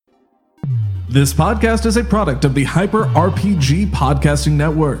This podcast is a product of the Hyper RPG Podcasting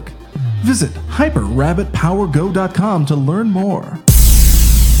Network. Visit hyperrabbitpowergo.com to learn more.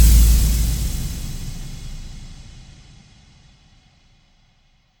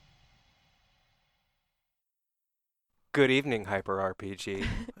 Good evening, Hyper RPG.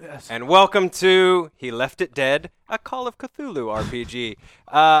 Yes. And welcome to He Left It Dead, a Call of Cthulhu RPG.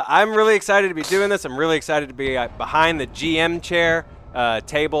 I'm really excited to be doing this. I'm really excited to be behind the GM chair,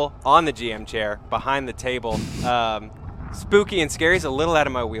 table, on the GM chair, behind the table. Spooky and scary is a little out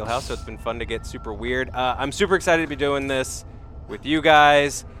of my wheelhouse, so it's been fun to get super weird. I'm super excited to be doing this with you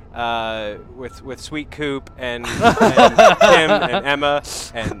guys, with Sweet Coop and Kim and Emma and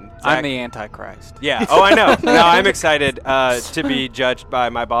Zach. I'm the Antichrist. Yeah. Oh, I know. No, I'm excited to be judged by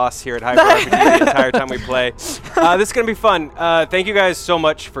my boss here at Hyper RPG the entire time we play. This is going to be fun. Thank you guys so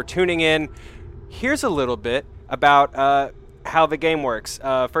much for tuning in. Here's a little bit about how the game works.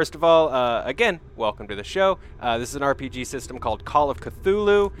 First of all, again, welcome to the show. This is an RPG system called Call of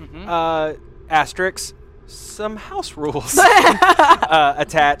Cthulhu. Asterisks. Some house rules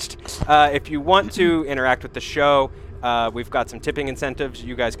attached. If you want to interact with the show, we've got some tipping incentives.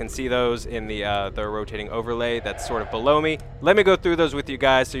 You guys can see those in the rotating overlay that's sort of below me. Let me go through those with you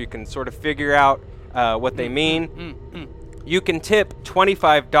guys so you can sort of figure out what they mean. You can tip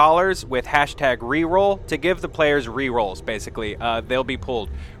 $25 with hashtag reroll to give the players rerolls, basically. They'll be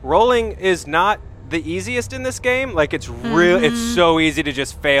pulled. Rolling is not the easiest in this game. Like, it's it's so easy to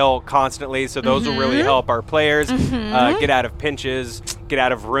just fail constantly, so those will really help our players get out of pinches, get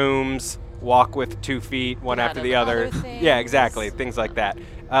out of rooms, walk with 2 feet, one after the other. Yeah, exactly, things like that.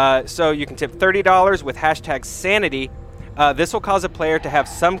 So you can tip $30 with hashtag sanity. This will cause a player to have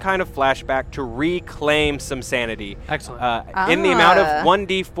some kind of flashback to reclaim some sanity. Excellent. In the amount of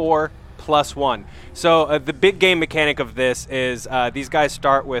 1d4 plus 1. So the big game mechanic of this is these guys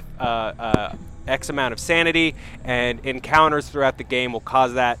start with X amount of sanity, and encounters throughout the game will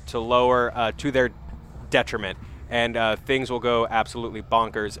cause that to lower to their detriment. And things will go absolutely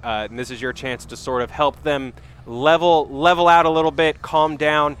bonkers. And this is your chance to sort of help them level out a little bit, calm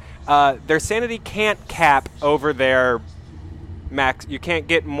down. Their sanity can't cap over their max. You can't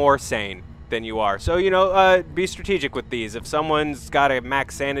get more sane than you are. So, be strategic with these. If someone's got a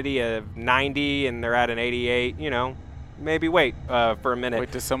max sanity of 90 and they're at an 88, maybe wait for a minute.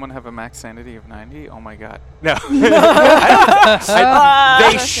 Wait, does someone have a max sanity of 90? Oh my god. No.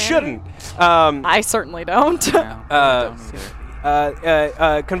 They shouldn't. I certainly don't.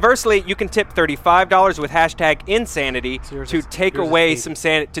 Conversely, you can tip $35 with hashtag insanity to take away some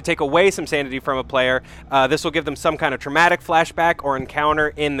sanity from a player. This will give them some kind of traumatic flashback or encounter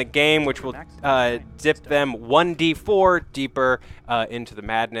in the game, which will dip them 1d4 deeper into the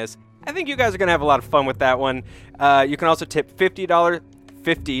madness. I think you guys are going to have a lot of fun with that one. You can also tip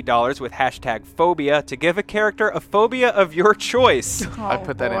 $50 with hashtag phobia to give a character a phobia of your choice. I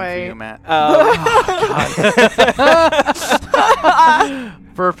put that in for you, Matt.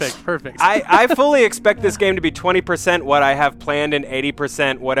 Perfect. I fully expect this game to be 20% what I have planned and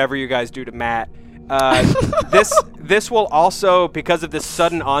 80% whatever you guys do to Matt. This will also, because of this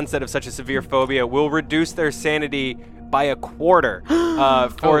sudden onset of such a severe phobia, will reduce their sanity by a quarter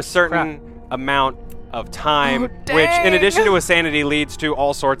for a certain amount of time, which in addition to a sanity leads to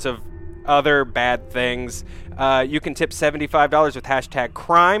all sorts of other bad things. You can tip $75 with hashtag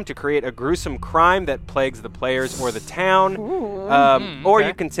crime to create a gruesome crime that plagues the players or the town. Or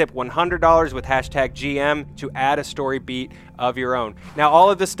you can tip $100 with hashtag GM to add a story beat of your own. Now,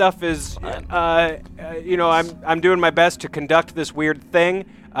 all of this stuff is, I'm doing my best to conduct this weird thing.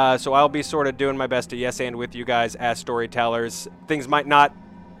 So I'll be sort of doing my best to yes and with you guys as storytellers. Things might not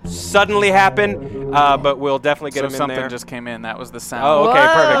suddenly happen, but we'll definitely get them in there. So something just came in. That was the sound. Oh, okay,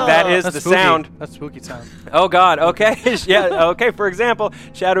 perfect. That is That's the spooky. sound. That's spooky sound. Oh, God. Okay. Yeah. Okay. For example,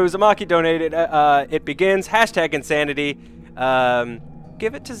 Shadow Uzumaki donated. It begins #insanity.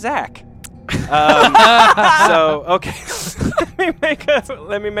 Give it to Zach. So okay.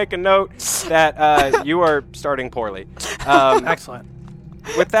 let me make a note that you are starting poorly. Excellent.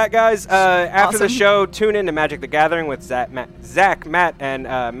 With that, guys, after the show, tune in to Magic the Gathering with Zach, Matt, and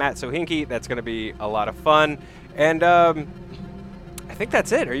Matt Sohinki. That's going to be a lot of fun. And I think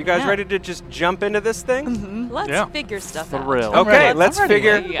that's it. Are you guys ready to just jump into this thing? Let's figure stuff out. Okay, let's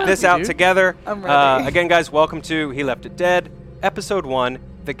figure this out together. I'm ready. Again, guys, welcome to He Left It Dead, Episode 1,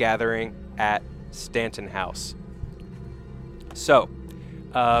 The Gathering at Stanton House. So,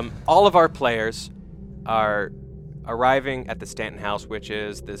 all of our players are arriving at the Stanton House, which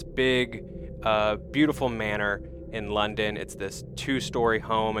is this big, beautiful manor in London. It's this 2-story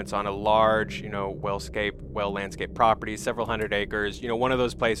home. It's on a large, well-landscaped property, several hundred acres. One of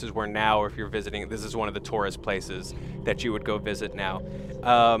those places where now, if you're visiting, this is one of the tourist places that you would go visit now.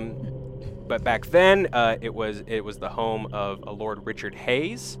 But back then, it was the home of a Lord Richard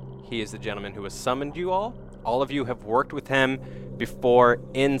Hayes. He is the gentleman who has summoned you all. All of you have worked with him before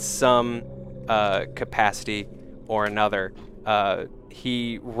in some capacity or another.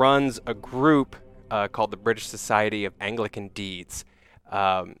 He runs a group called the British Society of Anglican Deeds,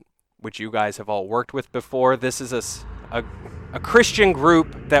 which you guys have all worked with before. This is a Christian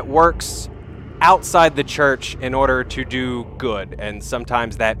group that works outside the church in order to do good, and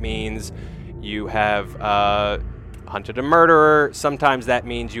sometimes that means you have hunted a murderer. Sometimes that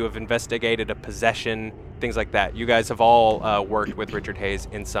means you have investigated a possession, things like that. You guys have all worked with Richard Hayes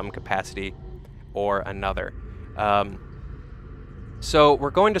in some capacity or another. So we're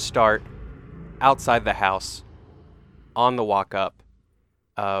going to start outside the house on the walk up.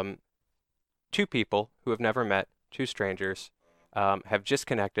 2 people who have never met, 2 strangers, have just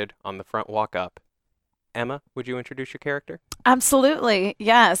connected on the front walk up. Emma, would you introduce your character? Absolutely,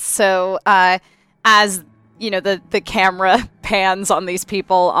 yes. So as the camera pans on these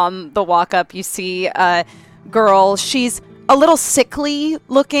people on the walk up, you see a girl. She's a little sickly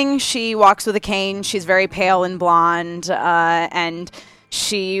looking. She walks with a cane. She's very pale and blonde, and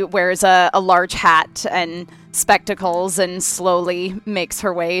she wears a large hat and spectacles and slowly makes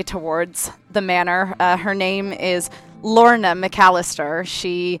her way towards the manor. Her name is Lorna McAllister.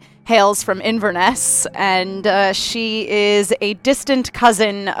 She hails from Inverness, and she is a distant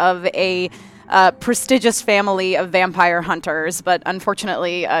cousin of a prestigious family of vampire hunters, but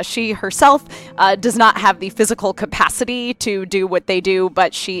unfortunately she herself does not have the physical capacity to do what they do,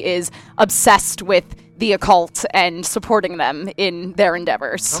 but she is obsessed with the occult and supporting them in their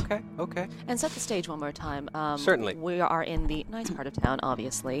endeavors. Okay. And set the stage one more time. Certainly. We are in the nice part of town,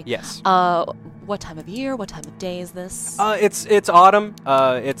 obviously. Yes. What time of year? What time of day is this? It's autumn.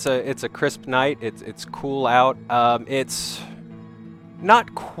 It's a crisp night. It's cool out. It's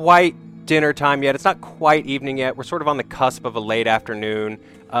not quite dinner time yet. It's not quite evening yet. We're sort of on the cusp of a late afternoon.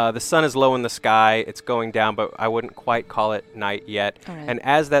 The sun is low in the sky. It's going down, but I wouldn't quite call it night yet. Right. And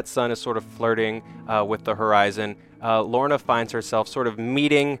as that sun is sort of flirting with the horizon, Lorna finds herself sort of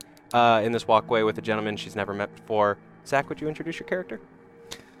meeting in this walkway with a gentleman she's never met before. Zach, would you introduce your character?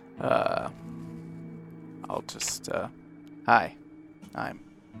 I'll just, hi, I'm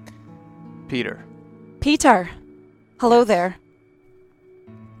Peter, Peter, hello there.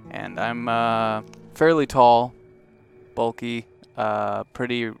 and I'm, fairly tall, bulky,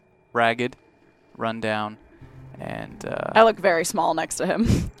 pretty ragged, run down, and, I look very small next to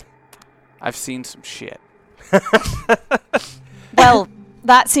him. I've seen some shit. Well,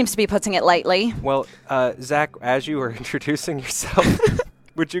 that seems to be putting it lightly. Well, Zach, as you were introducing yourself,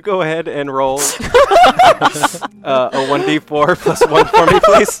 would you go ahead and roll a 1d4 plus 1 for me,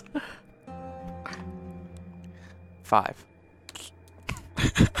 please? 5.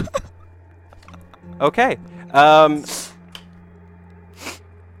 Okay.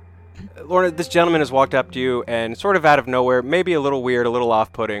 Lorna, this gentleman has walked up to you and sort of out of nowhere, maybe a little weird, a little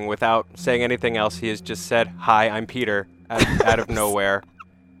off-putting, without saying anything else, he has just said, "Hi, I'm Peter," out of nowhere.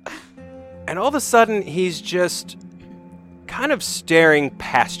 And all of a sudden, he's just kind of staring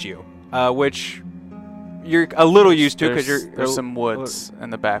past you, which you're a little used to because There's some woods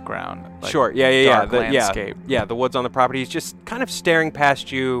in the background. Like sure, yeah. dark landscape. Yeah, the woods on the property. He's just kind of staring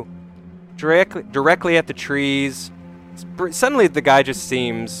past you, directly at the trees. Suddenly, the guy just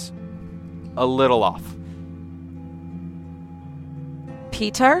seems a little off.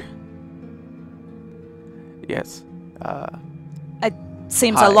 Peter? Yes.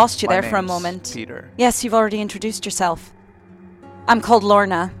 Seems Hi, I lost you my there for a name's moment. Peter. Yes, you've already introduced yourself. I'm called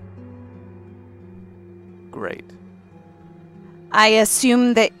Lorna. Great. I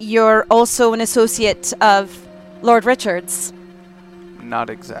assume that you're also an associate of Lord Richards. Not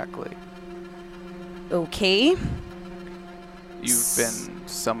exactly. Okay. You've been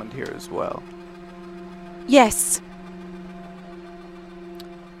summoned here as well. Yes.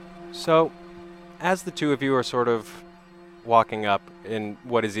 So, as the two of you are sort of walking up in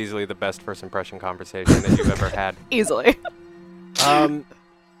what is easily the best first impression conversation that you've ever had, Easily.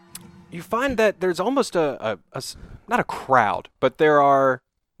 you find that there's almost not a crowd, but there are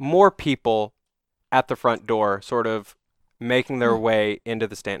more people at the front door sort of making their way into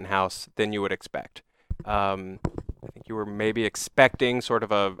the Stanton house than you would expect. I think you were maybe expecting sort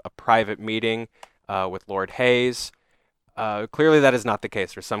of a private meeting with Lord Hayes. Clearly that is not the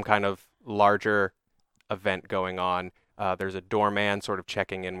case. There's some kind of larger event going on. There's a doorman sort of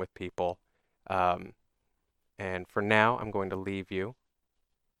checking in with people. And And for now, I'm going to leave you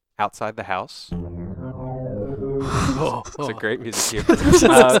outside the house. It's a great music cue.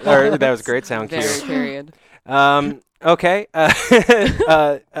 That was a great sound cue. Very period. Okay.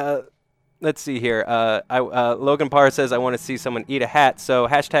 Let's see here. Logan Parr says, I want to see someone eat a hat. So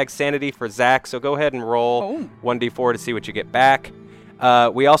hashtag sanity for Zach. So go ahead and roll 1d4 to see what you get back.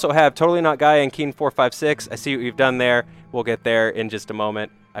 We also have Totally Not Guy and Keen456. I see what you've done there. We'll get there in just a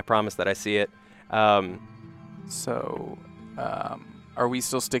moment. I promise that I see it. Are we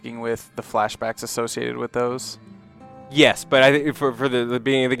still sticking with the flashbacks associated with those? Yes, but I think for the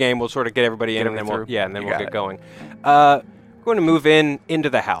beginning of the game, we'll sort of get everybody in, and then we'll get going. We're going to move into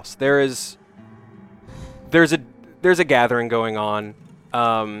the house. There's a gathering going on.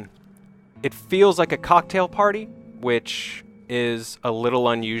 It feels like a cocktail party, which is a little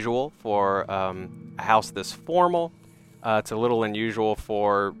unusual for a house this formal. It's a little unusual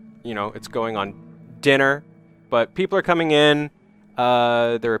for, it's going on dinner, but people are coming in.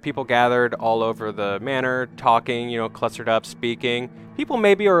 There are people gathered all over the manor, talking, clustered up, speaking. People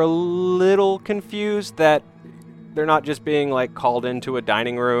maybe are a little confused that they're not just being called into a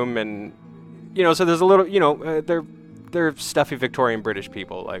dining room, and so there's a little, they're stuffy Victorian British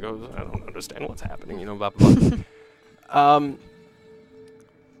people, I don't understand what's happening, blah blah blah.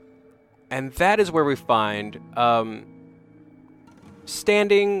 And that is where we find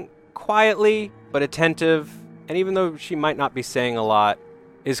standing quietly but attentive. And even though she might not be saying a lot,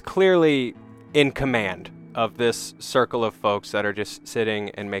 is clearly in command of this circle of folks that are just sitting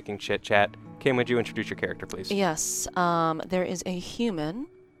and making chit-chat. Kim, would you introduce your character, please? Yes. There is a human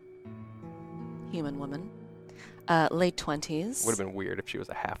woman, late 20s. Would have been weird if she was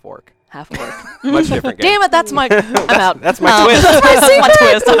a half-orc. Half-orc. Much different game. Damn it, that's my... I'm out. That's my twist. That's my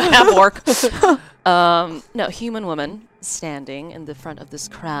twist. I'm a half-orc. No, human woman standing in the front of this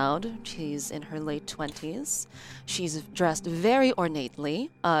crowd. She's in her late 20s. She's dressed very ornately.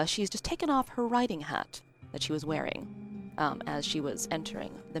 She's just taken off her riding hat that she was wearing as she was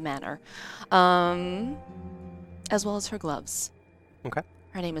entering the manor, as well as her gloves. Okay.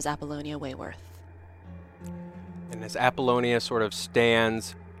 Her name is Apollonia Wayworth. And as Apollonia sort of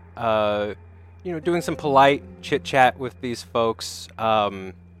stands, doing some polite chit-chat with these folks,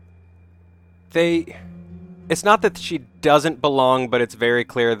 it's not that she doesn't belong, but it's very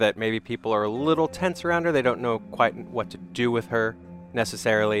clear that maybe people are a little tense around her. They don't know quite what to do with her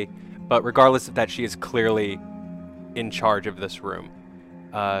necessarily. But regardless of that, she is clearly in charge of this room.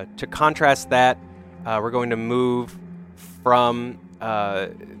 To contrast that, we're going to move from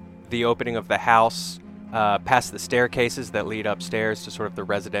the opening of the house past the staircases that lead upstairs to sort of the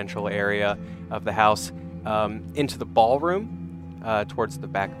residential area of the house into the ballroom towards the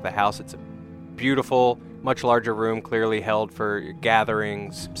back of the house. It's a beautiful, much larger room, clearly held for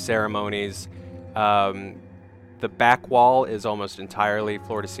gatherings, ceremonies. The back wall is almost entirely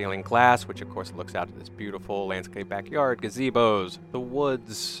floor-to-ceiling glass, which of course looks out at this beautiful landscape backyard, gazebos, the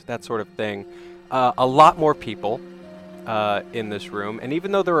woods, that sort of thing. A lot more people in this room, and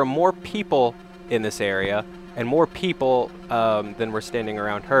even though there are more people in this area, and more people than were standing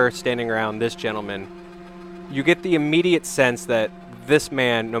around her, standing around this gentleman, you get the immediate sense that this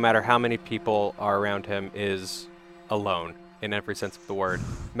man, no matter how many people are around him, is alone in every sense of the word.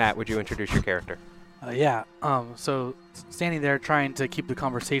 Matt, would you introduce your character? So standing there trying to keep the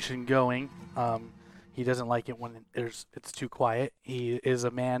conversation going. He doesn't like it when it's too quiet. He is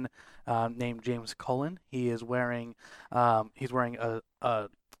a man named James Cullen. He is wearing a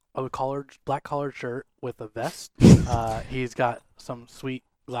black collared shirt with a vest. He's got some sweet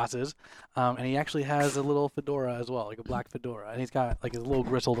glasses, and he actually has a little fedora as well, like a black fedora, and he's got like his little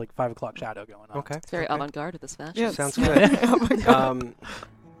grizzled 5 o'clock shadow going on. Okay. It's very avant-garde with this fashion. Yes. Sounds good.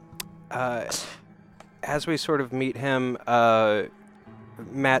 As we sort of meet him,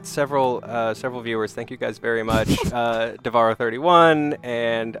 Matt, several viewers, thank you guys very much. Devaro31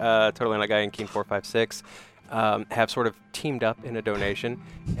 and Totally Not Guy and Keen456 have sort of teamed up in a donation,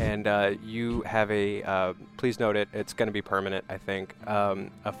 and you have a, please note it's going to be permanent, I think,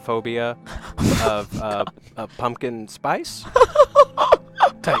 a phobia of pumpkin spice.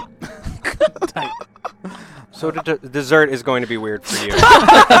 Tight. So dessert is going to be weird for you.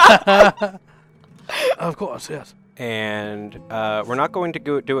 Of course, yes. And we're not going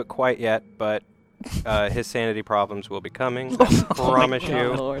to do it quite yet, but his sanity problems will be coming. I promise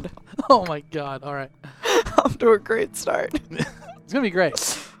you. Lord. Oh my God! All right, Off to a great start. it's gonna be great.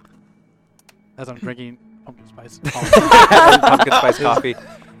 As I'm drinking pumpkin spice. Pumpkin spice coffee.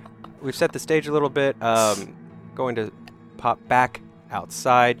 We've set the stage a little bit. Going to pop back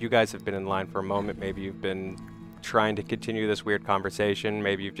outside. You guys have been in line for a moment. Maybe you've been trying to continue this weird conversation.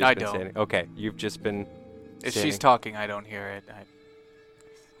 Maybe you've just been standing. Okay, you've just been If Standing. she's talking, I don't hear it.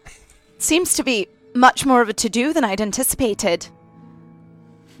 Seems to be much more of a to-do than I'd anticipated.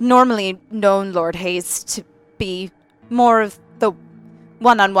 Normally known Lord Hayes to be more of the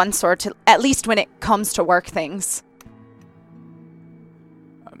one-on-one sort, at least when it comes to work things.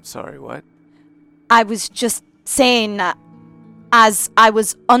 I'm sorry, what? I was just saying that as I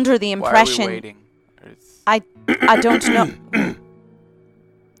was under the impression... Why are we waiting? I don't know.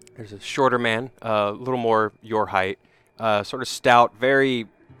 There's a shorter man, a little more your height, sort of stout, very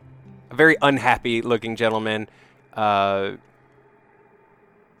unhappy-looking gentleman.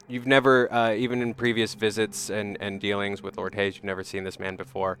 You've never, even in previous visits and dealings with Lord Hayes, you've never seen this man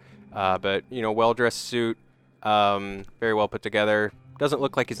before. But, well-dressed suit, very well put together. Doesn't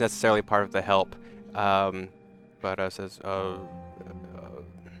look like he's necessarily part of the help. But says,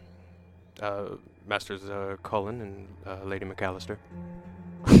 Masters Cullen and Lady McAllister.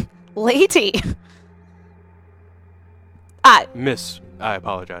 Lady! Miss, I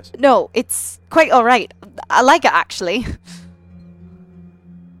apologize. No, it's quite alright. I like it, actually.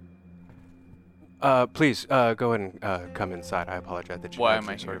 Please, go ahead and come inside. I apologize that you Why had am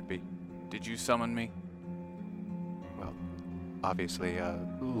I some sort here? of be. Did you summon me? Well, obviously,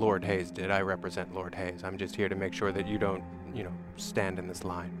 Lord Hayes did. I represent Lord Hayes. I'm just here to make sure that you don't, stand in this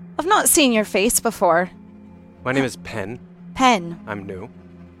line. I've not seen your face before. My name is Penn. Pen. I'm new.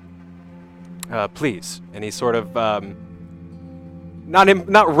 Please. And he's sort of,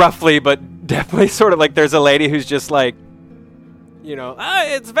 not roughly, but definitely sort of like there's a lady who's just like,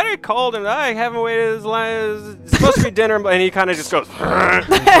 it's very cold and I haven't waited as long as it's supposed to be dinner, and he kind of just goes, and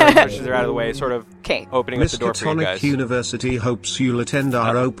sort of pushes her out of the way, sort of opening up the door for you guys. Miskatonic University hopes you'll attend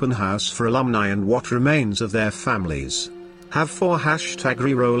our open house for alumni and what remains of their families. Have 4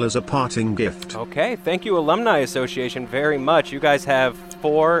 #reroll as a parting gift. Okay, thank you, Alumni Association, very much. You guys have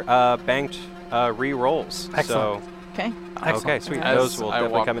 4 banked re-rolls. Excellent. Okay. Okay, sweet. As Those will I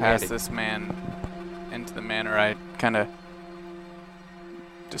definitely walk come in past handy. this man into the manor, I kind of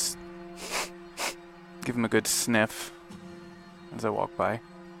just give him a good sniff as I walk by.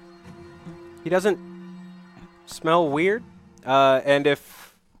 He doesn't smell weird, and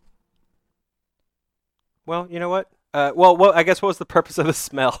if... Well, you know what? I guess what was the purpose of the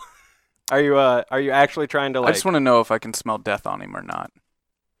smell? Are you actually trying to, I just want to know if I can smell death on him or not.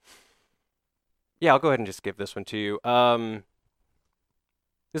 Yeah, I'll go ahead and just give this one to you.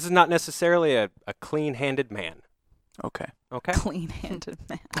 This is not necessarily a clean-handed man. Okay. Okay. Clean-handed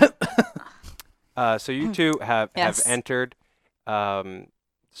man. So you two have Yes. entered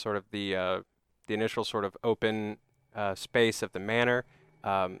sort of the initial sort of open space of the manor.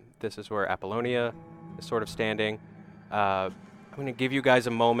 This is where Apollonia is sort of standing. I'm going to give you guys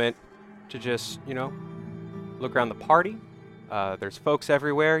a moment to just, look around the party. There's folks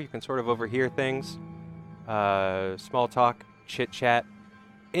everywhere. You can sort of overhear things. Small talk, chit-chat.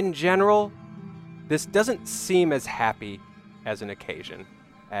 In general, this doesn't seem as happy as an occasion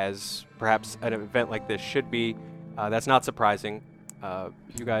as perhaps an event like this should be. That's not surprising.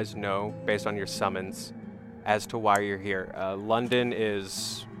 You guys know, based on your summons, as to why you're here. London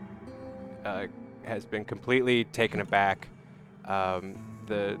has been completely taken aback.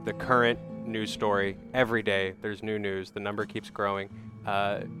 The current news story, every day there's new news. The number keeps growing.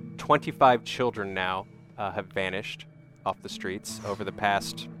 25 children now have vanished off the streets over the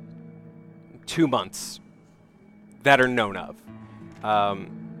past 2 months that are known of.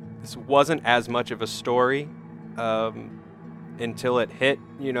 This wasn't as much of a story until it hit,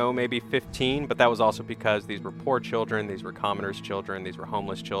 maybe 15, but that was also because these were poor children, these were commoners' children, these were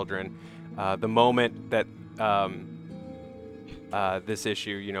homeless children. The moment that this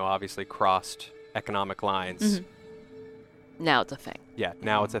issue, obviously crossed economic lines. Mm-hmm. Now it's a thing. Yeah,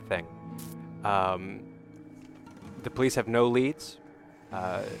 now it's a thing. The police have no leads.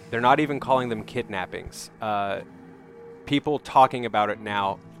 They're not even calling them kidnappings. People talking about it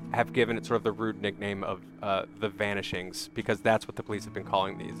now have given it sort of the rude nickname of the vanishings, because that's what the police have been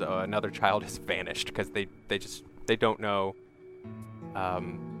calling these. Another child has vanished because they don't know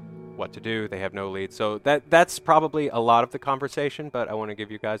what to do. They have no lead. So that's probably a lot of the conversation, but I want to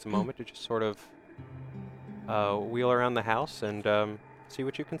give you guys a moment to just sort of wheel around the house and see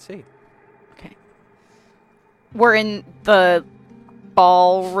what you can see. Okay. We're in the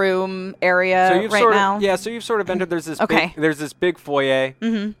ballroom area now. Yeah, so you've sort of entered. There's this Okay. there's this big foyer.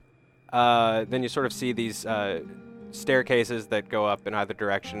 Mm-hmm. Then you sort of see these staircases that go up in either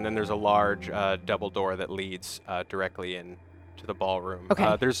direction. Then there's a large double door that leads directly in to the ballroom.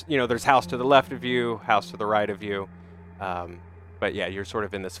 Okay. There's house to the left of you, house to the right of you. But yeah, you're sort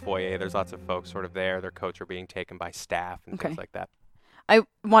of in this foyer. There's lots of folks sort of there. Their coats are being taken by staff and Okay. things like that. I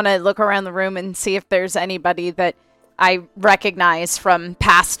want to look around the room and see if there's anybody that I recognize from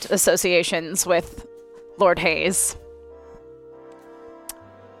past associations with Lord Hayes.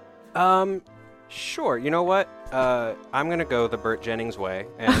 Sure. You know what? I'm gonna go the Burt Jennings way,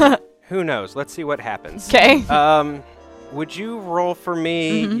 and who knows? Let's see what happens. Okay. Would you roll for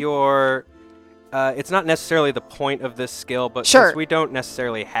me your? It's not necessarily the point of this skill, but Sure. since we don't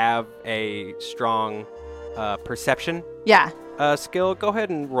necessarily have a strong perception Yeah. skill, go ahead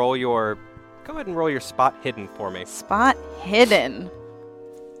and roll your spot hidden for me. Spot hidden.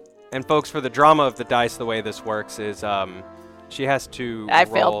 And folks, for the drama of the dice, the way this works is she has to. I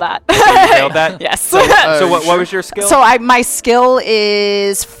roll. failed that. Oh, you failed that? Yes. So what was your skill? So my skill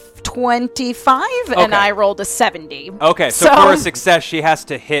is 25, and Okay. I rolled a 70. Okay, so for a success, she has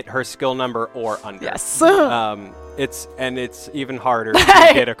to hit her skill number or under. Yes. It's even harder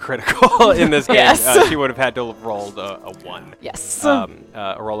to get a critical in this game. Yes. She would have had to have rolled a 1. Yes.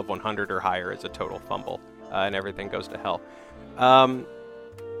 A roll of 100 or higher is a total fumble, and everything goes to hell.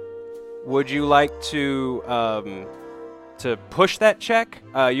 Would you like to push that check?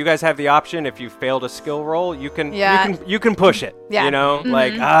 You guys have the option. If you failed a skill roll, you can push it. Yeah. You know,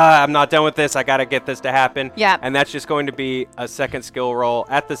 like I'm not done with this. I got to get this to happen. Yeah. And that's just going to be a second skill roll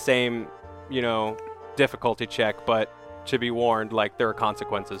at the same, difficulty check, but to be warned, like there are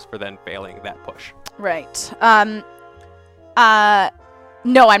consequences for then failing that push. Right.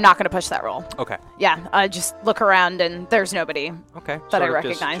 No, I'm not going to push that roll. Okay. Yeah, just look around and there's nobody. Okay. That I Sort of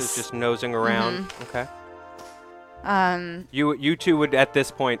recognize. Just nosing around. Okay. Um, You two would at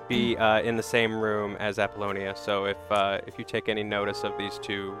this point be in the same room as Apollonia. So if you take any notice of these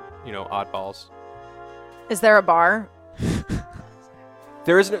two, oddballs, is there a bar?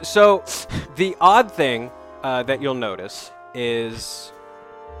 there is no. So the odd thing that you'll notice is,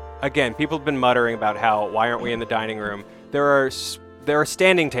 again, people have been muttering about why aren't we in the dining room? There are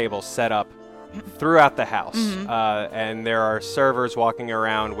standing tables set up throughout the house, and there are servers walking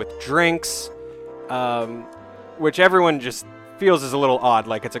around with drinks. Which everyone just feels is a little odd,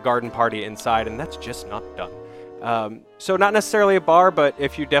 like it's a garden party inside, and that's just not done. So not necessarily a bar, but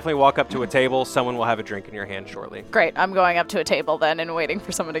if you definitely walk up to a table, someone will have a drink in your hand shortly. Great, I'm going up to a table then and waiting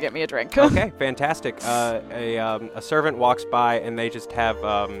for someone to get me a drink. Okay, fantastic. A servant walks by, and they just have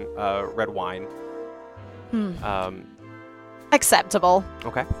red wine. Acceptable.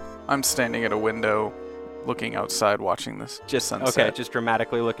 Okay. I'm standing at a window looking outside watching this sunset. Okay, just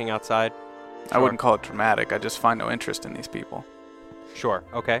dramatically looking outside. I wouldn't call it dramatic. I just find no interest in these people. Sure,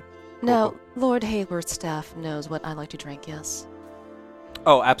 okay. No, Lord Hayward's staff knows what I like to drink, yes.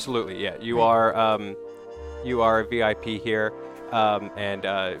 Oh, absolutely, yeah. You are a VIP here,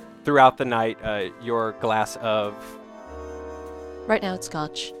 and throughout the night, your glass of Right now it's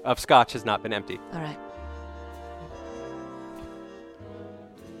scotch. scotch has not been emptied. All right.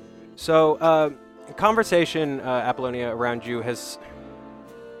 So, conversation, Apollonia, around you has...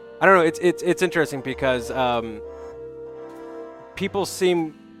 I don't know, it's interesting because people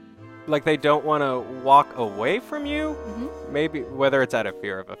seem like they don't want to walk away from you. Maybe whether it's out of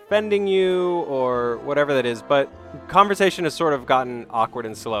fear of offending you or whatever that is, but conversation has sort of gotten awkward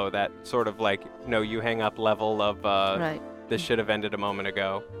and slow. That sort of like, you hang up level of Right. this should have ended a moment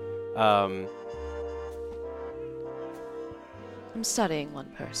ago. I'm studying one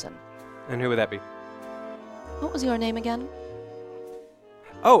person. And who would that be? What was your name again?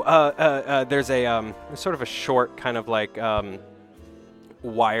 Oh, there's a sort of a short, kind of like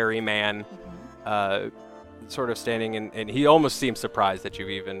wiry man, sort of standing, and he almost seems surprised that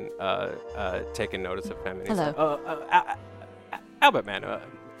you've even taken notice of him. And he's Hello. like, Albert, man.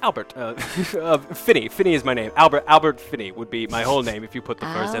 Albert. Finney. Finney is my name. Albert Finney would be my whole name if you put the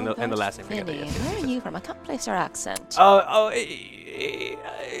first and the last name together. Finney. Yes. Where are you from? I can't place your accent.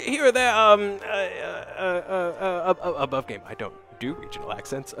 Here or there, above game. I don't do regional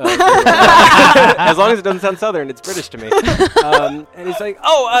accents. As long as it doesn't sound southern, it's British to me. And he's like,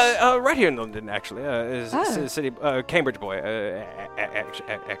 right here in London, actually. City, Cambridge boy,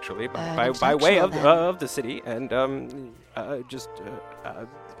 actually, by way of the city. And just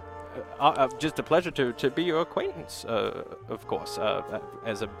a pleasure to be your acquaintance, of course,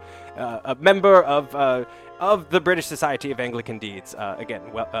 as a member of the British Society of Anglican Deeds. Again,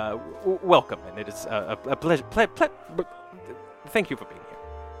 welcome, and it is a pleasure. Thank you for being here.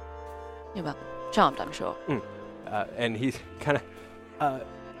 You're welcome. Charmed, I'm sure. And he's kind of,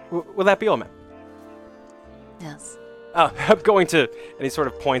 will that be all, ma'am? Yes. I'm going to, and he sort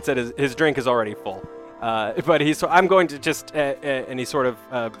of points at his drink is already full. But I'm going to just, and he sort of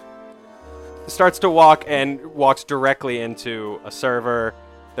starts to walk and walks directly into a server.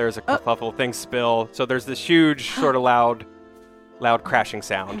 There's a kerfuffle, things spill. So there's this huge, sort of loud loud crashing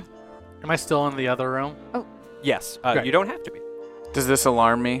sound. Am I still in the other room? Yes, Okay. you don't have to be. Does this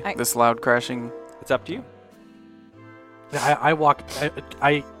alarm me? I- This loud crashing? It's up to you. I walk.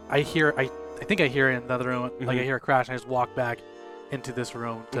 I hear. I think I hear it in the other room. Like I Mhm. hear a crash, and I just walk back into this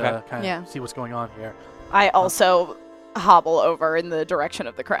room to Okay. kind of Yeah. see what's going on here. I also hobble over in the direction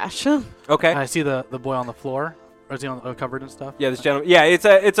of the crash. Okay. And I see the boy on the floor. Or is he on, covered and stuff? Yeah, this gentleman. Yeah,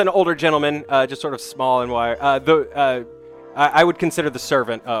 it's an older gentleman, just sort of small and wide. I would consider the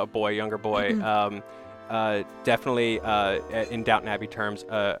servant a boy, younger boy. Definitely in Downton Abbey terms,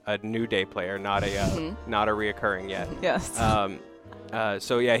 a new day player, not a reoccurring yet. Yes.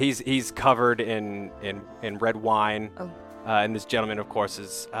 So yeah, he's covered in red wine. Oh. And this gentleman, of course,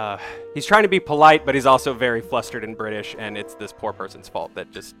 is he's trying to be polite, but he's also very flustered and British, and it's this poor person's fault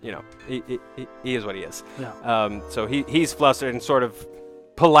that just he is what he is. Yeah. So he's flustered and sort of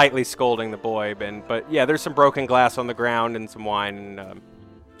politely scolding the boy, but yeah, there's some broken glass on the ground and some wine. And,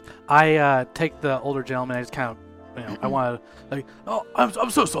 I take the older gentleman. I just kind of, I want to like. Oh, I'm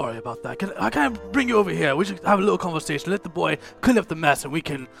so sorry about that. Can I bring you over here? We should have a little conversation. Let the boy clean up the mess, and we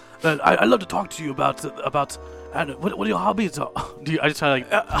can. I'd love to talk to you about. And what are your hobbies? I just try to like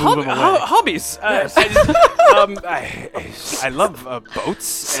move him away. Hobbies. Yes. I love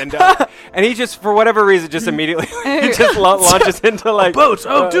boats, and he just, for whatever reason, just immediately he just launches into like Boats.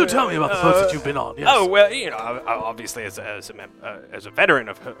 Oh, do tell me about the boats that you've been on. Yes. Oh well, obviously as a veteran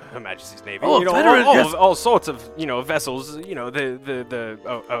of Her Majesty's Navy, Oh, veteran, yes. all sorts of vessels. The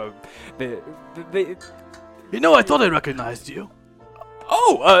I thought I recognized you.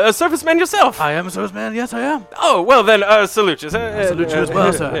 a serviceman yourself. I am a serviceman. Yes, I am. Oh well, then salute you. Salute you as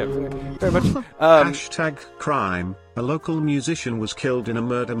well, sir. Very much. Hashtag crime. A local musician was killed in a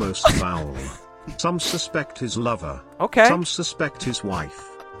murder most foul. Some suspect his lover. Okay. Some suspect his wife.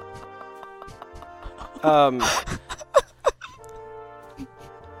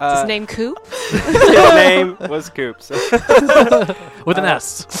 His name Coop? His name was Coops. With an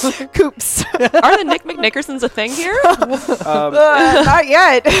S. Coops. Are the Nick McNickersons a thing here? Not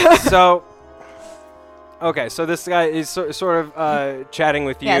yet. So, okay, so this guy is sort of chatting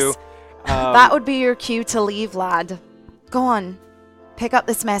with you. Yes. That would be your cue to leave, lad. Go on. Pick up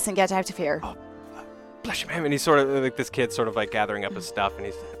this mess and get out of here. Bless you, ma'am. And he's sort of like this kid's sort of like gathering up his stuff, and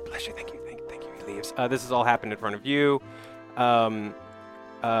he's bless you, thank you. He leaves. This has all happened in front of you.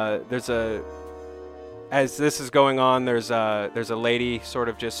 As this is going on, there's a lady sort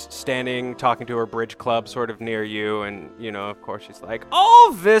of just standing talking to her bridge club sort of near you, and of course she's like,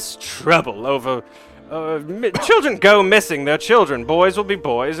 all this trouble over children go missing. They're children. Boys will be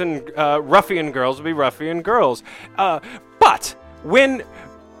boys, and ruffian girls will be ruffian girls. But when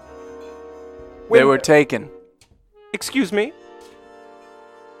They were taken. Excuse me.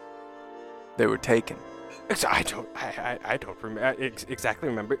 They were taken. I don't exactly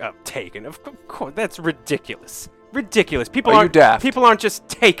remember. Taken, of course. That's ridiculous. Ridiculous. People Are you aren't daft? People aren't just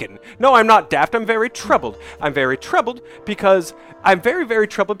taken. No, I'm not daft. I'm very troubled. I'm very troubled because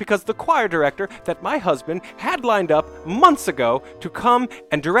the choir director that my husband had lined up months ago to come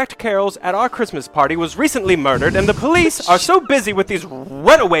and direct carols at our Christmas party was recently murdered, and the police are so busy with these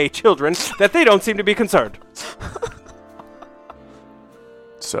runaway children that they don't seem to be concerned.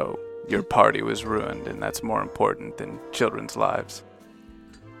 So your party was ruined, and that's more important than children's lives.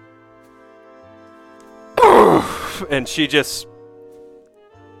 And she just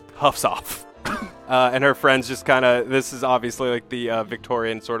huffs off. And her friends just kind of, this is obviously like the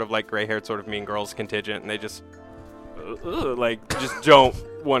Victorian sort of like gray-haired sort of Mean Girls contingent, and they just just don't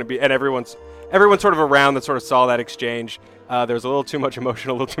want to be, and everyone sort of around that sort of saw that exchange. There's a little too much emotion,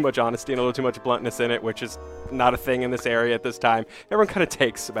 a little too much honesty, and a little too much bluntness in it, which is not a thing in this area at this time. Everyone kind of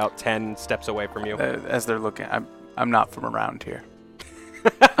takes about 10 steps away from you. As they're looking, I'm not from around here.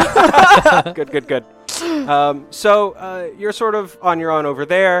 Good. So you're sort of on your own over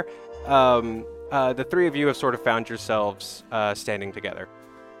there. The three of you have sort of found yourselves standing together.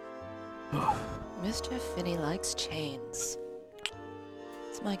 Mr. Finney likes chains.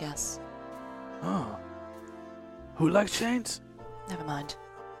 It's my guess. Oh. Who likes chains? Never mind.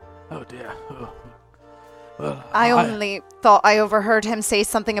 Oh dear. Oh. Well, I only thought I overheard him say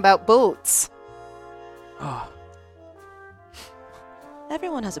something about boats. Oh.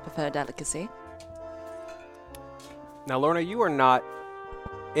 Everyone has a preferred delicacy. Now, Lorna, you are not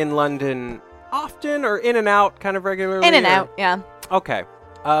in London often, or in and out kind of regularly? In and or- out, yeah. Okay.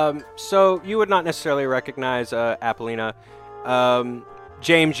 So you would not necessarily recognize Apollina.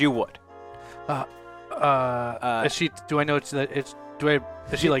 James, you would. Is she? Do I know that it's? Do I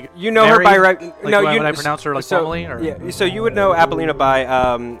Is she like You know her by Mary? right. Like, no, would you I pronounce her like so, formally? Or? Yeah, so you would know Apollina by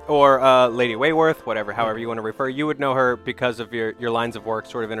or Lady Wayworth, however you want to refer. You would know her because of your lines of work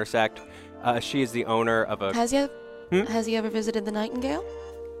sort of intersect. She is the owner of a. Has he ever visited the Nightingale?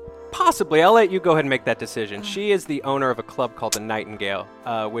 Possibly. I'll let you go ahead and make that decision. She is the owner of a club called the Nightingale,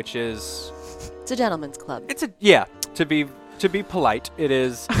 which is. It's a gentleman's club. It's a To be polite, it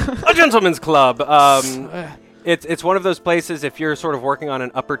is a gentleman's club. It's one of those places. If you're sort of working on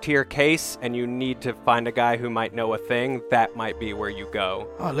an upper tier case and you need to find a guy who might know a thing, that might be where you go.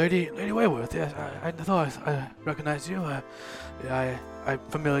 Oh, Lady Wayworth. Yes, I thought I recognized you. I'm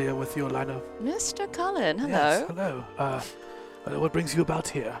familiar with your line of. Mr. Cullen, hello. Yes, hello. What brings you about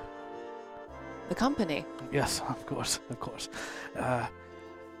here? The company. Yes, of course.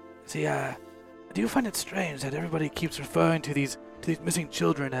 See, do you find it strange that everybody keeps referring to these missing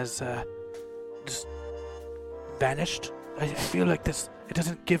children as just vanished? I feel like it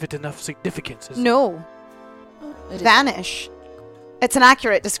doesn't give it enough significance. No. Vanish. It's an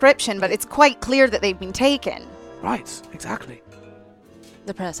accurate description, but it's quite clear that they've been taken. Right, exactly.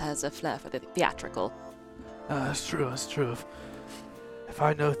 The press has a flair for the theatrical. That's true. If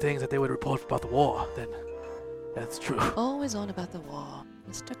I know things that they would report about the war, then that's true. Always on about the war,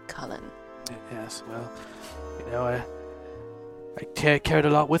 Mr. Cullen. Yes, well, I carried a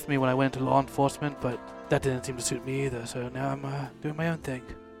lot with me when I went into law enforcement, but that didn't seem to suit me either, so now I'm doing my own thing.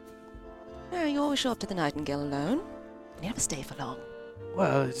 Yeah, you always show up to the Nightingale alone. You never stay for long.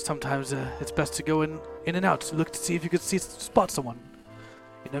 Well, sometimes it's best to go in and out to look to see if you could spot someone.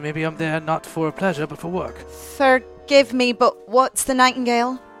 You know, maybe I'm there not for pleasure, but for work. Forgive me, but what's the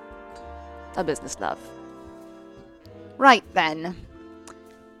Nightingale? A business love. Right then.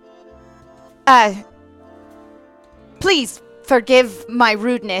 Please forgive my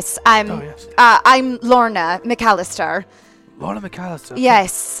rudeness. Yes. I'm Lorna McAllister. Lorna McAllister?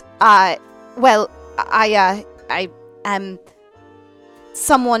 Yes. Well, I am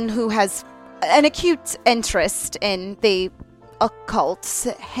someone who has an acute interest in the occult,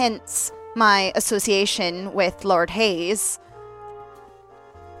 hence my association with Lord Hayes.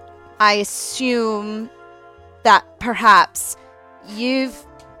 I assume that perhaps you've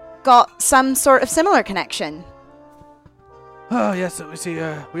got some sort of similar connection. Oh, yes, we see,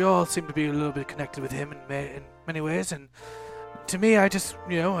 we all seem to be a little bit connected with him in many ways, and to me, I just,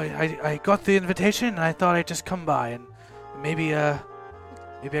 I got the invitation, and I thought I'd just come by, and maybe I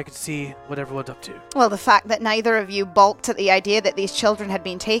could see what everyone's up to. Well, the fact that neither of you balked at the idea that these children had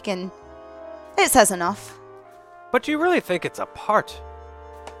been taken, it says enough. But you really think it's a part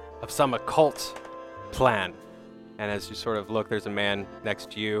of some occult plan? And as you sort of look, there's a man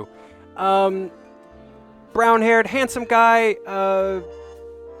next to you. Brown-haired, handsome guy,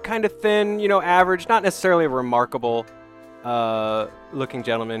 kind of thin, average, not necessarily a remarkable looking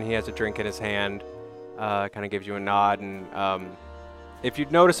gentleman. He has a drink in his hand, kind of gives you a nod, and if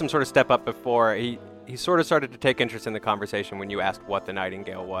you'd noticed him sort of step up before, he sort of started to take interest in the conversation when you asked what the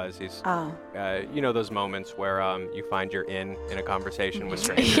Nightingale was. He's, those moments where you find you're in a conversation with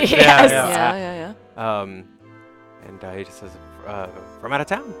strangers. Yes. Yeah. And he just says, from out of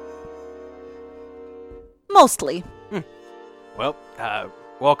town. Mostly. Well,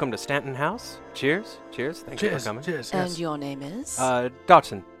 welcome to Stanton House. Cheers. Thank you for coming. Cheers. And Yes. your name is?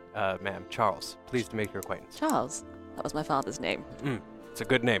 Dodson, ma'am. Charles. Pleased to make your acquaintance. Charles. That was my father's name. It's a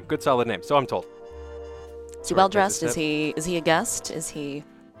good name. Good, solid name. So I'm told. Is he well dressed? Is he a guest? Is he?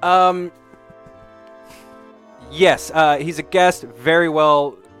 Yes. He's a guest. Very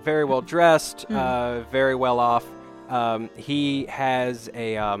well dressed. Very well off. He has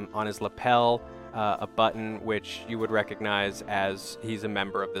on his lapel a button which you would recognize as he's a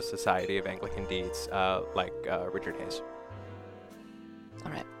member of the Society of Anglican Deeds, like Richard Hayes.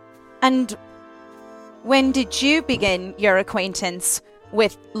 All right. And when did you begin your acquaintance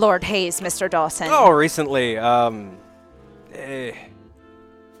with Lord Hayes, Mr. Dawson? Oh, recently.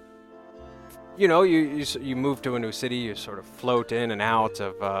 You move to a new city, you sort of float in and out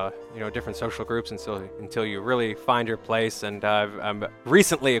of different social groups until you really find your place. And I'm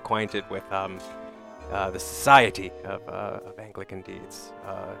recently acquainted with the Society of Anglican Deeds.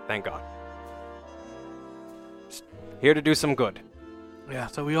 Thank God. Just here to do some good. Yeah,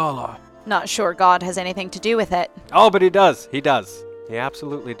 so we all are. Not sure God has anything to do with it. Oh, but he does. He does. He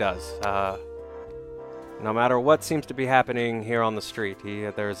absolutely does. No matter what seems to be happening here on the street,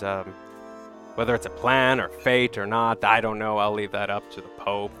 there's whether it's a plan or fate or not, I don't know. I'll leave that up to the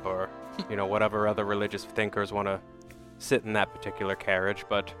Pope or whatever other religious thinkers want to sit in that particular carriage.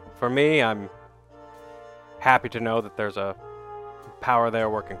 But for me, I'm happy to know that there's a power there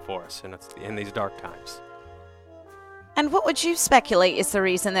working for us, and it's in these dark times. And what would you speculate is the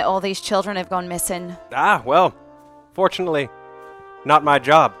reason that all these children have gone missing? Well, fortunately, not my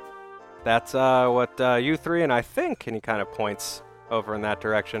job. That's what you three and I think, and he kind of points over in that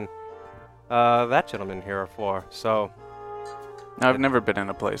direction, that gentleman here are for. So, I've never been in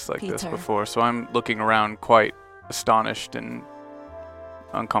a place like this Peter. before, so I'm looking around quite astonished and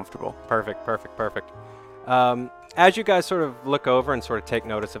uncomfortable. perfect. As you guys sort of look over and sort of take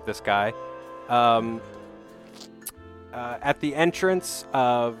notice of this guy, at the entrance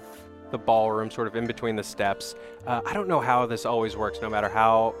of the ballroom, sort of in between the steps, I don't know how this always works, no matter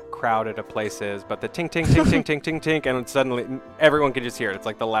how crowded a place is, but the tink, tink, tink, tink, tink, tink, tink, and suddenly everyone can just hear it. It's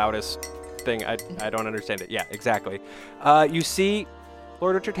like the loudest thing. I don't understand it. Yeah, exactly. You see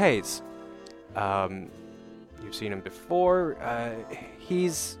Lord Richard Hayes. You've seen him before.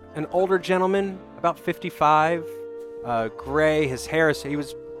 He's an older gentleman, about 55, gray. His hair he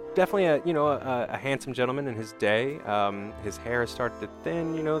was definitely a handsome gentleman in his day. His hair has started to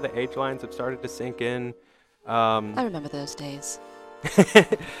thin. The age lines have started to sink in. I remember those days.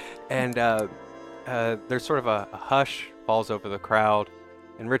 And there's sort of a hush falls over the crowd,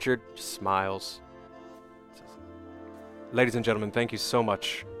 and Richard just smiles. Says, "Ladies and gentlemen, thank you so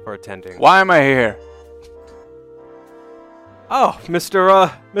much for attending." Why am I here? Oh,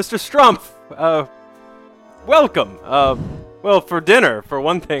 Mr. Strumpf, welcome. Well, for dinner, for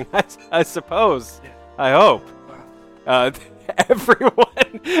one thing, I suppose. I hope. Everyone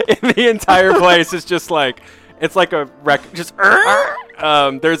in the entire place is just like, it's like a record, just,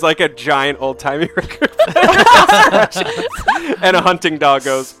 there's like a giant old-timey record and a hunting dog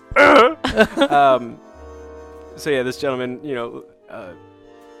goes, so yeah, this gentleman,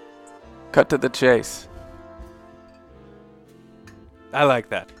 Cut to the chase. I like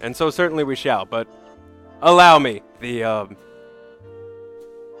that. And so certainly we shall, but allow me the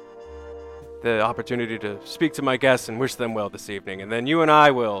opportunity to speak to my guests and wish them well this evening, and then you and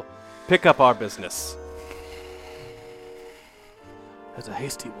I will pick up our business. That's a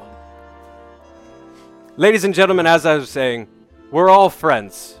hasty one. Ladies and gentlemen, as I was saying, we're all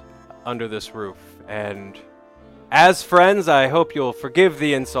friends under this roof, and as friends, I hope you'll forgive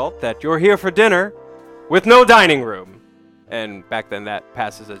the insult that you're here for dinner with no dining room. And back then that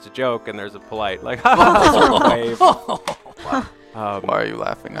passes as a joke, and there's a polite, like, sort of wave. Why are you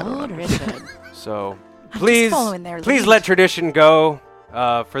laughing? I don't Lord understand. Richard. So I'm please, just following their please lead. let tradition go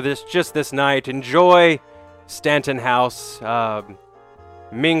for this night. Enjoy Stanton House.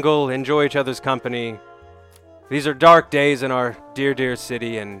 Mingle, enjoy each other's company. These are dark days in our dear, dear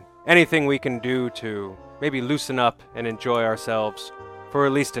city, and anything we can do to maybe loosen up and enjoy ourselves for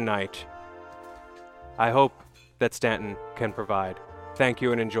at least a night, I hope that Stanton can provide. Thank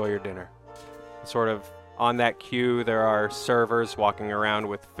you and enjoy your dinner. Sort of on that cue, there are servers walking around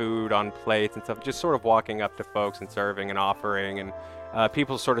with food on plates and stuff, just sort of walking up to folks and serving and offering, and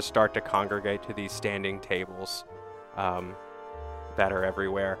people sort of start to congregate to these standing tables that are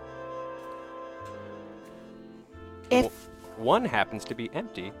everywhere. If One happens to be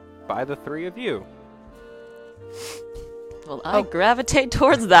empty by the three of you. Well, I gravitate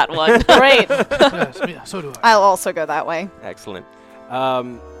towards that one. great, Yes, yeah, so do I. I'll also go that way. Excellent.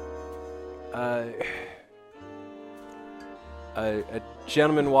 A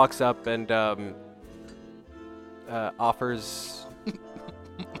gentleman walks up and offers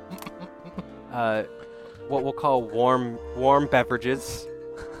what we'll call warm beverages.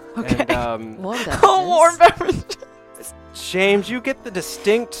 Okay. And Warm beverages. Warm beverage. James, you get the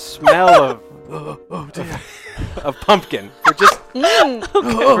distinct smell Oh dear. of pumpkin for just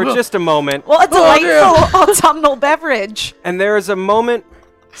a moment. Well, a delightful autumnal beverage. And there is a moment.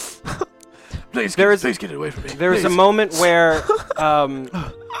 Please There get it away from me. There is a please. moment where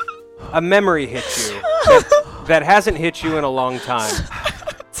a memory hits you that hasn't hit you in a long time,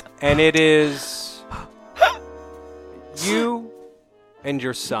 and it is you and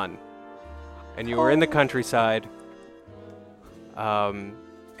your son, and you are in the countryside,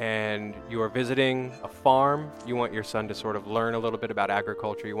 and you are visiting a farm. You want your son to sort of learn a little bit about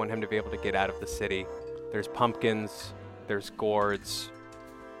agriculture. You want him to be able to get out of the city. There's pumpkins, there's gourds.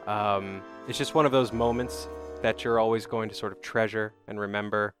 It's just one of those moments that you're always going to sort of treasure and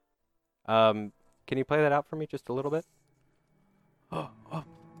remember. Can you play that out for me just a little bit?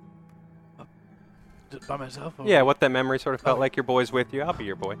 Just by myself? Or Yeah, what that memory sort of felt like. Your boy's with you. I'll be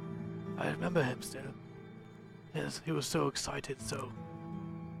your boy. I remember him still. Yes, he was so excited,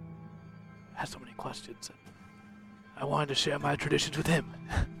 had so many questions, and I wanted to share my traditions with him.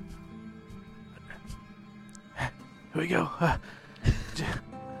 Here we go.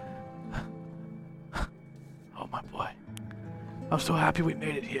 Oh, my boy. I'm so happy we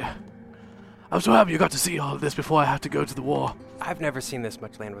made it here. I'm so happy you got to see all of this before I have to go to the war. I've never seen this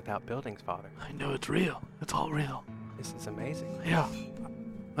much land without buildings, Father. I know it's real. It's all real. This is amazing. Yeah. And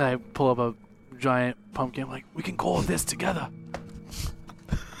I pull up a giant pumpkin, like, we can call this together.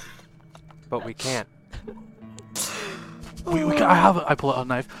 But we can't. I pull out a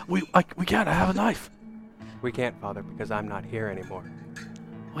knife. We can't. I have a knife. We can't, Father, because I'm not here anymore.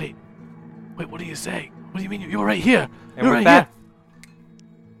 Wait, what do you say? What do you mean? You're right here. And You're with right that, here.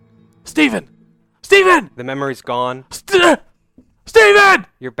 Stephen! the memory's gone. Stephen!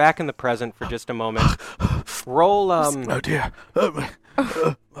 You're back in the present for just a moment. Roll, Oh dear.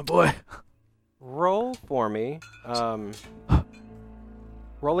 My boy. roll for me.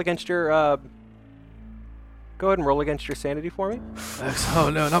 Roll against your, go ahead and roll against your sanity for me. Oh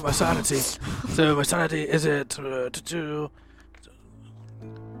no, not my sanity. So my sanity is it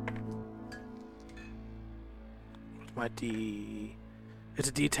my D. It's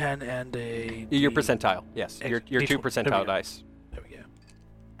a D10 and a. Your D- percentile, yes. Your two D20. percentile There we go. dice. There we go.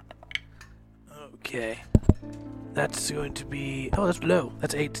 Okay. That's going to be. Oh, that's low.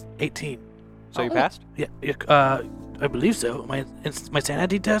 That's 18. So you Oh. passed? Yeah. I believe so. My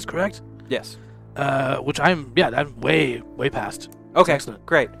sanity test, correct? Yes. Which I'm way past. Okay, Excellent.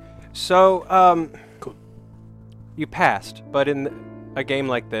 great. So, Cool. you passed, but in a game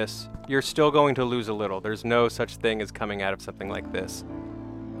like this, you're still going to lose a little. There's no such thing as coming out of something like this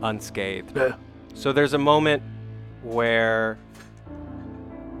unscathed. So there's a moment where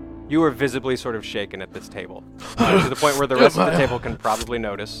you are visibly sort of shaken at this table, to the point where the rest of the table can probably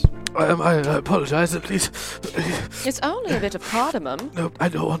notice. I apologize, please. It's only a bit of cardamom. No, I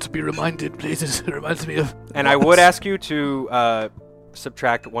don't want to be reminded, please. It reminds me of. And I would ask you to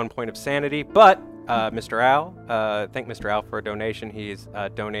subtract 1 point of sanity, but Mr. Al, thank Mr. Al for a donation. He's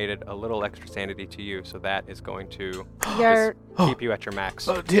donated a little extra sanity to you, so that is going to Your keep you at your max.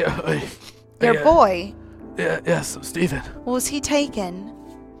 Oh dear. your boy, Yes, Stephen. was he taken?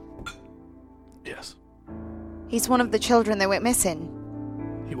 Yes, He's one of the children that went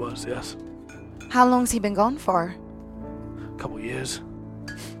missing. he was. Yes, How long's he been gone for? a couple years.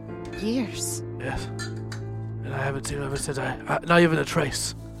 Years. Yes, and I haven't seen him ever since. Not even a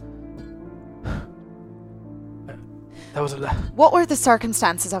trace. That was What were the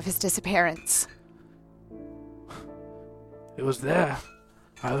circumstances of his disappearance? It was there.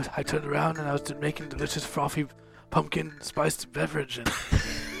 I turned around and I was making delicious frothy pumpkin spiced beverage, and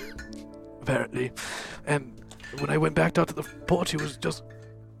apparently, and when I went back out to the porch, he was just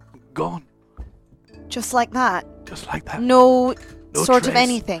gone, Just like that? just like that. No, No sort of trace.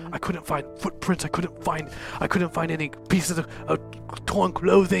 anything? I couldn't find footprints. I couldn't find any pieces of torn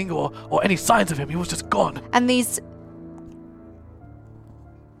clothing or any signs of him. He was just gone. And these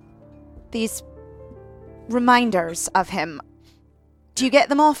reminders of him, do you get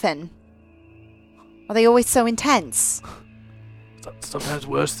them often? Are they always so intense? Sometimes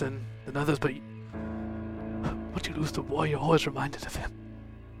worse than others, but once you lose the war, you're always reminded of him.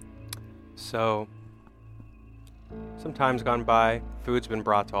 So, some time's gone by. Food's been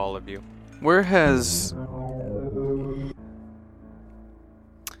brought to all of you. Where has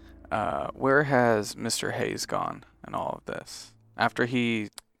Mr. Hayes gone in all of this? After he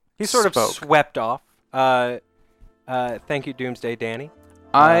sort of spoke. swept off. Thank you, Doomsday Danny.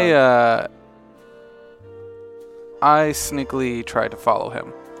 I sneakily tried to follow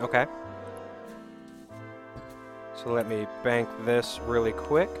him. Okay. So let me bank this really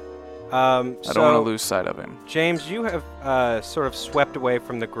quick. I don't want to lose sight of him. James, you have sort of swept away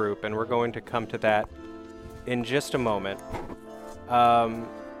from the group, and we're going to come to that in just a moment.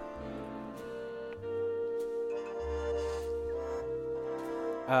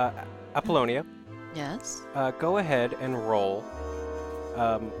 Apollonia, Yes. go ahead and roll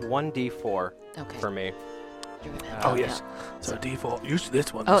 1d4 Okay. for me. You're gonna have Oh, to- yes. So default. Use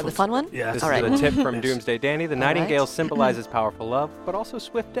this one. Oh, This the one's- fun one? Yeah. This All is right. a tip from Yes. Doomsday Danny. The All nightingale right. symbolizes powerful love, but also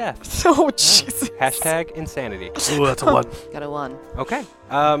swift death. Oh, Jesus. Hashtag insanity. Ooh, that's a one. Got a 1. Okay.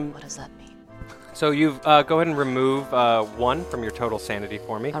 What does that mean? So you've go ahead and remove 1 from your total sanity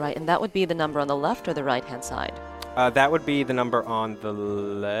for me. All right, and that would be the number on the left or the right-hand side? That would be the number on the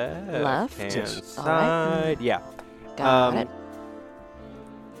left hand Yes. All right. side. Yeah. Got it.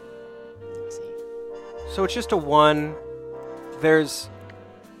 Let's see. So it's just a 1. There's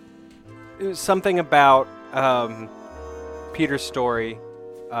something about Peter's story,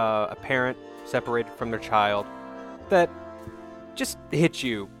 a parent separated from their child, that just hits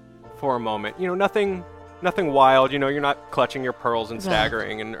you for a moment. You know, nothing wild. You know, you're not clutching your pearls and Right.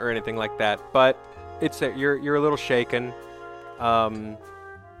 staggering or anything like that. But it's you're a little shaken.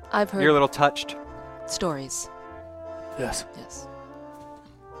 I've heard You're a little touched. stories. Yes. Yes.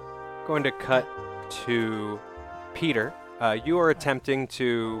 Go going to cut to Peter. You are attempting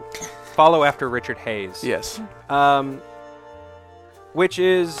to follow after Richard Hayes. Yes. Which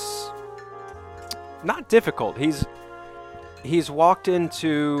is not difficult. He's walked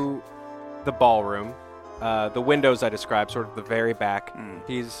into the ballroom, the windows I described, sort of the very back.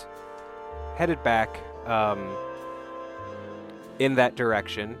 He's headed back in that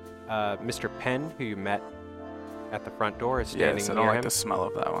direction. Mr. Penn, who you met at the front door, is standing Yes, I near don't like him. the smell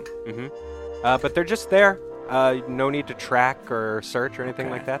of that one. But they're just there. No need to track or search or anything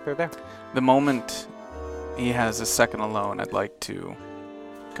like that. They're there. The moment he has a second alone, I'd like to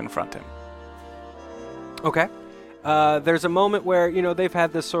confront him. Okay. There's a moment where, they've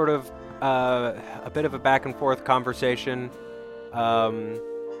had this sort of a bit of a back and forth conversation.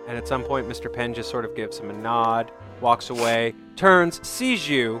 And at some point, Mr. Penn just sort of gives him a nod, walks away, turns, sees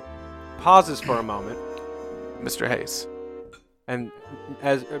you, pauses for a moment. Mr. Hayes. And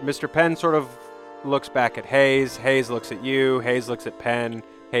as Mr. Penn sort of looks back at Hayes, Hayes looks at you, Hayes looks at Penn,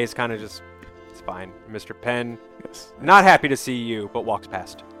 Hayes kind of just, it's fine. Mr. Penn, Yes. not happy to see you, but walks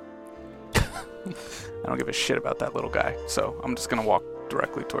past. I don't give a shit about that little guy, so I'm just going to walk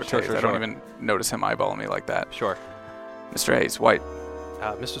directly towards Sure, Hayes. sure, I don't sure. even notice him eyeballing me like that. Sure. Mr. Hayes, White,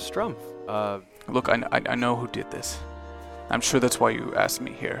 Mr. Strumpf, look, I know who did this. I'm sure that's why you asked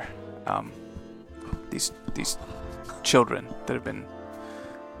me here. These children that have been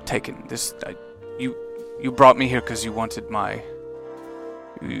taken. You brought me here because you wanted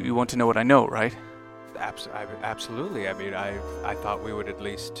you want to know what I know, right? absolutely. I mean, I thought we would at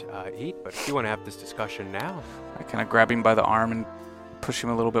least eat, but if you want to have this discussion now, I kind of grab him by the arm and push him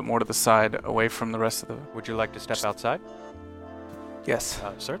a little bit more to the side, away from the rest of the. would you like to step outside? Yes.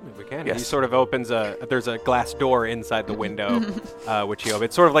 Certainly, we can. Yes. He sort of opens there's a glass door inside the window, which he opens.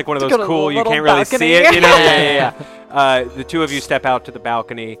 It's sort of like one of To those go to the cool, you little can't really balcony. see it, yeah. The two of you step out to the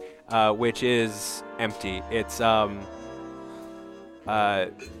balcony, which is empty. It's,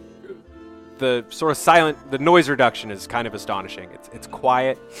 the sort of silent, the noise reduction is kind of astonishing. It's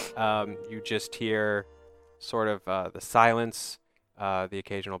quiet. You just hear sort of the silence, the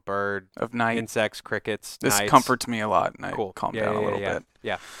occasional bird, Of night. insects, crickets, This nights. comforts me a lot, and I Cool. calm Yeah, down yeah, a little yeah, bit.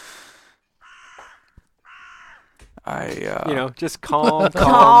 Yeah. I Just calm,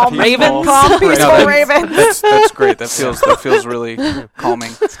 Calm peaceful. ravens. Calm, peaceful that- ravens. that's great. That feels really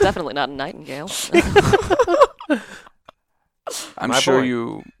calming. It's definitely not a nightingale. I'm My sure boy.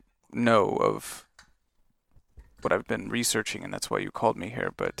 you know of what I've been researching, and that's why you called me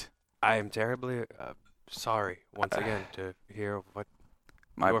here. But I am terribly sorry once again to hear what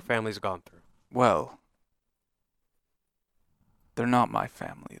my your family's gone through. well, they're not my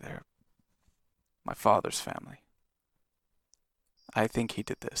family. They're my father's family. I think he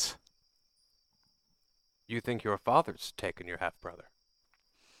did this. You think your father's taken your half-brother?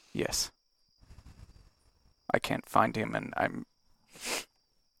 Yes. I can't find him, and I mean,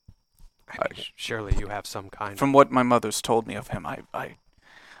 surely you have some kind from what my mother's told me of him,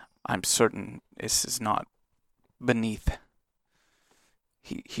 I'm certain this is not beneath.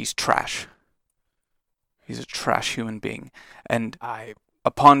 He's trash. He's a trash human being, and I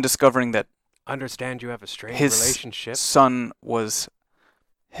upon discovering that understand you have a strange his relationship. son was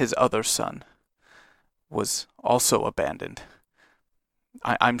his other son was also abandoned,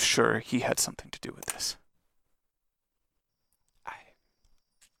 I'm sure he had something to do with this.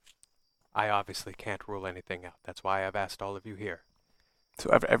 I obviously can't rule anything out. That's why I've asked all of you here. So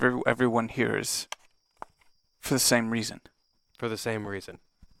everyone here is for the same reason. For the same reason.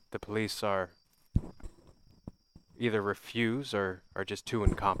 The police are either refuse or are just too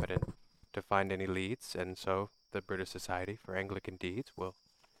incompetent to find any leads, and so the British Society for Anglican Deeds will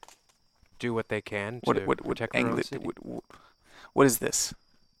do what they can to protect their own city. What is this?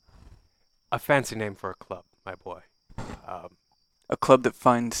 A fancy name for a club, my boy. A club that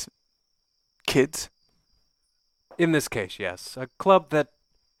finds kids? In this case, yes. A club that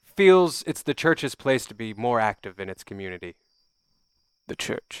feels it's the church's place to be more active in its community. The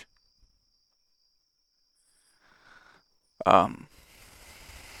church.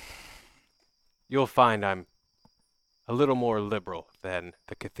 You'll find I'm a little more liberal than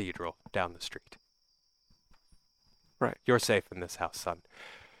the cathedral down the street. Right. You're safe in this house, son.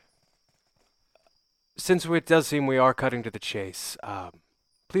 Since it does seem we are cutting to the chase,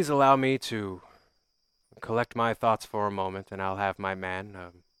 please allow me to collect my thoughts for a moment, and I'll have my man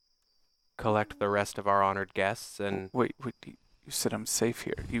collect the rest of our honored guests. And Wait, you said I'm safe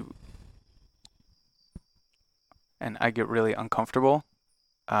here. And I get really uncomfortable.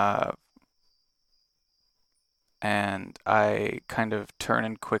 And I kind of turn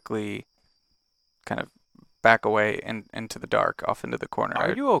and quickly kind of back away into the dark, off into the corner.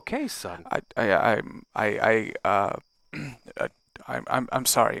 Are you okay, son? I'm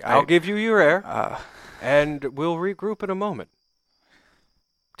sorry. I'll give you your air, and we'll regroup in a moment.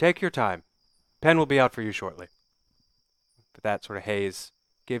 Take your time. Penn will be out for you shortly. But that sort of haze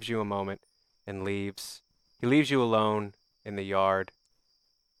gives you a moment and leaves. He leaves you alone in the yard.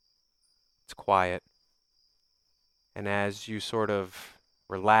 It's quiet. And as you sort of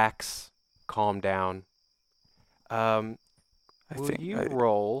relax, calm down, will you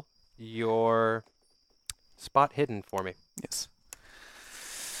roll your spot hidden for me? Yes.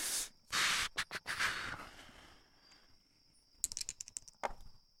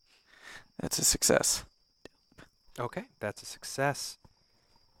 That's a success. Okay, that's a success.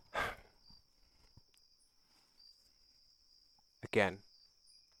 Again,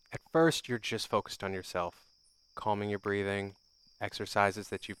 at first you're just focused on yourself, calming your breathing, exercises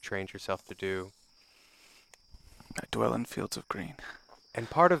that you've trained yourself to do. I dwell in fields of green. And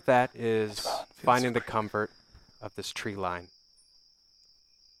part of that is finding the comfort of this tree line.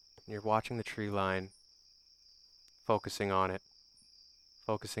 You're watching the tree line, focusing on it,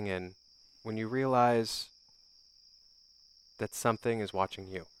 focusing in, when you realize that something is watching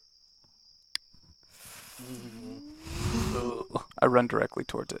you. I run directly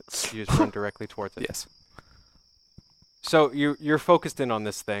towards it. You just run directly towards it? Yes. So you're focused in on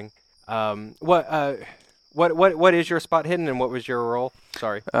this thing. What is your spot hidden, and what was your roll?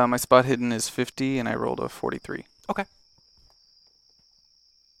 Sorry. My spot hidden is 50, and I rolled a 43. Okay.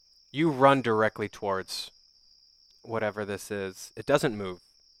 You run directly towards whatever this is. It doesn't move.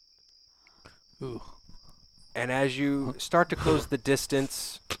 Ooh. And as you start to close the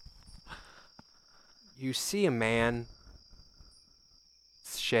distance, you see a man,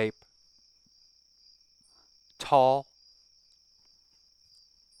 shape, tall,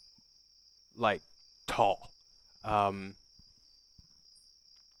 like tall. But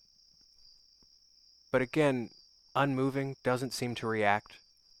again, unmoving, doesn't seem to react.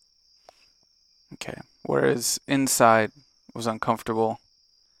 Okay. Whereas inside was uncomfortable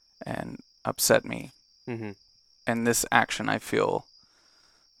and upset me. Mm-hmm. And this action I feel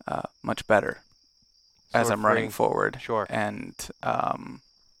much better as Sort of I'm running freeing. forward. Sure. And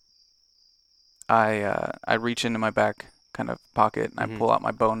I reach into my back kind of pocket and I pull out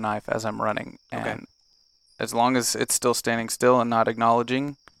my bone knife as I'm running. Okay. And as long as it's still standing still and not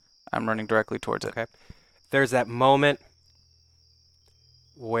acknowledging, I'm running directly towards it. Okay. There's that moment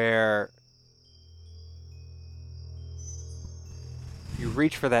where you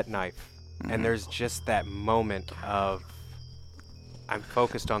reach for that knife, and there's just that moment of, I'm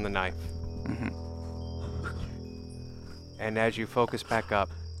focused on the knife. Mhm. And as you focus back up,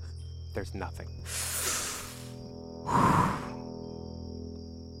 there's nothing.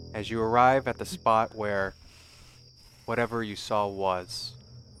 As you arrive at the spot where whatever you saw was,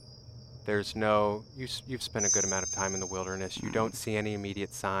 there's no, you've spent a good amount of time in the wilderness. You don't see any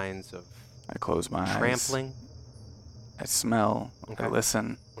immediate signs of I close my eyes. trampling. I smell. Okay. I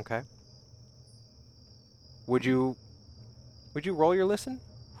listen. Okay. Would you roll your listen?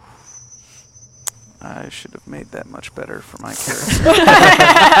 I should have made that much better for my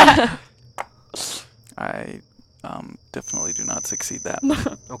character. I definitely do not succeed that.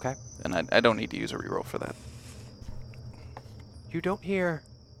 Okay. And I don't need to use a reroll for that. You don't hear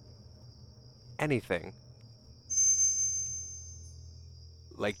anything.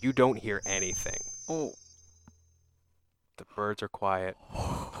 Like, you don't hear anything. Oh. The birds are quiet.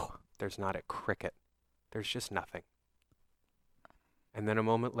 There's not a cricket. There's just nothing. And then a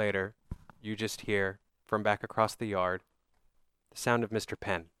moment later, you just hear, from back across the yard, the sound of Mr.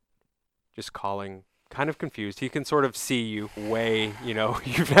 Penn. Just calling, kind of confused. He can sort of see you way,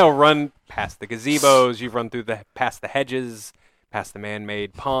 you've now run past the gazebos, you've run past the hedges, past the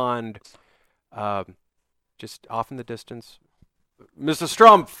man-made pond. Just off in the distance. Mr.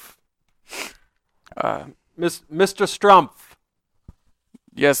 Strumpf! Mr. Strumpf!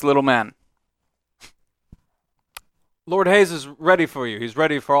 Yes, little man. Lord Hayes is ready for you. He's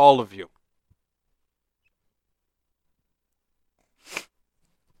ready for all of you.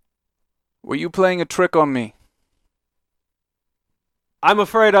 Were you playing a trick on me? I'm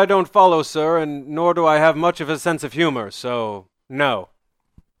afraid I don't follow, sir, and nor do I have much of a sense of humor, so no.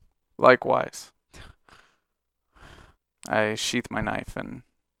 Likewise. I sheath my knife and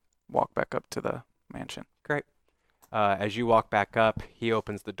walk back up to the mansion. Great. As you walk back up, he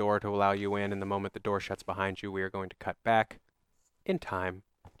opens the door to allow you in, and the moment the door shuts behind you, we are going to cut back in time,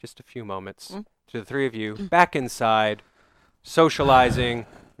 just a few moments, to the three of you back inside, socializing,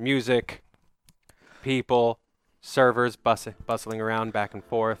 music, people, servers bustling around back and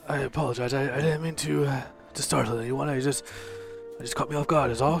forth. I apologize. I didn't mean to to startle anyone. I just caught me off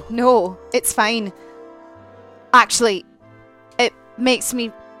guard, is all. No, it's fine. Actually, it makes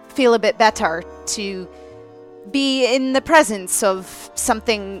me feel a bit better to be in the presence of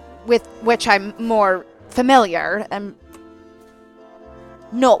something with which I'm more familiar. I'm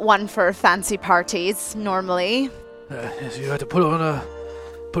not one for fancy parties normally. Yes, you have to put on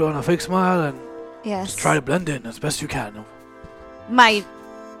a fake smile and Yes. just try to blend in as best you can. My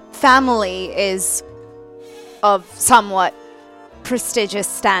family is of somewhat prestigious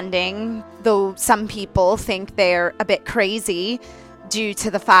standing, though some people think they're a bit crazy due to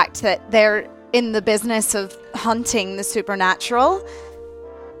the fact that they're in the business of hunting the supernatural.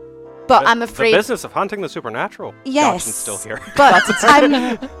 But I'm afraid... The business of hunting the supernatural? Yes. Dodgson's still here. But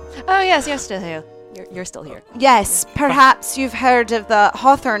I'm... Oh yes, you're still here. You're still here. Yes, perhaps you've heard of the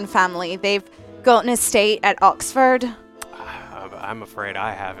Hawthorne family. They've got an estate at Oxford. I'm afraid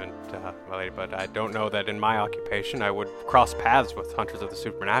I haven't, my lady, but I don't know that in my occupation I would cross paths with hunters of the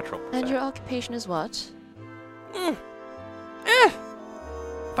supernatural. per And se. your occupation is what? If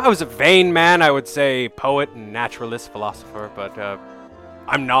I was a vain man, I would say poet and naturalist, philosopher, but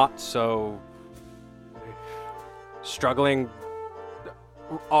I'm not, so struggling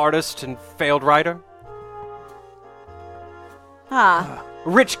artist and failed writer. Ah,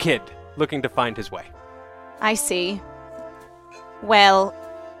 Rich kid looking to find his way. I see. Well,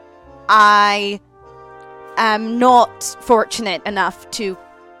 I am not fortunate enough to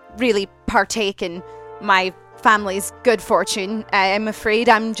really partake in my family's good fortune. I'm afraid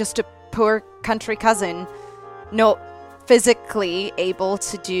I'm just a poor country cousin, not physically able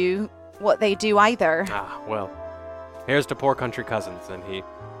to do what they do either. Ah, well, here's to poor country cousins, and he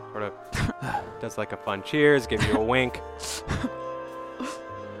sort of does like a fun cheers, gives you a wink.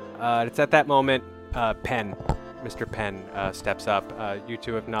 It's at that moment, Mr. Penn steps up. You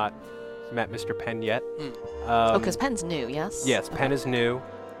two have not met Mr. Penn yet. Because Penn's new, yes? Yes, Penn is new.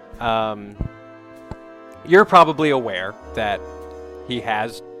 You're probably aware that he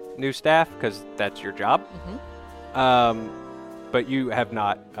has new staff, because that's your job. But you have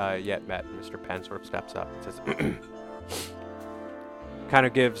not yet met Mr. Penn. Sort of steps up and says, kind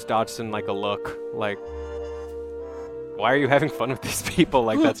of gives Dodgson like a look, like, why are you having fun with these people?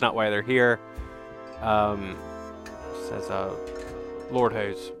 Like, that's not why they're here. Says, Lord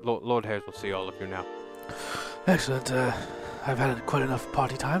Hayes will see all of you now. Excellent. I've had quite enough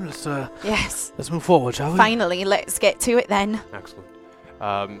party time. Yes. Let's move forward, shall we? Finally, let's get to it then.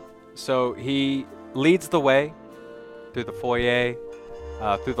 Excellent. So he leads the way through the foyer,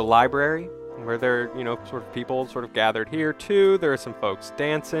 through the library, where there are, sort of people sort of gathered here too. There are some folks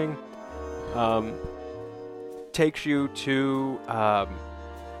dancing. Takes you to,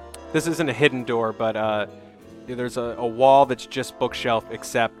 this isn't a hidden door, but there's a wall that's just bookshelf,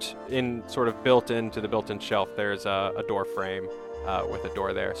 except sort of built into the built-in shelf, there's a door frame with a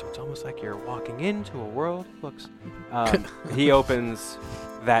door there. So it's almost like you're walking into a world of books. He opens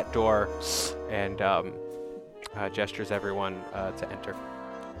that door and gestures everyone to enter.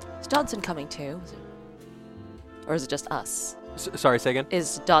 Is Dodson coming too? Or is it just us? Sorry, say again?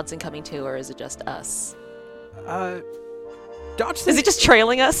 Is Dodson coming too, or is it just us? Dodgson Is he just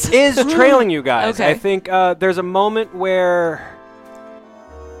trailing us? is trailing you guys. Okay. I think there's a moment where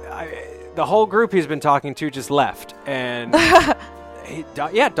the whole group he's been talking to just left, and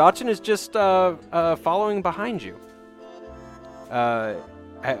Dodgson is just following behind you.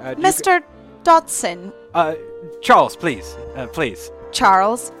 Mr. Dodson, Charles, please, please.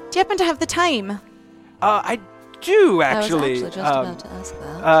 Charles, do you happen to have the time? I do actually. I was actually just about to ask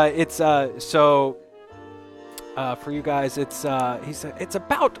that. It's so. For you guys, it's he said it's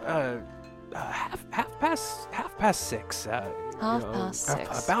about half past 6. Half past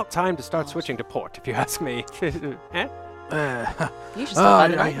 6. About time to start switching to port, if you ask me. Eh? You should stop by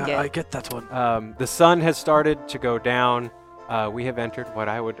the night and I get. get that one. The sun has started to go down. We have entered what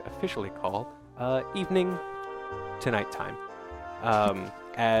I would officially call evening to nighttime.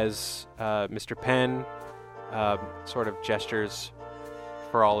 As Mr. Penn sort of gestures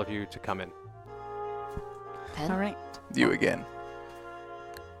for all of you to come in. Penn? All right. You again.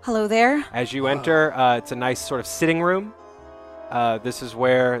 Hello there. As you enter, it's a nice sort of sitting room. This is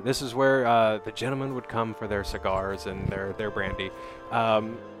where the gentlemen would come for their cigars and their brandy.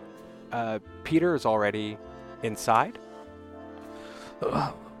 Peter is already inside.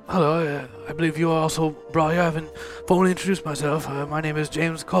 Hello, I believe you are also Briar. I haven't formally introduced myself. My name is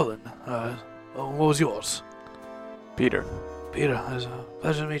James Cullen. What was yours? Peter. Peter, it's a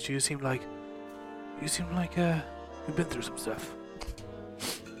pleasure to meet you. You seem like you've been through some stuff.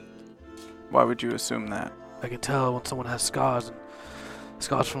 Why would you assume that? I can tell when someone has scars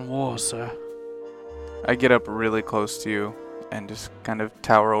from wars, sir. I get up really close to you and just kind of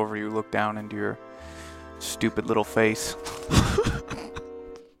tower over you, look down into your stupid little face.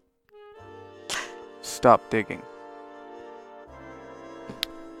 Stop digging.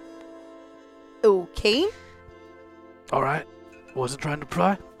 Okay. All right. Wasn't trying to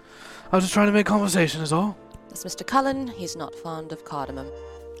pry. I was just trying to make conversation is all. That's Mr. Cullen. He's not fond of cardamom.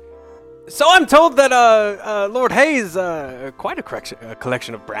 So I'm told that Lord Hayes quite a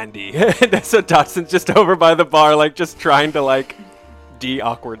collection of brandy. So Dotson's just over by the bar, like just trying to like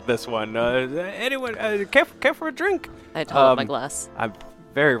de-awkward this one. Anyone care for a drink? I told him my glass. I've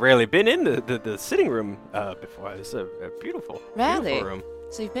very rarely been in the sitting room before. It's a beautiful, Really? beautiful room.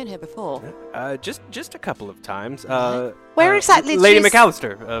 So you've been here before? Just a couple of times. Where exactly did Lady you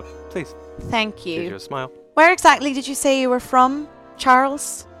McAllister, please. Thank Give you you. a smile. Where exactly did you say you were from,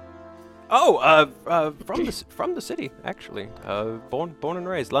 Charles? Oh, from the city, actually. Born and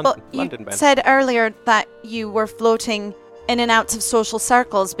raised, London. You London man. said earlier that you were floating in and out of social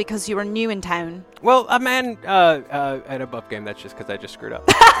circles because you were new in town. Well, a man at above game. That's just because I just screwed up.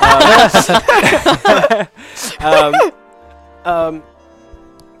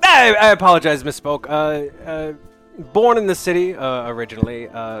 I apologize, misspoke. Born in the city originally.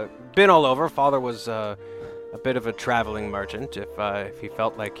 Been all over. Father was a bit of a traveling merchant. If he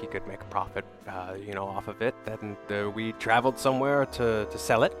felt like he could make a profit, off of it, then we traveled somewhere to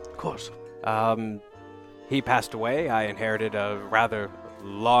sell it. Of course. He passed away. I inherited a rather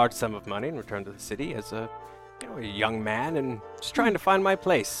large sum of money and returned to the city as a young man and just trying to find my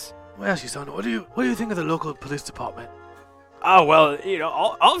place. Well, son, what do you think of the local police department? Oh, well,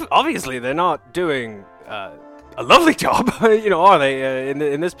 obviously they're not doing a lovely job, are they,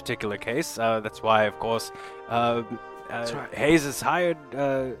 in this particular case? That's why, of course, That's right. Hayes has hired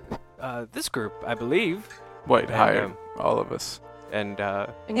this group, I believe. Wait, And, hired all of us. And,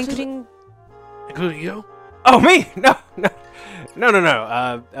 Including... Including you? oh, me? No.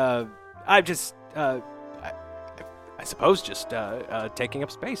 I'm just, I suppose just taking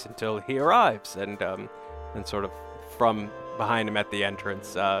up space until he arrives, and sort of from behind him at the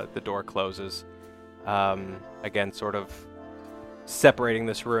entrance, the door closes. Again, sort of separating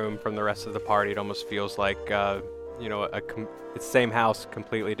this room from the rest of the party. It almost feels like, it's same house,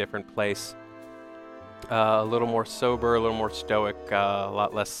 completely different place. A little more sober, a little more stoic, a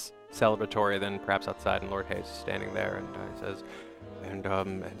lot less celebratory than perhaps outside. And Lord Hayes is standing there, and he says, and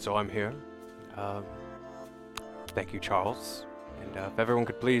so I'm here. Thank you, Charles. And if everyone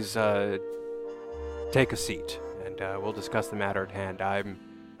could please take a seat, and we'll discuss the matter at hand.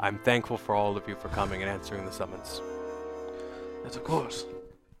 I'm thankful for all of you for coming and answering the summons. Yes, of course.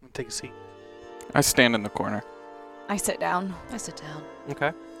 Take a seat. I stand in the corner. I sit down. I sit down.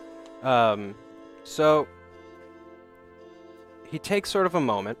 Okay. So he takes sort of a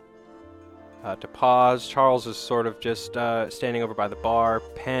moment to pause. Charles is sort of just standing over by the bar.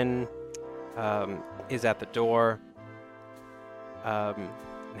 Penn is at the door.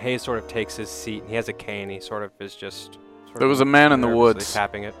 Hayes sort of takes his seat, and he has a cane. He sort of is just... There was a man in the nervously woods.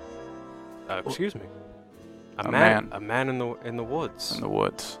 tapping it. Excuse me. A man. man in the woods. In the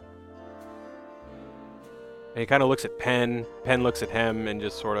woods. And he kind of looks at Penn. Penn looks at him and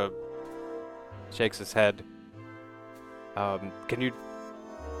just sort of shakes his head. Can you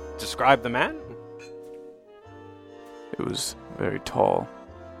describe the man? It was very tall.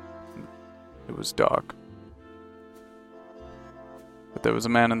 It was dark. But there was a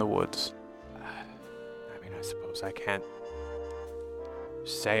man in the woods. I mean, I suppose I can't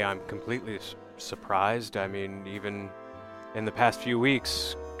say I'm completely surprised. I mean, even in the past few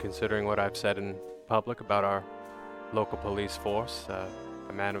weeks, considering what I've said in public about our local police force, a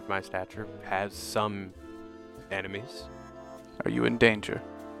man of my stature has some enemies. Are you in danger?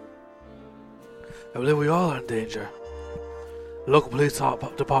 I believe we all are in danger. The local police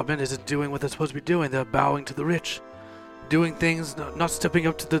department isn't doing what they're supposed to be doing. They're bowing to the rich. Doing things, not stepping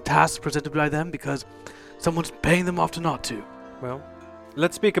up to the tasks presented by them because someone's paying them off to not to. Well,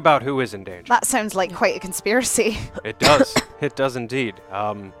 let's speak about who is in danger. That sounds like quite a conspiracy. It does. It does indeed.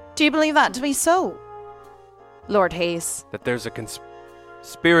 Do you believe that to be so, Lord Hayes? That there's a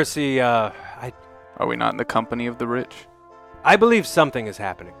conspiracy, Are we not in the company of the rich? I believe something is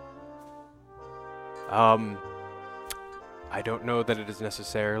happening. I don't know that it is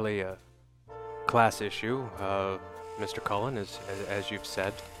necessarily a class issue, Mr. Cullen, as you've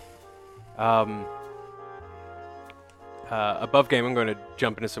said. Above game, I'm going to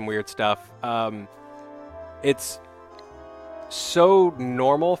jump into some weird stuff. It's so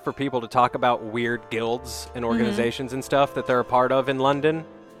normal for people to talk about weird guilds and organizations and stuff that they're a part of in London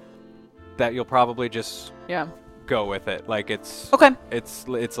that you'll probably just go with it. Like it's Okay.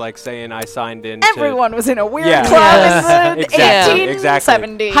 it's like saying I signed in. Everyone was in a weird Yeah. club in the Exactly,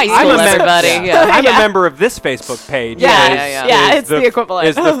 1870s. High I'm school, a member- everybody. Yeah. I'm Yeah. a member of this Facebook page. Yeah, yeah. Yeah, it's the equivalent.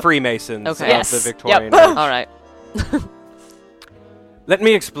 Is the Freemasons Okay. of Yes. the Victorian Yep. Age. All right. Let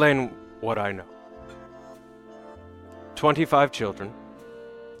me explain what I know. 25 children.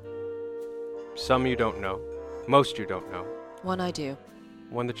 Some you don't know. Most you don't know. One I do.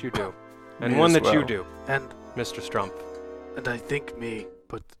 One that you do. And Me one as that you well. do, And Mr. Strumpf. I think me,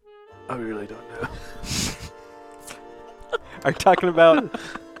 but I really don't know. Are you talking about...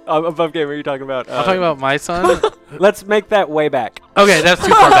 above game, are you talking about... I'm talking about my son. Let's make that way back. Okay, that's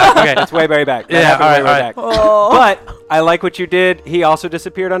too far back. Okay. It's way, way back. That Yeah, happened alright, way, way alright. back. Oh. But I like what you did. He also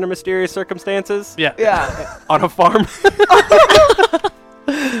disappeared under mysterious circumstances Yeah. Yeah. on a farm.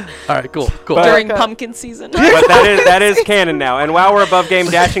 All right. Cool. Cool. But- During pumpkin season. But that is canon now. And while we're above game,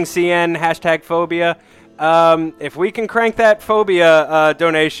 dashing CN #phobia. If we can crank that phobia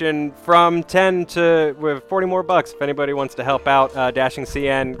donation from 10 to with 40 more bucks, if anybody wants to help out, dashing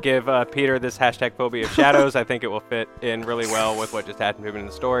CN, give Peter this #phobia of shadows. I think it will fit in really well with what just happened to him in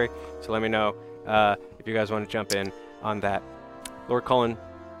the story. So let me know if you guys want to jump in on that.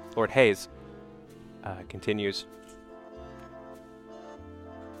 Lord Hayes continues.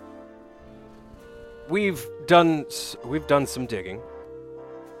 We've done some digging.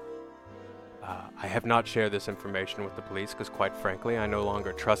 I have not shared this information with the police because, quite frankly, I no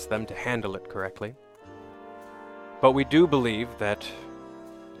longer trust them to handle it correctly. But we do believe that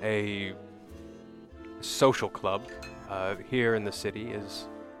a social club here in the city is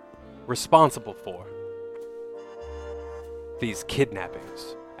responsible for these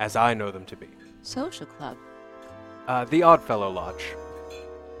kidnappings, as I know them to be. Social club. The Oddfellow Lodge.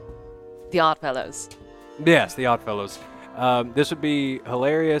 The Oddfellows. Yes, the Oddfellows. This would be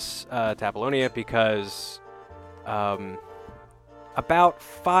hilarious to Apollonia because about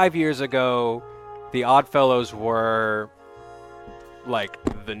 5 years ago, the Oddfellows were like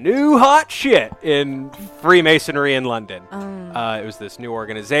the new hot shit in Freemasonry in London. It was this new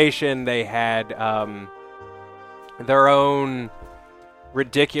organization. They had their own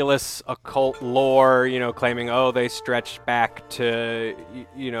ridiculous occult lore, claiming, they stretched back to,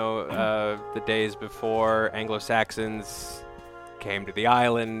 the days before Anglo-Saxons came to the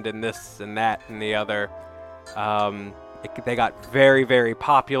island and this and that and the other. They got very, very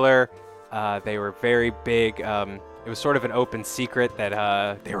popular. They were very big. It was sort of an open secret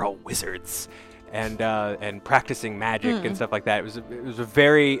that they were all wizards and practicing magic and stuff like that. It was a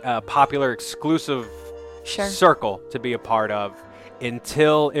very popular, exclusive circle to be a part of,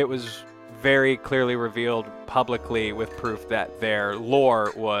 until it was very clearly revealed publicly with proof that their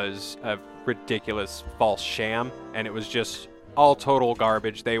lore was a ridiculous false sham, and it was just all total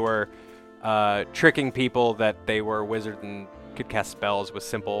garbage. They were tricking people that they were wizards and could cast spells with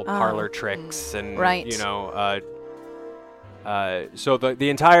simple parlor tricks, and Right. so the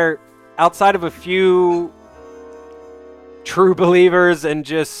entire, outside of a few true believers and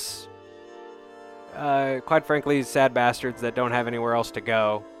just quite frankly, sad bastards that don't have anywhere else to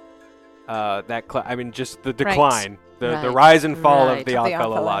go. Just the decline, the Right. rise and fall Right. of the Of the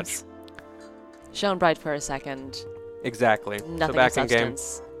Oddfellow Lodge. Oddfellows. Shone bright for a second. Exactly. Nothing so back of in game,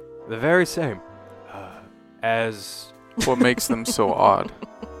 substance. the very same as What makes them so odd?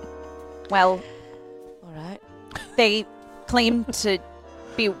 Well, All right. they claim to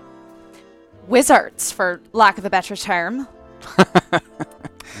be wizards, for lack of a better term.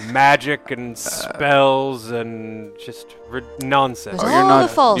 magic and spells and just nonsense. There's Oh, you're all not- the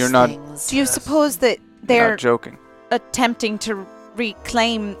false you're not- things. Do you suppose that You're they're not joking. attempting to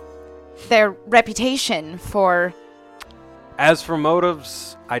reclaim their reputation for... As for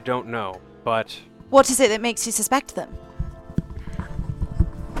motives, I don't know, but What is it that makes you suspect them?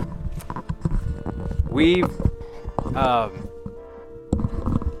 we've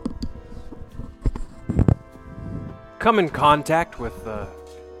come in contact with a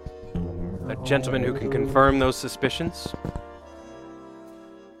gentleman who can confirm those suspicions.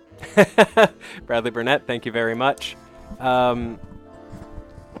 Bradley Burnett, thank you very much.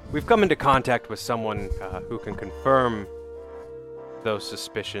 We've come into contact with someone who can confirm those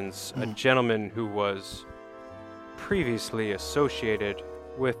suspicions. A gentleman who was previously associated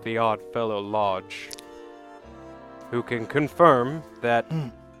with the Oddfellow Lodge, who can confirm that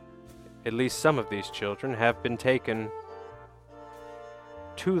at least some of these children have been taken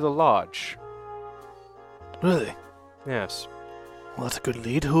to the lodge. Really? Yes. Well, that's a good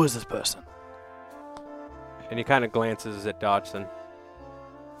lead. Who is this person? And he kind of glances at Dodgson,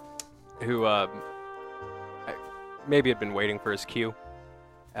 who maybe had been waiting for his cue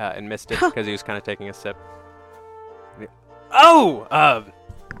and missed it because he was kind of taking a sip. Oh,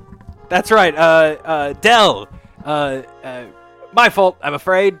 that's right. Dell. My fault, I'm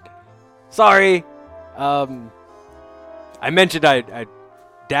afraid. Sorry. I mentioned I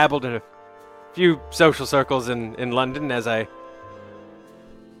dabbled in a few social circles in London as I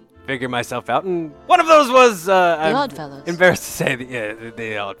figure myself out, and one of those was The I'm Oddfellows. embarrassed to say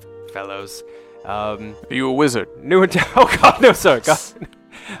the Oddfellows. Are you a wizard? New and oh God, no sir. God.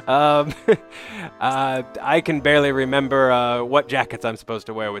 I can barely remember what jackets I'm supposed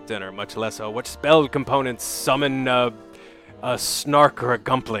to wear with dinner, much less what spell components summon a snark or a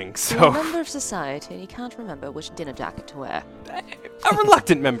gumpling. You're a So member of society and you can't remember which dinner jacket to wear. a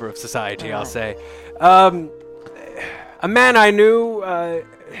reluctant member of society, I'll say. A man I knew in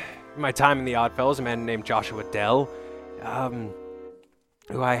my time in the Oddfellows, a man named Joshua Dell,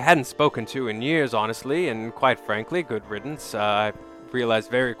 who I hadn't spoken to in years, honestly, and quite frankly, good riddance. I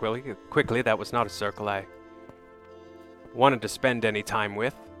realized very quickly that was not a circle I wanted to spend any time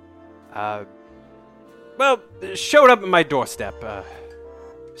with. Well, showed up at my doorstep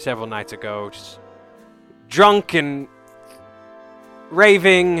several nights ago, just drunk and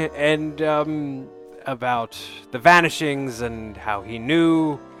raving, and about the vanishings and how he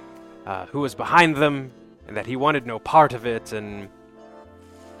knew who was behind them, and that he wanted no part of it, and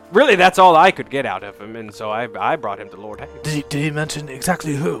really that's all I could get out of him, and so I brought him to Lord Hayes. Did he mention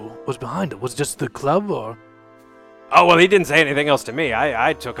exactly who was behind it? Was it just the club, or? Oh, well, he didn't say anything else to me.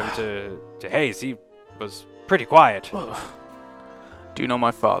 I took him to Hayes. He was pretty quiet. Do you know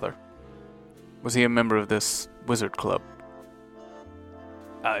my father? Was he a member of this wizard club?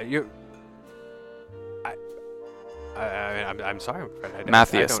 I'm sorry, I'm afraid I don't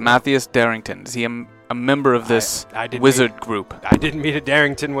know. Matthias Darrington. Is he a member of this I didn't wizard group? I didn't meet a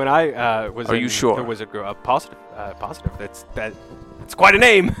Darrington when I was Are in you sure? the wizard group. Positive. That's quite a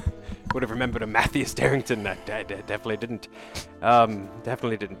name. Would have remembered a Matthias Darrington. I definitely didn't.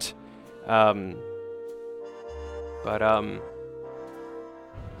 Definitely didn't. But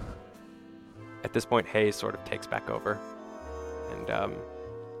at this point, Hayes sort of takes back over, and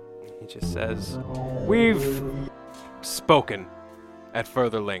he just says, "We've spoken at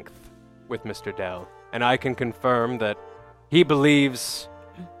further length with Mr. Dell, and I can confirm that he believes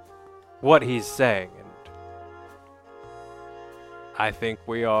what he's saying, and I think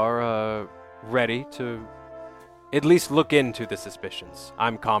we are ready to at least look into the suspicions.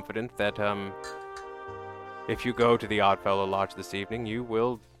 I'm confident that if you go to the Oddfellow Lodge this evening, you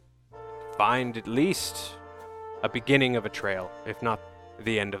will find at least a beginning of a trail, if not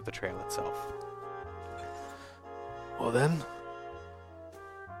the end of the trail itself." Well then,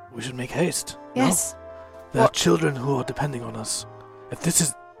 we should make haste. Yes. No? There are children who are depending on us. If this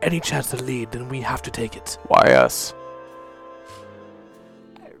is any chance to lead, then we have to take it. Why us?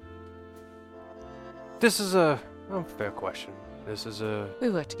 This is a fair question. This is a We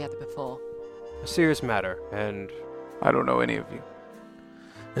worked together before. serious matter, and I don't know any of you.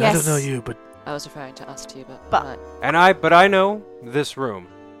 And I don't Yes. know you, but I was referring to us two, But- right. I know this room.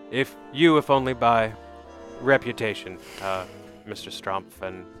 If only by reputation, Mr. Strumpf,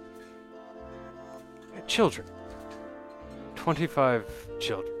 and children. 25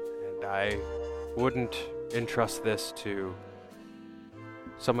 children, and I wouldn't entrust this to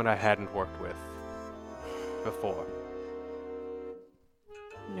someone I hadn't worked with before.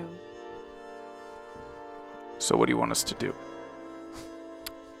 No. So what do you want us to do?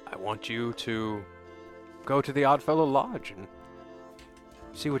 I want you to go to the Oddfellow Lodge and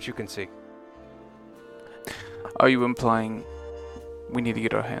see what you can see. Are you implying we need to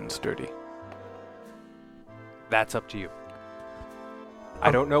get our hands dirty? That's up to you. I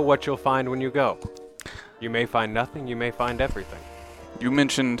don't know what you'll find when you go. You may find nothing, you may find everything. You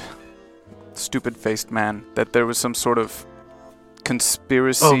mentioned, stupid-faced man, that there was some sort of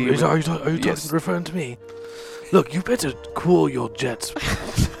conspiracy. are with- you Yes. referring to me? Look, you better cool your jets.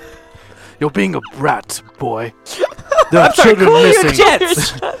 You're being a brat, boy. There are children missing.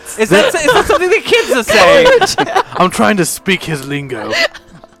 Jets! Is that something the kids are saying? I'm trying to speak his lingo.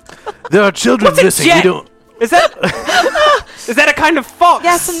 There are children What's a missing. jet? We don't. Is that a kind of fox?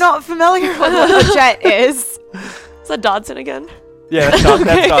 Yes, I'm not familiar with what a jet is. Is that Dodson again? Yeah,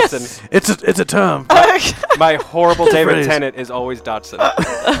 that's Dodson. It's a term. My horrible David Phrase. Tennant is always Dodson.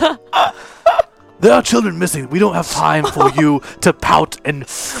 There are children missing. We don't have time for you to pout and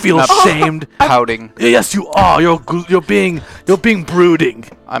feel Not shamed. pouting. Yes, you are. You're being brooding.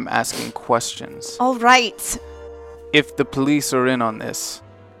 I'm asking questions. All right. If the police are in on this,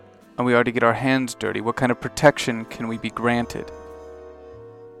 and we are to get our hands dirty, what kind of protection can we be granted?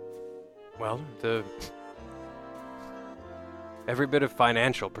 Well, every bit of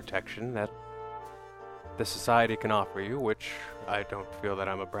financial protection that the society can offer you, which I don't feel that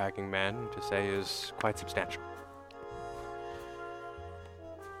I'm a bragging man to say is quite substantial.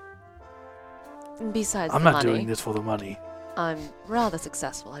 Besides I'm the not money, doing this for the money. I'm rather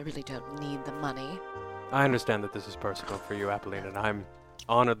successful. I really don't need the money. I understand that this is personal for you, Apolline, and I'm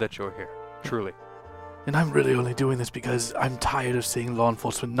honored that you're here. Truly. And I'm really only doing this because I'm tired of seeing law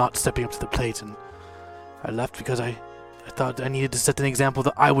enforcement not stepping up to the plate, and I left because I thought I needed to set an example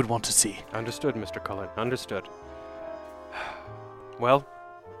that I would want to see. Understood, Mr. Cullen. Understood. Well,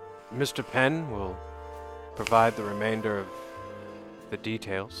 Mr. Penn will provide the remainder of the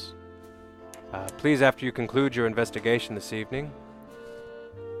details. Please, after you conclude your investigation this evening,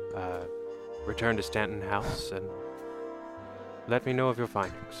 return to Stanton House and let me know of your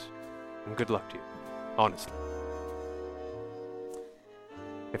findings. And good luck to you, honestly.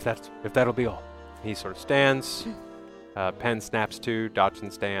 If that'll be all. He sort of stands. Penn snaps to. Dodson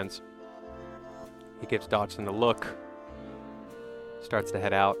stands. He gives Dodson a look. Starts to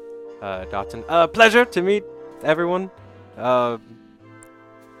head out. Dodson, pleasure to meet everyone.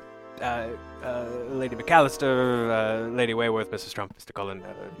 Lady McAllister, Lady Wayworth, Mrs. Trump, Mr. Cullen.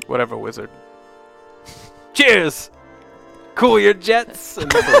 Whatever, wizard. Cheers! Cool your jets! And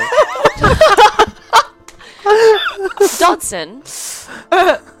Dodson,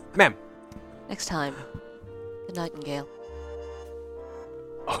 Ma'am. next time. Good nightingale.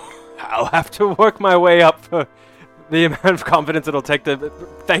 I'll have to work my way up for the amount of confidence it'll take to...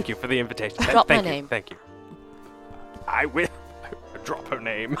 Thank you for the invitation. Drop my Thank you. name. Thank you. I will drop her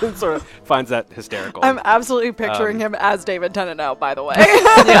name. Sort of finds that hysterical. I'm absolutely picturing him as David Tennant now, by the way.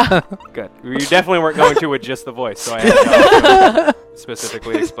 Good. You definitely weren't going to with just the voice, so I had to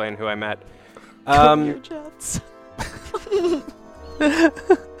specifically explain who I met. Your jets.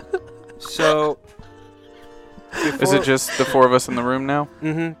 So... Is it just the four of us in the room now?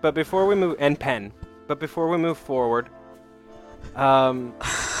 Mm-hmm. But before we move... And Penn. But before we move forward...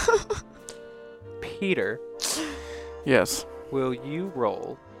 Peter... Yes. Will you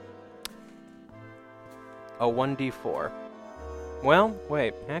roll a 1d4? Well,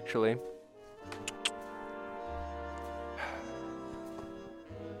 wait, actually.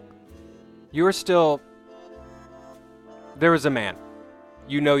 You're still... There was a man.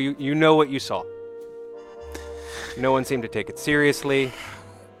 You know what you saw. No one seemed to take it seriously.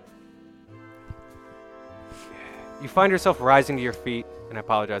 You find yourself rising to your feet, and I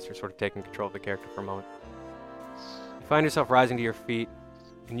apologize for sort of taking control of the character for a moment. You find yourself rising to your feet,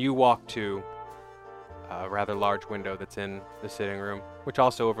 and you walk to a rather large window that's in the sitting room, which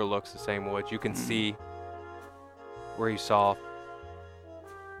also overlooks the same woods. You can see where you saw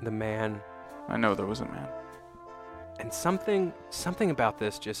the man. I know there was a man. And something about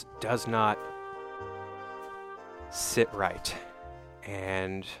this just does not sit right.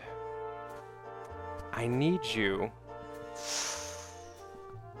 And I need you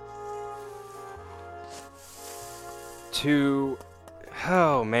to...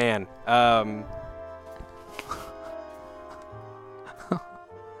 Oh, man.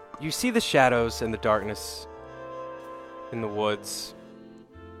 You see the shadows and the darkness in the woods.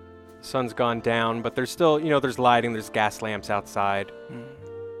 The sun's gone down, but there's still, there's lighting, there's gas lamps outside.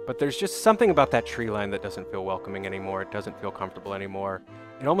 But there's just something about that tree line that doesn't feel welcoming anymore. It doesn't feel comfortable anymore.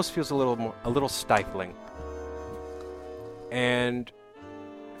 It almost feels a little stifling. And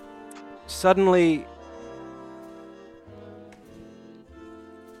suddenly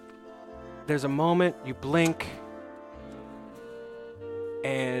there's a moment, you blink,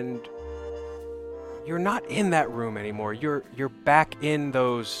 and you're not in that room anymore. You're back in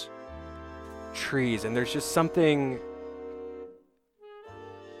those trees, and there's just something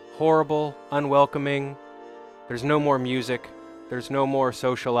horrible, unwelcoming. There's no more music. There's no more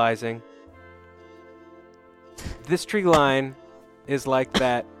socializing. This tree line is like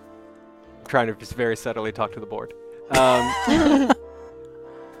that. I'm trying to just very subtly talk to the board.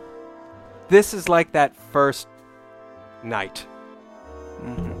 This is like that first night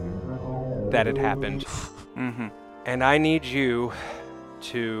that it happened. And I need you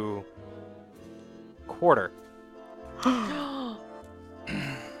to quarter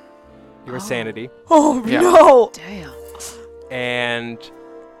your sanity. Oh, no! Damn. And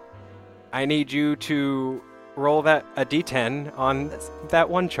I need you to roll a d10 on that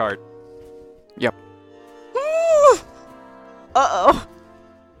one chart. Yep. Uh-oh.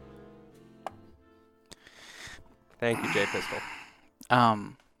 Thank you, J Pistol.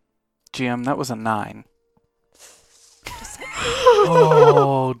 GM, that was a 9.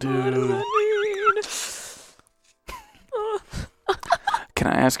 Oh, dude. Can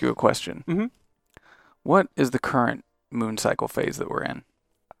I ask you a question? Mm-hmm. What is the current moon cycle phase that we're in?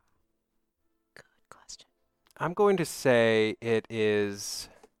 Good question. I'm going to say it is.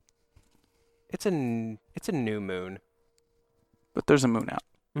 It's a new moon. But there's a moon out.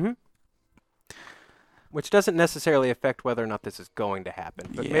 Mm-hmm. Which doesn't necessarily affect whether or not this is going to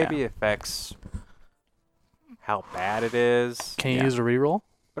happen, but Yeah. maybe affects how bad it is. Can you use a reroll?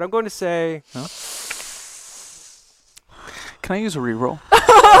 But I'm going to say, Can I use a reroll?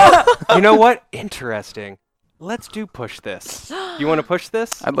 you know what? Interesting. Let's do push this. You want to push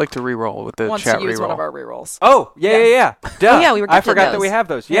this? I'd like to reroll with the Wants chat to use reroll. one of our rerolls. Oh, yeah. Duh. yeah, we were I gifted forgot that we those. have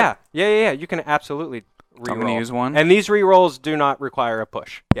those. Yeah. Yeah. You can absolutely reroll. I'm gonna use one. And these rerolls do not require a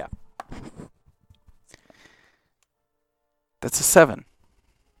push. Yeah. That's a 7.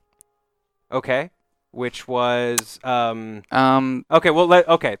 Okay. Which was okay.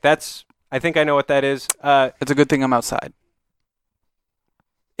 That's. I think I know what that is. It's a good thing I'm outside.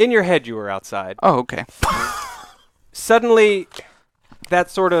 In your head, you were outside. Oh, okay. Suddenly, that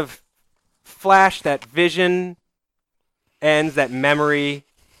sort of flash, that vision ends. That memory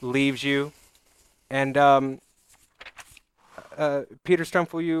leaves you, and Peter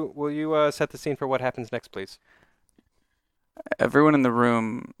Strumpf, will you set the scene for what happens next, please? Everyone in the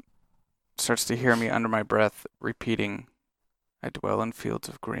room starts to hear me under my breath repeating, "I dwell in fields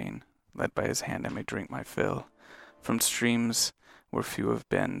of green. Led by his hand I may drink my fill. From streams where few have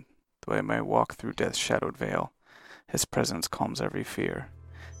been, though I may walk through death's shadowed vale. His presence calms every fear.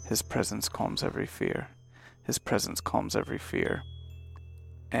 His presence calms every fear. His presence calms every fear."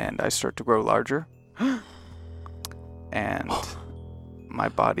 And I start to grow larger. And my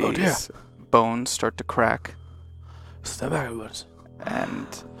body's bones start to crack. Step backwards. And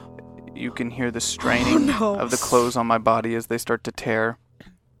you can hear the straining of the clothes on my body as they start to tear.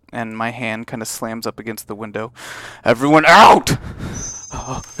 And my hand kind of slams up against the window. "Everyone out!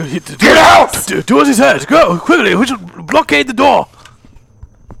 Get out! Do as he says. Go quickly. We should blockade the door.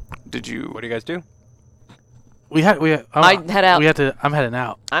 Did you? What do you guys do? We had. I'd head out. We had to. I'm heading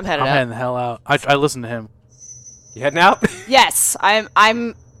out. I'm headed I'm out. heading the hell out. I listened to him. You heading out? Yes,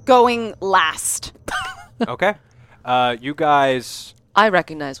 I'm going last. Okay. You guys. I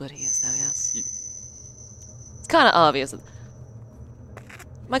recognize what he is, though, yes. It's kind of obvious.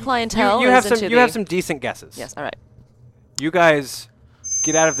 My clientele You is have into some. the... You have some decent guesses. Yes, all right. You guys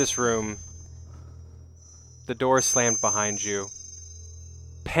get out of this room. The door is slammed behind you.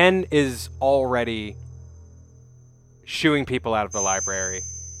 Penn is already shooing people out of the library.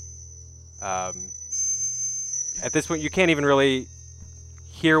 At this point, you can't even really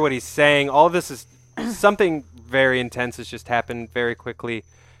hear what he's saying. All of this is something very intense has just happened very quickly.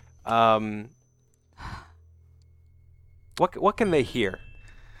 What can they hear?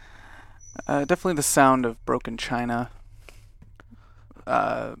 Definitely the sound of broken china.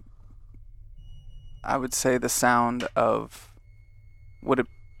 I would say the sound of what it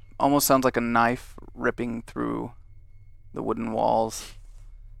almost sounds like a knife ripping through the wooden walls,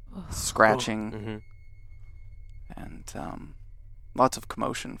 scratching, Mm-hmm. and lots of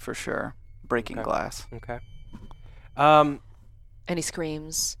commotion for sure. Breaking Okay. glass. Okay. Any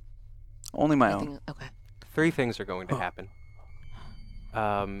screams? Only my own. Anything? Okay. 3 things are going to happen.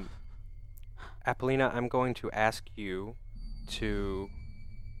 Apollina, I'm going to ask you to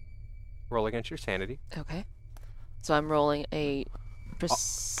roll against your sanity. Okay. So I'm rolling a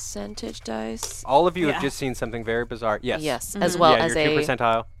percentage dice. All of you Yeah. have just seen something very bizarre. Yes. Yes, Mhm. as well yeah, as your 2 a...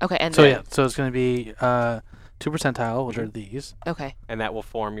 percentile, Okay, and So then... yeah. So it's gonna be 2 percentile, which are these. Okay, and that will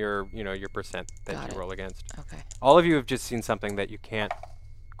form your percent that Got you it. roll against. okay. All of you have just seen something that you can't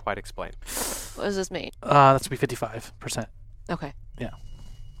quite explain. What does this mean? That's gonna be 55%. Okay. Yeah.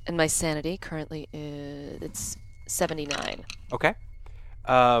 And my sanity currently is... It's 79. Okay.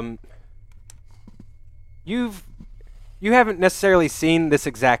 You haven't necessarily seen this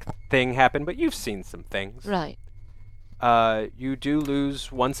exact thing happen, but you've seen some things. Right. You do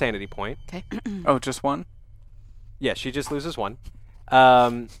lose 1 sanity point. Okay. Oh, just one? Yeah, she just loses 1.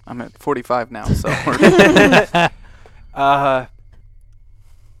 I'm at 45 now, so we're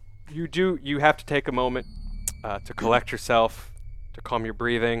You have to take a moment to collect yourself, to calm your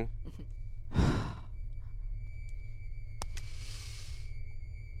breathing.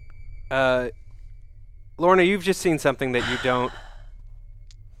 Lorna, you've just seen something that you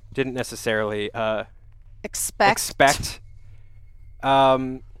didn't necessarily expect.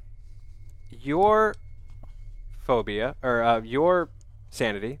 Your phobia, or your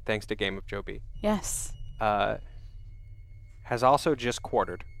sanity, thanks to Game of Joe B, Yes. has also just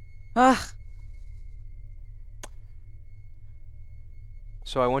quartered. Ugh.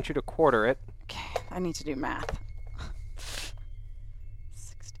 So I want you to quarter it. Okay, I need to do math.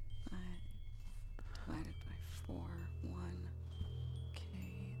 65 divided by 4, 1.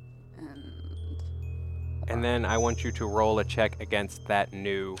 Okay, and and then I want you to roll a check against that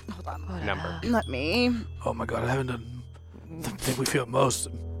new number. Let me. Oh my god, I haven't done the thing we feel most.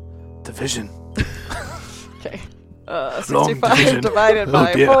 Division. Okay. Long 65 division. divided Oh,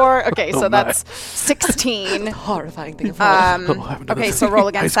 by dear. 4. Okay, Oh, so my. that's 16. Horrifying thing of all. I haven't done Okay, this so in roll high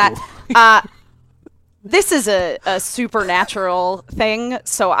against school. that. This is a supernatural thing,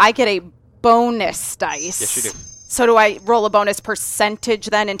 so I get a bonus dice. Yes, you do. So do I roll a bonus percentage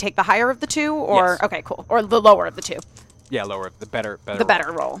then and take the higher of the two? Or Yes. okay, cool. Or the lower of the two. Yeah, lower. The better. The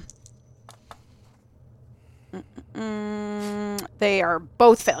better roll. They are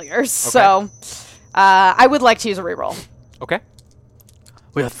both failures, so I would like to use a reroll. Okay.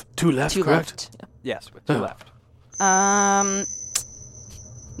 We have 2 left, Two correct? left. Yes, with 2 left.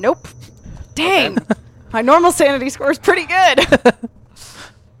 Nope. Dang. My normal sanity score is pretty good.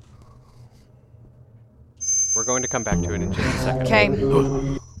 We're going to come back to it in just a second. Okay.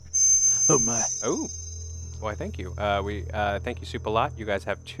 Oh my. Oh. Why, thank you. We thank you, Soup, a lot. You guys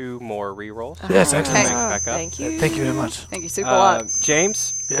have 2 more rerolls. Yes, Bring excellent. things back up. Thank you. Thank you very much. Thank you super a lot.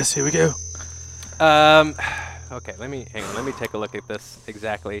 James. Yes, here we go. Okay, hang on. Let me take a look at this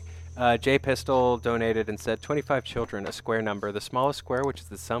exactly. J Pistol donated and said 25 children, a square number, the smallest square, which is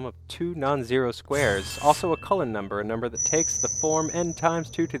the sum of 2 non-zero squares. Also a Cullen number, a number that takes the form n times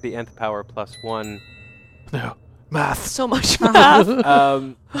 2 to the nth power plus 1. No. Math. So much math.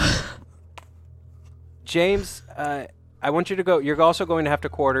 James, I want you to go. You're also going to have to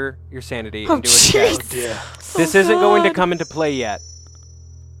quarter your sanity Oh, and do a check. jeez. Yeah. This isn't going to come into play yet,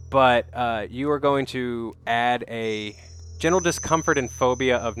 but you are going to add a general discomfort and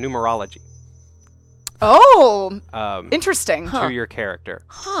phobia of numerology Oh, interesting. to your character.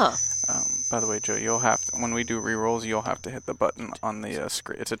 Huh. By the way, Joe, you'll have to, when we do rerolls, you'll have to hit the button on the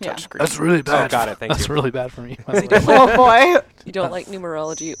screen. It's a Yeah. touch screen. That's really bad. got it, thank That's you. really bad for me. Oh boy. You don't like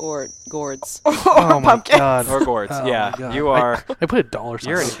numerology or gourds. Oh my Pumpkin. god. Or gourds, Oh yeah. my God. You are. I put $1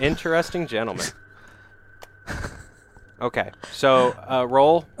 You're an something. interesting gentleman. Okay, so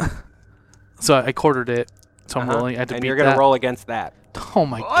roll, So I quartered it. So I'm uh-huh, rolling. I had to and beat you're gonna that. roll against that. Oh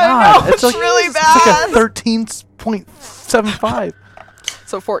my I god. know, it's really It's like bad. a 13.75.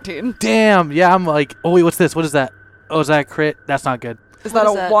 So 14. Damn. Yeah, I'm like, oh wait, what's this? What is that? Oh, is that a crit? That's not good. Is What that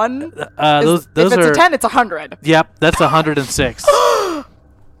is a that? 1? Those if those it's are. a 10, it's 100. Yep, that's 106.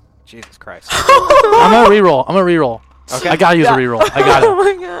 Jesus Christ. I'm gonna reroll. Okay. I gotta use a reroll. I got Oh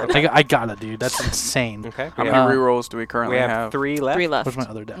it. my god. I got it, dude. That's insane. Okay. How We many have, rerolls do we currently we have 3 left. 3 left. Where's my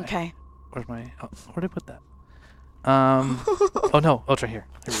other die? Okay. Where's my? Oh, where did I put that? Oh no. Oh, it's right here.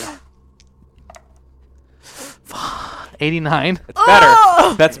 Here we go. 89. It's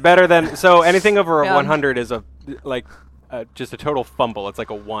better. That's better than so anything over a Yeah. 100 is a like just a total fumble. It's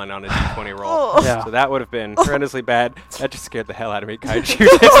like a 1 on a d20 roll. Oh. Yeah. So that would have been horrendously bad. That just scared the hell out of me. Kaiju.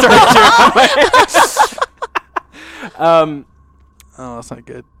 Oh, that's not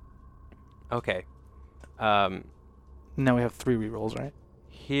good. Okay. Now we have 3 rerolls, right?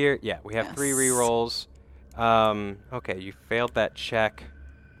 Here, yeah, we have 3 Yes. rerolls. Okay, you failed that check.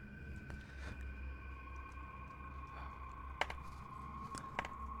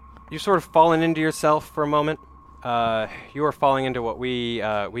 You've sort of fallen into yourself for a moment. You are falling into what we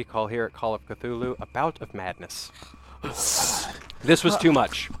call here at Call of Cthulhu a bout of madness. This was too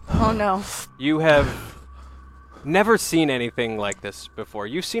much. Oh no. You have never seen anything like this before.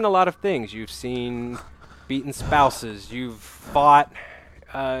 You've seen a lot of things. You've seen beaten spouses. You've fought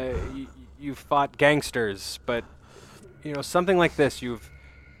gangsters, but you know something like this you've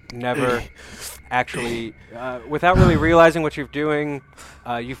never actually, without really realizing what you're doing,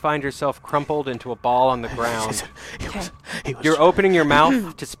 you find yourself crumpled into a ball on the ground. He was You're opening your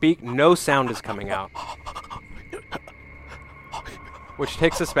mouth to speak. No sound is coming out. Which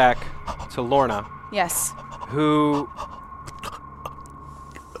takes us back to Lorna, Yes. who...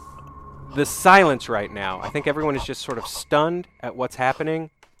 The silence right now. I think everyone is just sort of stunned at what's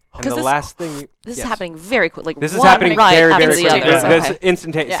happening. And 'Cause the this- last thing... This yes. is happening very quick. Like This is one happening right very, after very the quickly. other. This Okay.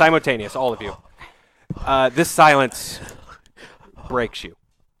 instantaneous, Yeah. simultaneous, all of you. This silence breaks you.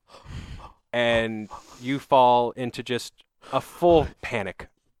 And you fall into just a full panic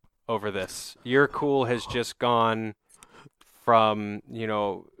over this. Your cool has just gone from,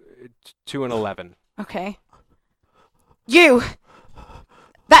 2 and 11. Okay. You!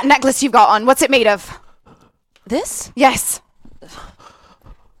 That necklace you've got on, what's it made of? This? Yes.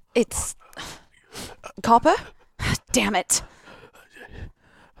 It's copper. Damn it.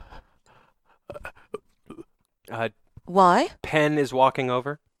 Why? Penn is walking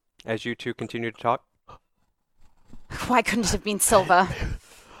over as you two continue to talk. Why couldn't it have been silver?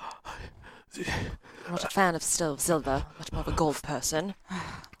 I'm not a fan of silver. Much more of a gold person.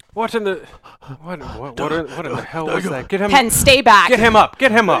 What in the... What in the hell was that? Get him... Penn, stay back. Get him up!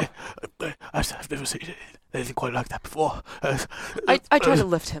 Get him up! I've never seen anything quite like that before. I try to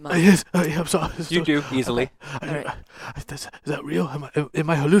lift him up. Yes, I'm sorry. You do, easily. Is that real? Am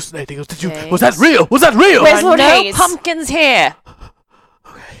I hallucinating? Was James. that real? Was that real? Where's There Lord are no Hayes? pumpkins here.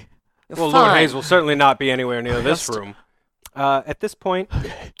 Okay. You're Well, Lord fine. Hayes will certainly not be anywhere near this room. At this point,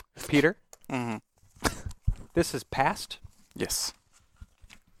 Peter, Mm-hmm. this is past. Yes.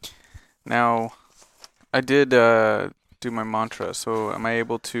 Now, I did do my mantra, so am I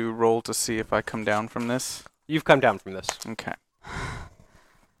able to roll to see if I come down from this? You've come down from this. Okay.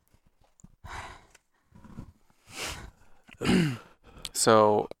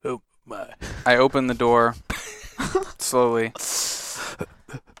 So, Oh my. I open the door slowly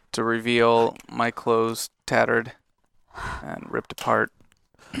to reveal my clothes tattered and ripped apart.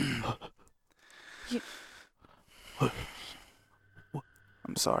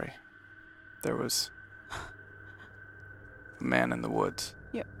 I'm sorry. There was a man in the woods.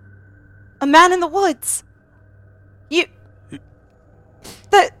 A man in the woods. It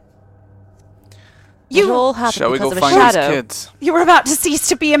all happened Shall we because go of a find shadow. these kids? You were about to cease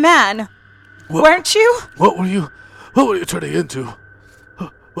to be a man, What? weren't you? What were you turning into?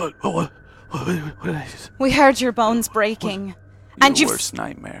 What did I just... We heard your bones breaking, and Your you've worst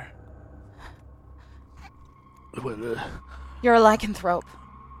nightmare. you're a lycanthrope,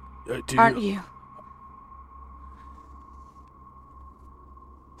 aren't you?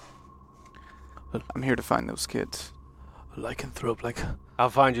 I'm here to find those kids. Lycanthrope, like... I'll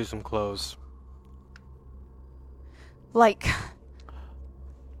find you some clothes. Like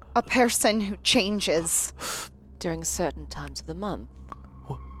a person who changes During certain times of the month.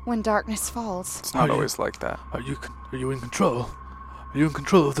 when darkness falls. It's not Are you- always like that. Are you in control? Are you in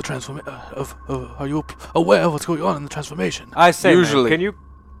control of the transformation? Are you aware of what's going on in the transformation? I say, Usually. man, can you...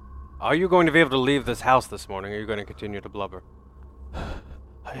 Are you going to be able to leave this house this morning, or are you going to continue to blubber?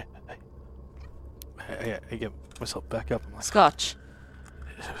 I get myself back up. I'm like, Scotch.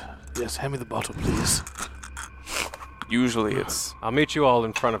 yes, hand me the bottle, please. Usually it's I'll meet you all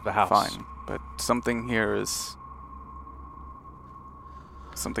in front of the house. fine, but something here is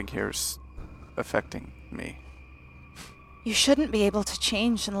affecting me. You shouldn't be able to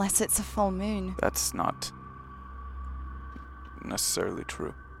change unless it's a full moon. That's not necessarily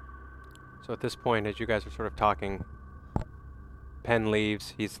true. So at this point, as you guys are sort of talking, Penn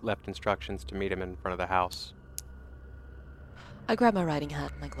leaves. He's left instructions to meet him in front of the house. I grab my riding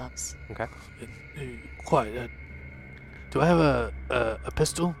hat and my gloves. Okay. Quiet. Do I have a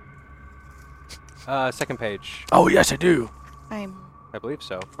pistol? Second page. Oh, yes, I do. I believe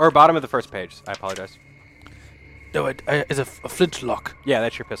so. Or bottom of the first page. I apologize. No, it's a flintlock. Yeah,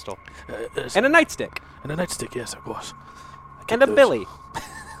 that's your pistol. It's- And a nightstick. and a nightstick, yes, of course. I And keep a those. billy.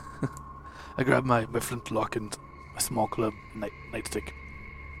 I grab my flintlock and a small club nightstick.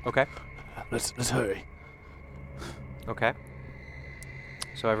 Okay. Let's hurry. Okay.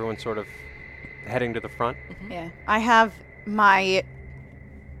 So everyone's sort of heading to the front. Yeah. I have my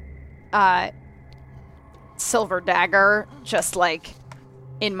silver dagger just like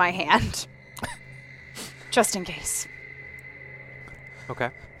in my hand. Just in case. Okay.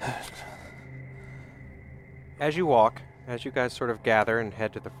 As you walk, as you guys sort of gather and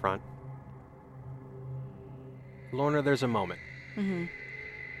head to the front, Lorna, there's a moment. Mm-hmm.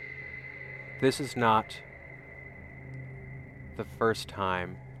 This is not the first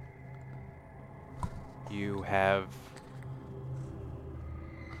time you have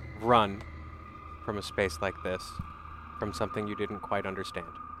run from a space like this, from something you didn't quite understand.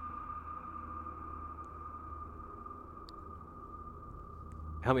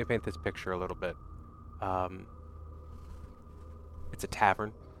 Help me paint this picture a little bit. It's a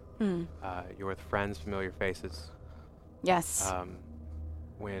tavern. Mm. You're with friends, familiar faces. Yes.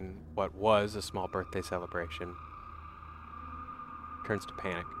 When what was a small birthday celebration turns to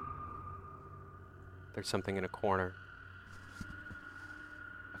panic. There's something in a corner.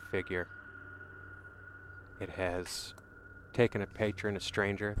 A figure. It has taken a patron, a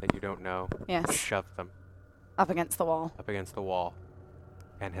stranger that you don't know, Yes. shoved them Up against the wall. up against the wall,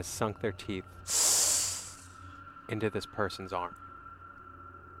 and has sunk their teeth into this person's arm.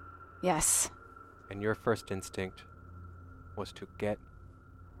 Yes. And your first instinct was to get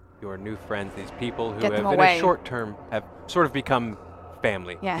your new friends, these people who Get have them in away. a short term have sort of become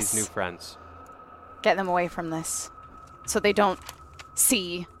family, Yes. these new friends. Get them away from this. So they don't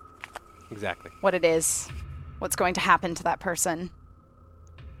see Exactly. what it is. What's going to happen to that person.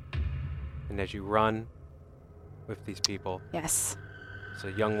 And as you run with these people, Yes.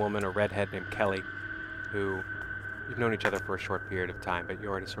 there's a young woman, a redhead named Kelly, who you've known each other for a short period of time, but you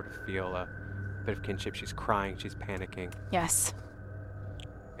already sort of feel a bit of kinship. She's crying, she's panicking, Yes.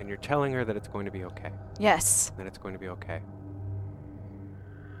 and you're telling her that it's going to be okay, Yes. that it's going to be okay.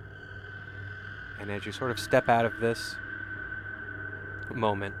 And as you sort of step out of this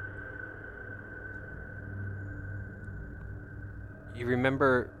moment, you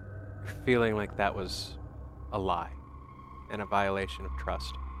remember feeling like that was a lie and a violation of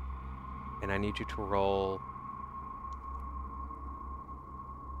trust. And I need you to roll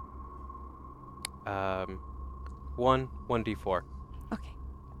 1d4. Okay.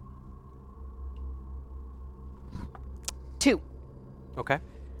 2. Okay.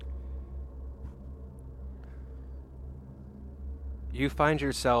 You find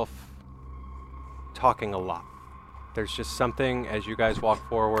yourself talking a lot. There's just something as you guys walk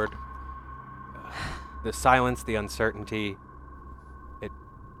forward. The silence, the uncertainty. It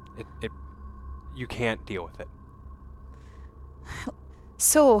you can't deal with it.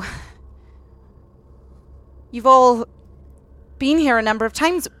 So, you've all been here a number of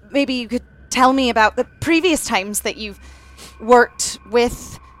times. Maybe you could tell me about the previous times that you've worked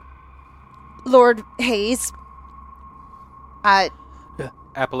with Lord Hayes.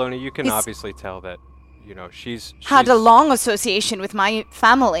 Apollonia, you can He's obviously tell that, she's had a long association with my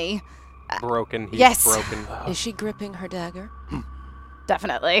family. broken. He's Yes. broken. Is she gripping her dagger?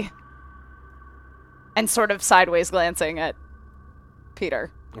 Definitely. And sort of sideways glancing at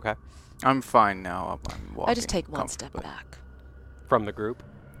Peter. Okay. I'm fine now. I'm walking. I just take one step comfortably. back. From the group.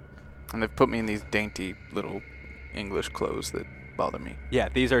 And they've put me in these dainty little English clothes that bother me. Yeah,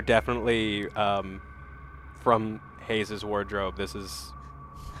 these are definitely from Hayes' wardrobe. This is...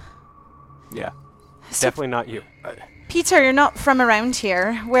 Yeah. So, Definitely not you. Peter, you're not from around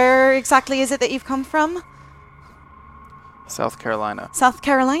here. Where exactly is it that you've come from? South Carolina. South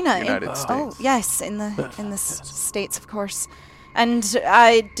Carolina. United States. Oh, yes, in the States, of course. And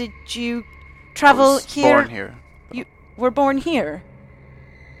did you I travel was here? born here. You were born here.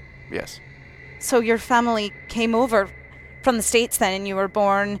 Yes. So your family came over from the States then, and you were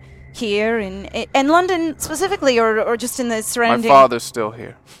born here in London specifically, or just in the My surrounding father's still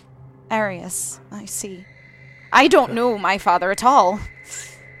here. areas? I see. I don't know my father at all.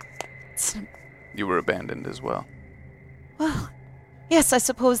 You were abandoned as well. Well, yes, I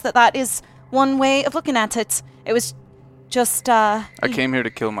suppose that is one way of looking at it. It was just, I came here to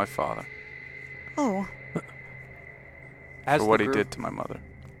kill my father Oh. As for the what he group- did to my mother.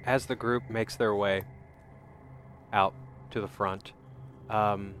 As the group makes their way out to the front,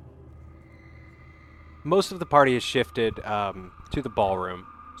 most of the party is shifted to the ballroom.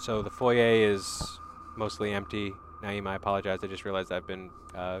 So the foyer is mostly empty. Naeem, I apologize. I just realized I've been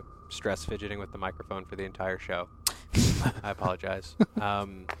stress fidgeting with the microphone for the entire show. I apologize.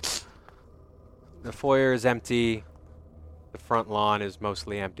 The foyer is empty. The front lawn is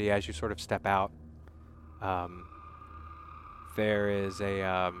mostly empty. As you sort of step out, there is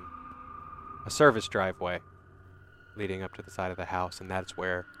a service driveway leading up to the side of the house, and that's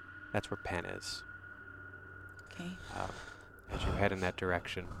where Penn is. Okay. As you head in that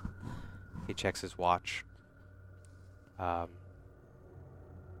direction, he checks his watch.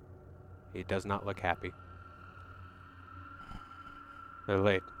 He does not look happy. They're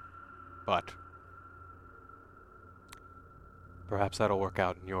late, but perhaps that'll work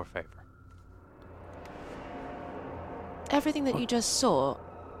out in your favor. Everything that you just saw,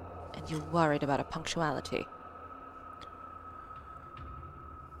 and you're worried about a punctuality.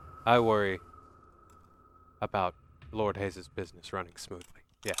 I worry about Lord Hayes' business running smoothly.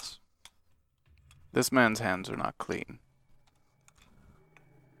 Yes. This man's hands are not clean.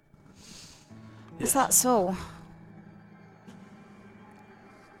 Is that so?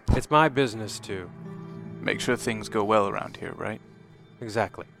 It's my business to... Make sure things go well around here, right?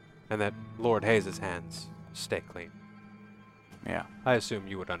 Exactly. And that Lord Hayes' hands stay clean. Yeah. I assume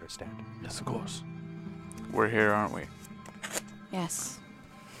you would understand. Yes, of course. We're here, aren't we? Yes.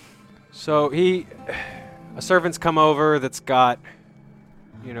 So a servant's come over that's got,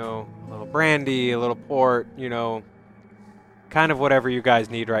 a little brandy, a little port, kind of whatever you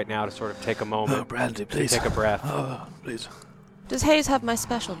guys need right now to sort of take a moment. Oh, Brandy, to please. take a breath. Oh, please. Does Hayes have my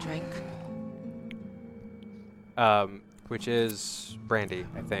special drink? Which is brandy,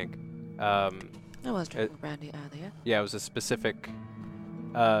 I think. I was drinking brandy earlier. Yeah, it was a specific.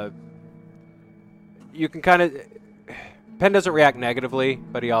 You can kind of. Penn doesn't react negatively,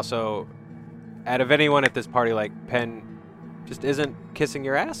 but he also, out of anyone at this party, like Penn, just isn't kissing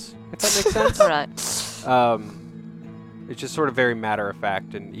your ass. If that makes sense. All right. It's just sort of very matter of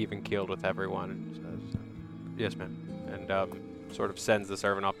fact and even keeled with everyone. And says, "Yes, ma'am," and sort of sends the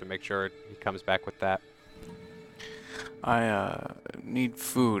servant off to make sure he comes back with that. I need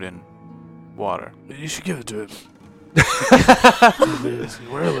food and water. You should give it to him.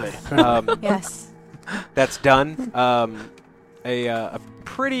 Where are they? Yes. That's done. A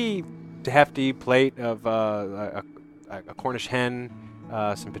pretty hefty plate of a Cornish hen,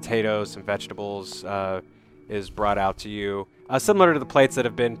 some potatoes, some vegetables is brought out to you. Similar to the plates that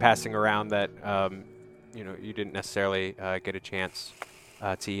have been passing around that you didn't necessarily get a chance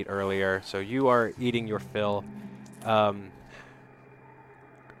to eat earlier. So you are eating your fill.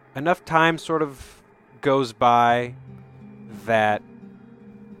 Enough time sort of goes by that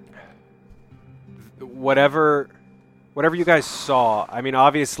whatever you guys saw, I mean,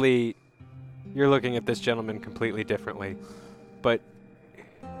 obviously you're looking at this gentleman completely differently, but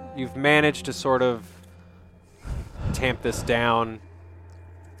you've managed to sort of tamp this down,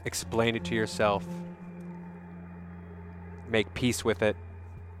 explain it to yourself, make peace with it,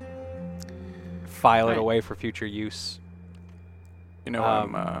 file it away for future use. You know,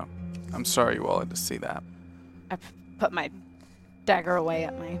 I'm sorry you all had to see that. I put my dagger away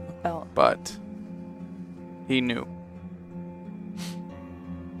at my belt. But he knew.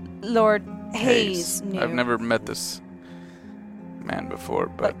 Lord Hayes knew. I've never met this man before,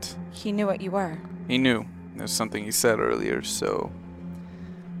 but he knew what you were. he knew. There's something he said earlier, so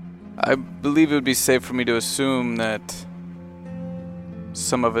I believe it would be safe for me to assume that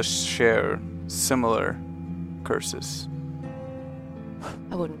some of us share similar curses.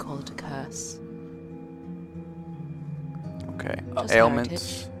 I wouldn't call it a curse. Okay. Just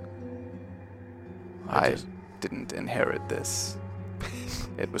Ailments. heritage. I didn't inherit this.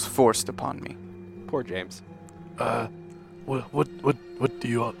 It was forced upon me. Poor James. What do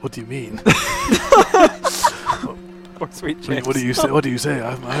you mean? Poor sweet I mean, James. what do you say? What do you say?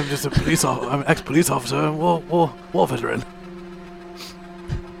 I'm just a police. I'm an ex-police officer and war veteran.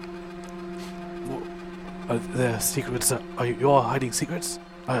 There are secrets. Are you all hiding secrets?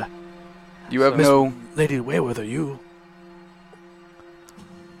 You have Miss no... Lady Wayworth, are you?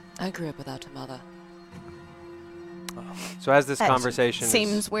 I grew up without a mother. So as this That conversation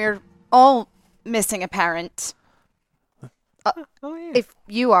seems we're all missing a parent. If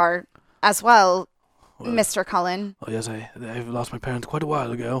you are as well, Well, Mr. Cullen. Oh yes, I've lost my parents quite a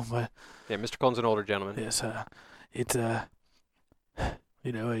while ago. yeah, Mr. Cullen's an older gentleman. Yes, I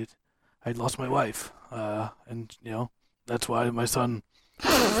lost my wife, and that's why my son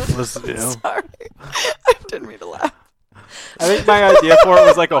was, Sorry. I didn't mean to laugh. I think my idea for it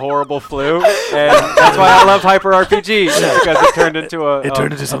was like a horrible flu, and that's why I love Hyper RPG, because it turned into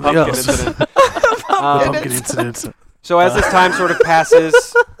something pumpkin else. incident. The pumpkin incident. So as this time sort of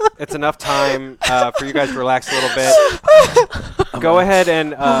passes, it's enough time for you guys to relax a little bit. Go ahead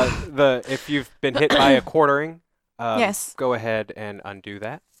and if you've been hit by a quartering, Yes. go ahead and undo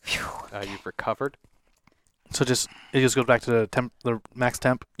that. You've recovered. So it just goes back to the max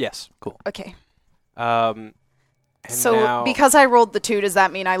temp. Yes. Cool. Okay. And So now, because I rolled the 2, does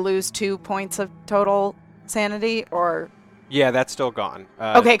that mean I lose 2 points of total sanity, or? yeah, that's still gone.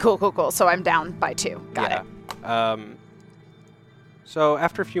 Okay, cool. So I'm down by 2. Got it. So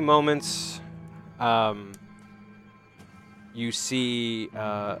after a few moments, you see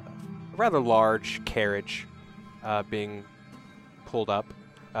a rather large carriage being pulled up.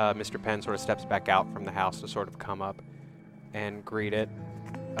 Mr. Penn sort of steps back out from the house to sort of come up and greet it.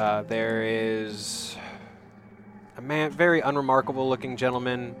 There is a man, very unremarkable looking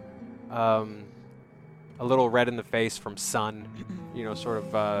gentleman, a little red in the face from sun, sort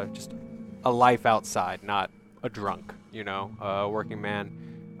of just a life outside, not a drunk, a working man.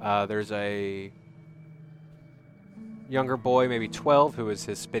 There's a younger boy, maybe 12, who is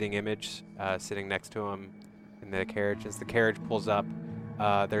his spitting image, sitting next to him in the carriage. As the carriage pulls up,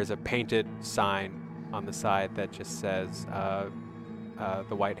 there's a painted sign on the side that just says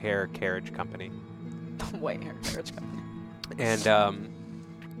the White Hair Carriage Company. White Hair Carriage Company. And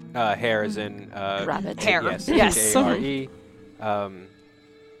hair is in Rabbit. Hair. Yes. Yes. H-A-R-E.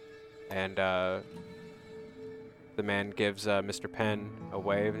 And the man gives Mr. Penn a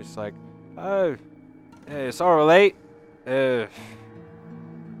wave. He's like, "Oh, hey, sorry late.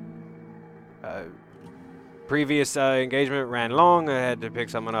 Previous engagement ran long. I had to pick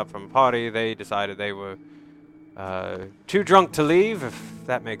someone up from a party. They decided they were too drunk to leave, if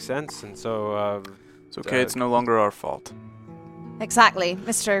that makes sense. And so It's okay, it's no longer our fault. Exactly.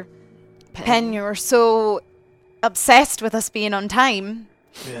 Mr. Penn, you were so obsessed with us being on time.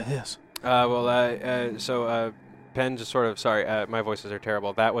 Yeah, yes. So Penn just sort of, sorry, my voices are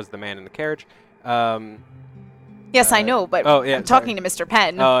terrible. That was the man in the carriage. Yes, I know, but oh, yeah, I'm talking to Mr.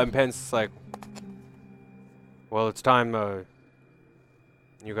 Penn. And Penn's like, well, it's time,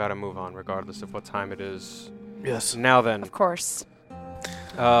 you gotta move on regardless of what time it is. Yes. Now then, Of course.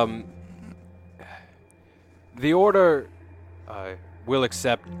 the order will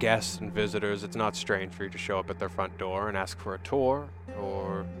accept guests and visitors. It's not strange for you to show up at their front door and ask for a tour,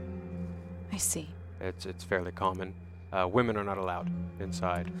 or I see. it's fairly common. Women are not allowed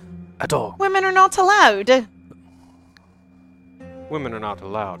inside. At all. Women are not allowed. Women are not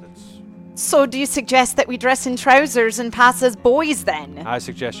allowed. So do you suggest that we dress in trousers and pass as boys then? I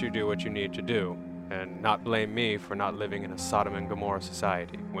suggest you do what you need to do, and not blame me for not living in a Sodom and Gomorrah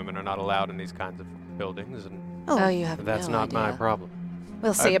society. Women are not allowed in these kinds of buildings, and Oh, you have that's no not my idea. problem.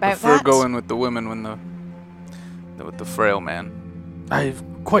 We'll see I about prefer that. going with the women when with the frail man.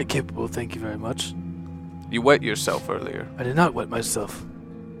 I'm quite capable, thank you very much. You wet yourself earlier, I did not wet myself.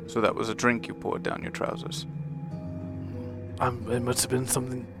 so that was a drink you poured down your trousers. It must have been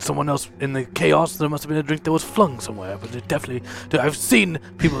someone else in the chaos. There must have been a drink that was flung somewhere. But it definitely, I've seen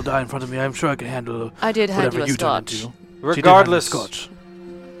people die in front of me. I'm sure I can handle I did hand whatever you a you turn scotch. into. She did hand me Regardless, scotch.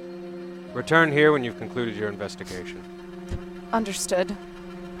 return here when you've concluded your investigation. Understood.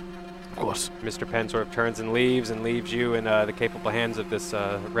 Of course. Mr. Penn sort of turns and leaves you in the capable hands of this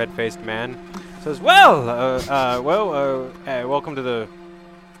red-faced man. Says, welcome to the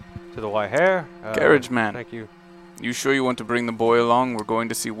White Hare. Carriage man. Thank you. You sure you want to bring the boy along? We're going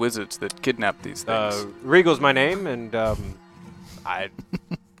to see wizards that kidnap these things. Regal's my name, and I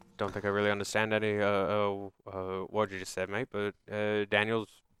don't think I really understand any what you just said, mate. But Daniel's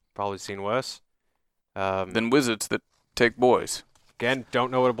probably seen worse. Then wizards that take boys. Again, don't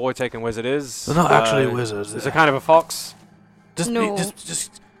know what a boy taking wizard is. They're not actually wizards. It's a kind of a fox. No.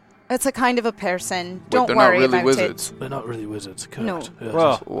 Just It's a kind of a person. Wait, Don't they're worry not really about wizards. they're not really wizards. Correct. No. Yes.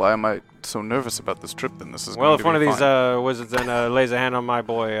 Well, Why am I so nervous about this trip then? This is well, going if to one of be these fine. wizards then lays a hand on my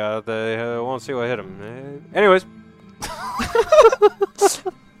boy, they won't see what hit him. Anyways.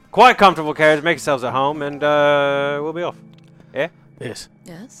 Quite comfortable carriage. Make yourselves at home, and we'll be off. Yeah? Yes.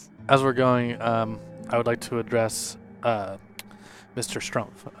 Yes. As we're going, I would like to address Mr.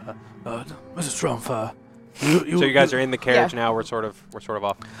 Strumpf. Mrs. Strumpf, So you guys are in the carriage now. We're sort of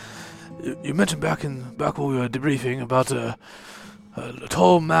off. You mentioned back when we were debriefing about a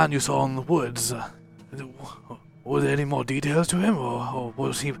tall man you saw in the woods. Were there any more details to him, or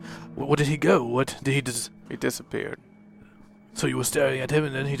was he? Where did he go? What did he just? He disappeared So you were staring at him,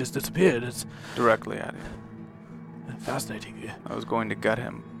 and then he just disappeared. It's directly at him. fascinating. I was going to gut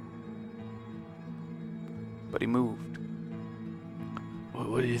him, but he moved.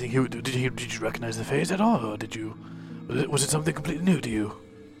 What do you think? Did you recognize the face at all, or was it something completely new to you?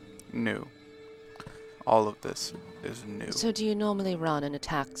 New. All of this is new. So do you normally run and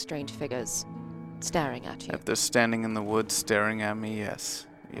attack strange figures staring at you? If they're standing in the woods staring at me, yes.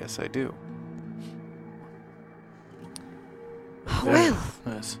 Yes, I do. Well,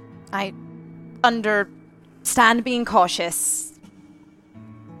 Yes. I understand being cautious.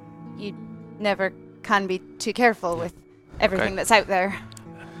 You never can be too careful with everything Okay. that's out there.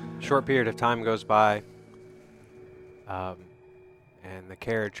 Short period of time goes by, and the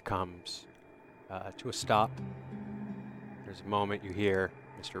carriage comes to a stop. There's a moment you hear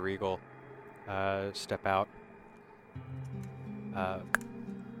Mr. Regal step out,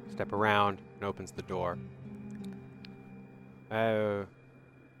 step around, and opens the door. Well,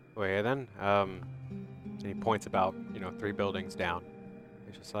 yeah, then. And he points about, 3 buildings down.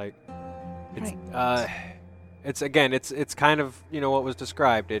 It's just like, it's kind of, what was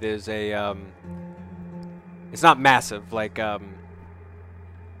described. It is a, it's not massive, like, the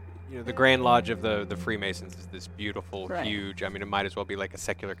Grand Lodge of the Freemasons is this beautiful, Right. huge, it might as well be like a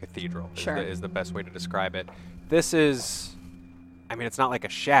secular cathedral, Sure. is the best way to describe it. This is, it's not like a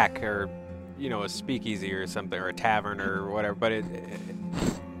shack or, a speakeasy or something, or a tavern or whatever, but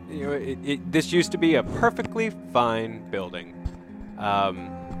this used to be a perfectly fine building.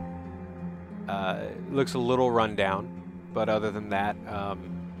 Looks a little run down, but other than that,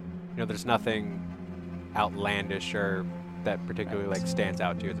 there's nothing outlandish or that particularly stands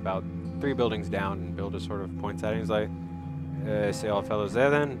out to you. It's about 3 buildings down, and Bill just sort of points at it. He's like, "See all fellows there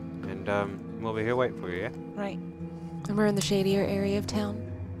then, and we'll be here waiting for you." Yeah. Right. And we're in the shadier area of town.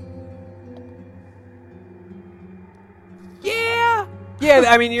 Yeah,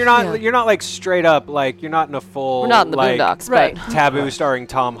 you're not Yeah. you're not like straight up, like you're not in a full We're not in the like, boondocks, right. but Taboo starring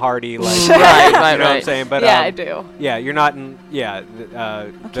Tom Hardy, like Right, right, you know what I'm right. saying? But Yeah, I do. Yeah, you're not in. Yeah,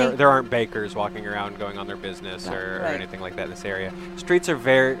 Okay. there aren't bakers walking around going on their business or Right. anything like that in this area. Streets are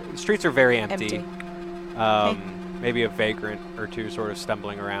very empty. Okay. Maybe a vagrant or two sort of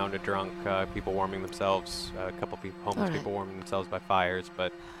stumbling around, a drunk, people warming themselves, a couple people, homeless Alright. people warming themselves by fires.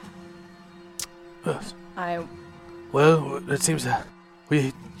 But Yes. Well, it seems that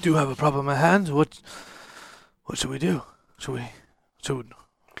we do have a problem at hand. What What should we do? Should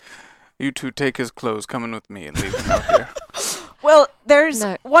You two take his clothes, come in with me, and leave him out here. Well, there's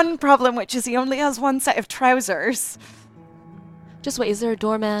No. one problem, which is he only has one set of trousers. Just wait. Is there a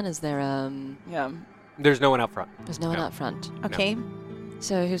doorman? Is there Yeah. There's no one out front. There's no one No. out front. Okay.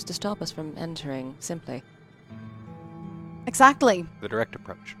 So who's to stop us from entering? Simply. Exactly. The direct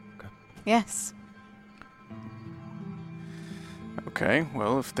approach. Okay. Yes. Okay,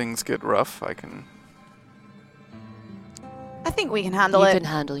 well, if things get rough, I can... I think we can handle You it. can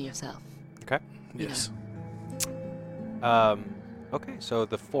handle yourself. Okay. yes. Okay, so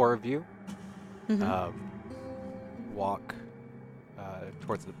the four of you Mhm. walk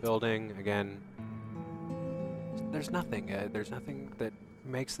towards the building. Again, there's nothing. There's nothing that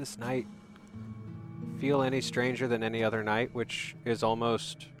makes this night feel any stranger than any other night, which is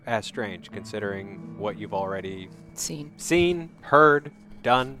almost as strange considering what you've already Seen. heard,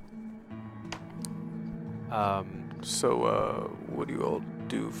 done. So, what do you all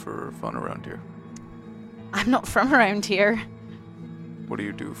do for fun around here? I'm not from around here. What do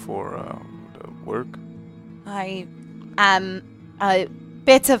you do for work? I am a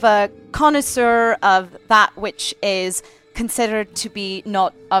bit of a connoisseur of that which is considered to be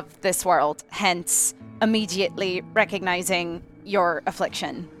not of this world, hence immediately recognizing your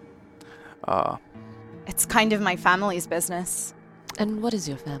affliction. It's kind of my family's business. And what is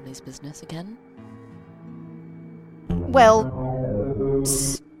your family's business again? Well,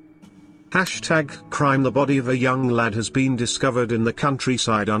 Hashtag crime. The body of a young lad has been discovered in the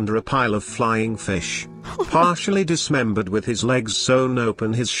countryside under a pile of flying fish. Partially dismembered with his legs sewn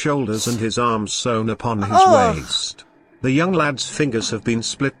open, his shoulders and his arms sewn upon his waist. The young lad's fingers have been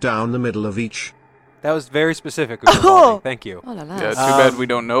split down the middle of each. That was very specific. Uvaldi. Thank you. Oh la la. Yeah, too bad we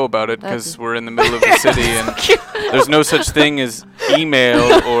don't know about it because That's- we're in the middle of the city and there's no such thing as email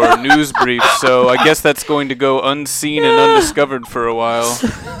or news brief, so I guess that's going to go unseen and undiscovered for a while.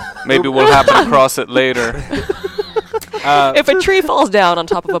 Maybe we'll happen across it later. If a tree falls down on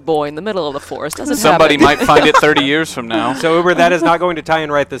top of a boy in the middle of the forest, doesn't Somebody happen. might find it 30 years from now. So Uber, that is not going to tie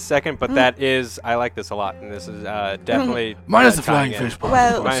in right this second, but that is, I like this a lot, and this is definitely Minus the tying flying in. fish part.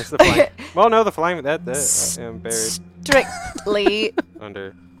 Well- Minus the flying. Well, no, the flying that am buried strictly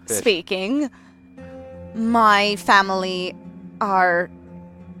under fish. speaking, my family are,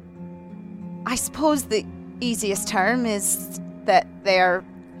 I suppose the easiest term is that they're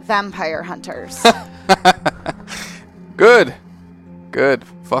vampire hunters. Good.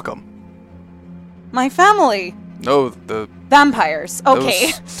 Fuck them. My family, No, the vampires.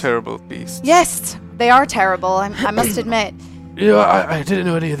 Okay. those terrible beasts. Yes, they are terrible, I must admit. I didn't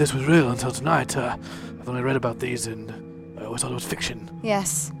know any of this was real until tonight. I've only read about these and I always thought it was fiction.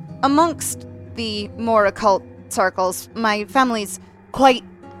 Yes. Amongst the more occult circles, my family's quite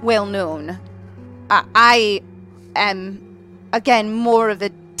well known. I am, again, more of a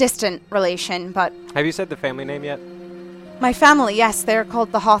distant relation, but Have you said the family name yet? my family, yes, they're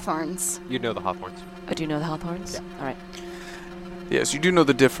called the Hawthorns. You know the Hawthorns. Oh, do you know the Hawthorns? Yeah. All right. Yes, you do know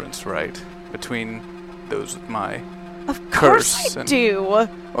the difference, right? Between those with my... Of course Curse I and- do.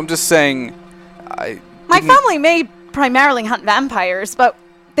 I'm just saying... My didn't- family may primarily hunt vampires, but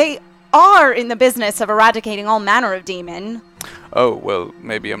they are in the business of eradicating all manner of demon. Oh, well,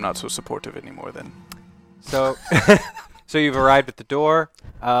 maybe I'm not so supportive anymore then. So, so you've arrived at the door.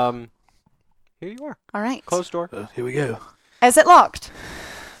 Here you are. All right. Closed door. Here we go. Is it locked?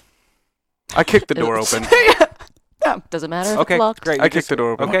 I kicked the door open. Doesn't matter if Okay, it's locked. great. I you kicked the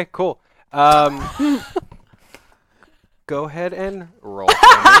door open. Okay, cool. Go ahead and roll.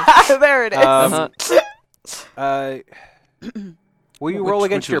 for me. There it is. Will you Which roll would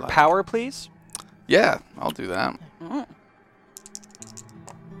against you your like? power, please? Yeah, I'll do that.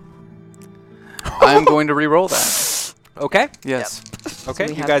 I'm going to re-roll that. Okay. Yes. Okay.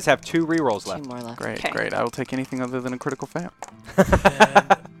 we You have guys have 2 rerolls Two left. more left. Great, Okay. great. I will take anything other than a critical fail.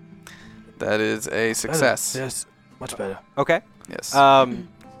 That is a success. Yes, much better. Okay. Yes.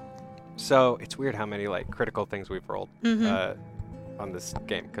 So it's weird how many like critical things we've rolled Mhm. on this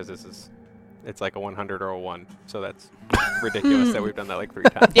game because it's like a 100 or a 1. So that's ridiculous that we've done that like 3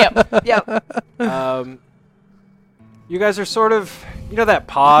 times. Yep. You guys are sort of, that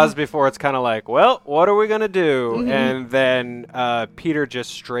pause before it's kind of like, well, what are we going to do? And then Peter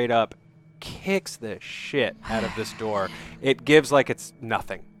just straight up kicks the shit out of this door. It gives like it's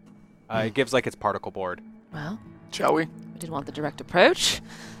nothing. It gives like it's particle board. Well, Shall we? we didn't want the direct approach.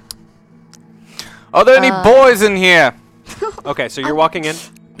 Are there any boys in here? Okay, so you're walking in.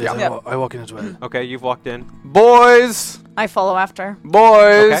 Yes, Yep. I walk in as well. Okay, you've walked in. Boys! I follow after.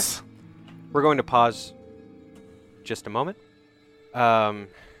 Boys! We're going to pause just a moment.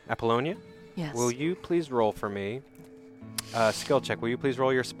 Apollonia, Yes. will you please roll for me? Skill check. Will you please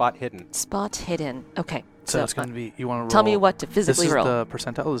roll your spot hidden? Spot hidden. Okay. So it's going to be, you want to roll. Tell me what to physically this roll. This is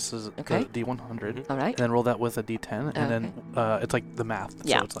the percentile. This is Okay. the D100. All right. And then roll that with a D10. And then it's like the math.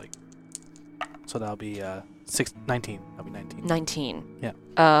 Yeah. So it's like, so that'll be 19. That'll be 19. 19.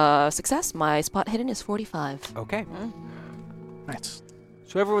 Yeah. Success. My spot hidden is 45. Okay. Nice.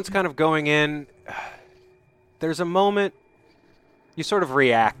 So everyone's kind of going in. There's a moment you sort of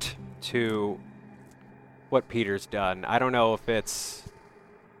react to what Peter's done. I don't know if it's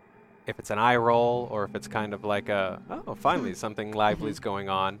an eye roll or if it's kind of like finally something lively's going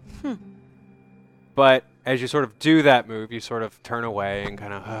on. But as you sort of do that move, you sort of turn away and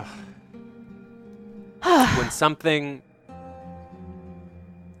kind of when something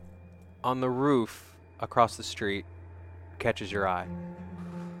on the roof across the street catches your eye.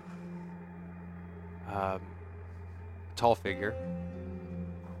 Tall figure.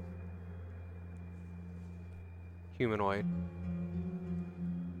 Humanoid.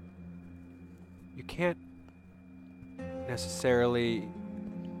 You can't necessarily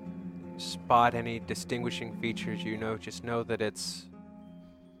spot any distinguishing features, just know that it's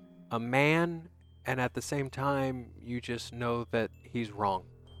a man, and at the same time, you just know that he's wrong.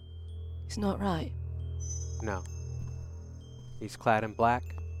 He's not right. No. He's clad in black.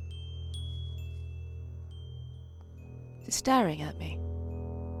 He's staring at me.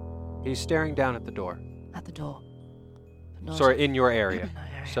 He's staring down at the door. At the door. But not Sorry, in your area. in my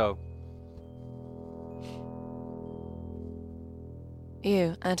area. So,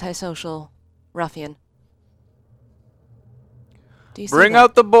 You, antisocial ruffian. Do you see Bring that?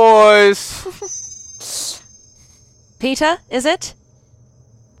 out the boys. Peter, is it?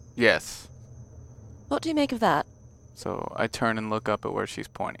 Yes. What do you make of that? So I turn and look up at where she's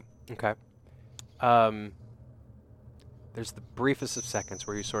pointing. okay. There's the briefest of seconds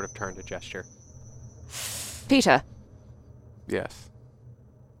where you sort of turn to gesture. Peter, Yes.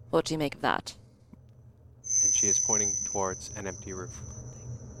 what do you make of that? And she is pointing towards an empty roof.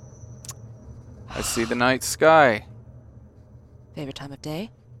 I see the night sky. Favorite time of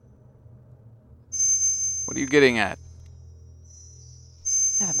day? What are you getting at?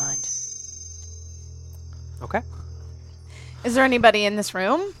 Never mind. Okay. Is there anybody in this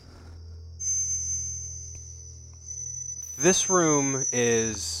room? This room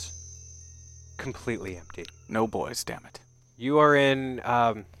is completely empty. No boys, damn it. You are in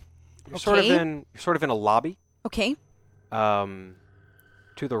you're sort of in a lobby. Okay.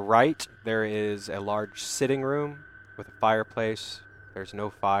 To the right there is a large sitting room with a fireplace. There's no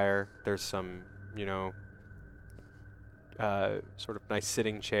fire. There's some, sort of nice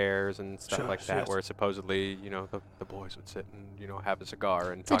sitting chairs and stuff Sure, like that, yes. where supposedly, the boys would sit and, have a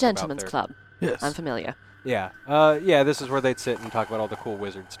cigar and It's a talk about gentleman's their club. Yes. I'm familiar. Yeah. This is where they'd sit and talk about all the cool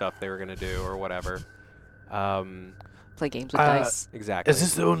wizard stuff they were going to do or whatever. Play games with dice. Exactly. Is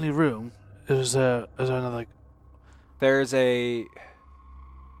this the only room? Is there another? There's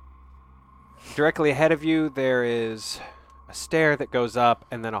directly ahead of you, there is a stair that goes up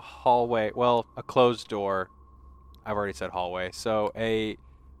and then a hallway. Well, a closed door. I've already said hallway. So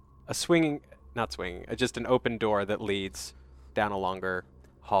just an open door that leads down a longer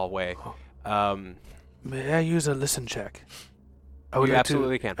hallway. May I use a listen check? You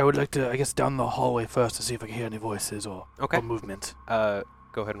absolutely can. I would like to, I guess, down the hallway first to see if I can hear any voices or Okay. movement. Go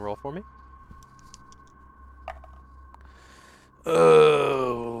ahead and roll for me.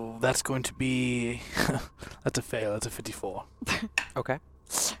 Oh, that's going to be. That's a fail. That's a 54. Okay.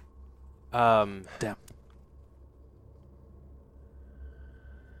 Damn.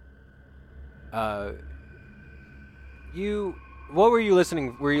 What were you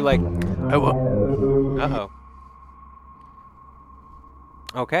listening? Were you like, uh-oh.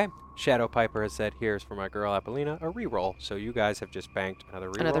 Okay. Shadow Piper has said, here's for my girl Apollina, a reroll. So you guys have just banked another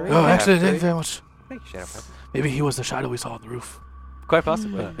reroll. Another Oh, reroll. actually, thank you very much. Thank you, Shadow Piper. Maybe he was the shadow we saw on the roof. Quite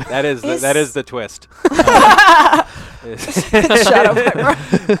possibly. That is the twist. Shadow Piper.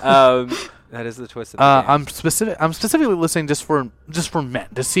 That is the twist of the game. I'm specifically listening just for men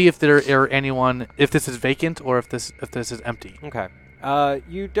to see if there are anyone, if this is vacant or if this is empty. Okay.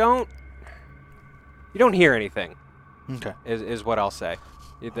 You don't hear anything. Okay. Is what I'll say.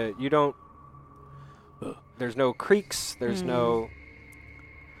 You don't. There's no creaks. There's no.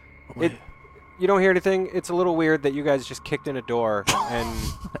 You don't hear anything. It's a little weird that you guys just kicked in a door and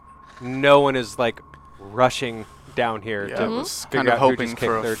no one is like rushing down here Yeah, to I was figure kind of out who hoping just for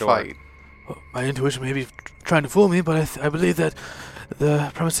kicked their a door. fight. Well, my intuition may be trying to fool me, but I believe that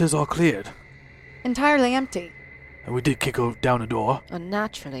the premises are cleared. Entirely empty. And we did kick down a door.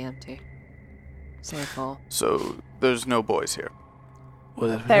 Unnaturally empty. Save for. So there's no boys here.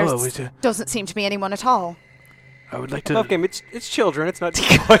 Well, There no, doesn't seem to be anyone at all. I would like I love to. game. It's children. It's not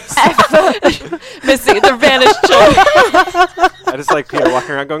decoys. Missy, they're vanished children. I just like Peter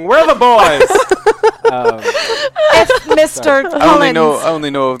walking around going, "Where are the boys?" If Mr. Collins, I only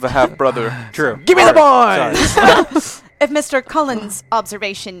know of the half brother. True. Give me the Sorry. boys! Sorry. if Mr. Cullen's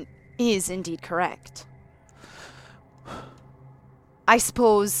observation is indeed correct, I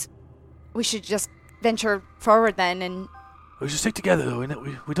suppose we should just venture forward then. And We should stick together, though.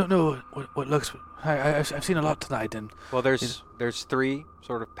 We don't know what looks. I've seen a lot tonight, and Well, there's three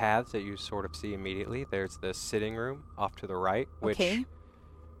sort of paths that you sort of see immediately. There's the sitting room off to the right, which okay,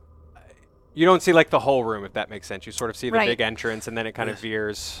 you don't see like the whole room, if that makes sense. You sort of see the Right. big entrance, and then it kind of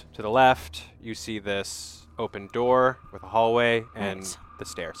veers to the left. You see this open door with a hallway and Right. the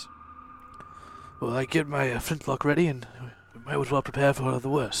stairs. well, I get my flintlock ready, and we might as well prepare for the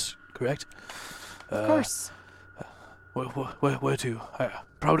worst. Correct? of course. Where to?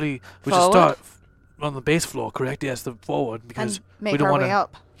 Probably we should Forward? start on the base floor. Correct? Yes, the forward because And make we don't our want way to.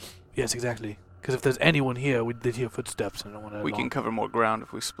 up. Yes, exactly. Because if there's anyone here, they'd hear footsteps, and I don't want to. We can cover more ground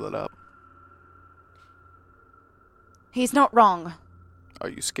if we split up. He's not wrong. Are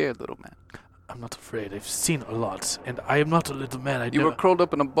you scared, little man? I'm not afraid. I've seen a lot, and I am not a little man. You were curled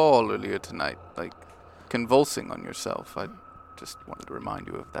up in a ball earlier tonight, like convulsing on yourself. I just wanted to remind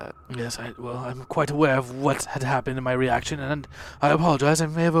you of that. Yes, I'm quite aware of what had happened in my reaction, and I apologize. I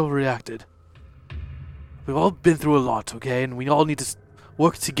may have overreacted. We've all been through a lot, okay, and we all need to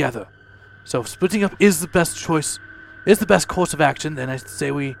work together. So if splitting up is the best choice, is the best course of action, then I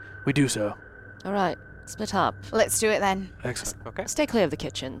say we do so. All right, split up. Let's do it then. Excellent. Okay. Stay clear of the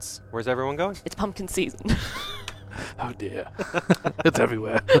kitchens. Where's everyone going? It's pumpkin season. Oh dear, it's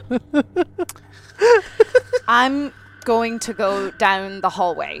everywhere. I'm going to go down the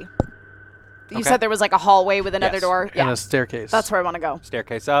hallway. You Okay. said there was like a hallway with another Yes. door. And Yeah, a staircase. that's where I want to go.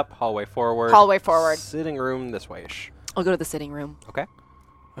 Staircase up, hallway forward. Hallway forward. Sitting room this way-ish. I'll go to the sitting room. Okay.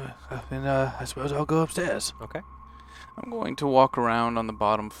 Then I suppose I'll go upstairs. Okay. I'm going to walk around on the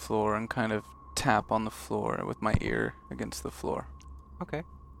bottom floor and kind of tap on the floor with my ear against the floor. Okay.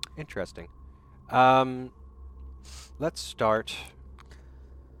 Interesting. Let's start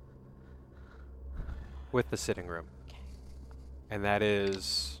with the sitting room. And that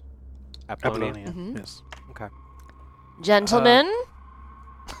is Apollonia. Apollonia. Mhm. Yes. Okay. Gentlemen,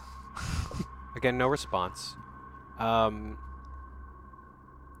 Again, no response.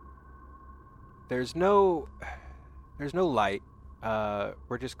 There's no light.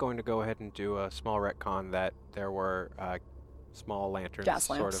 We're just going to go ahead and do a small retcon that there were small lanterns Gas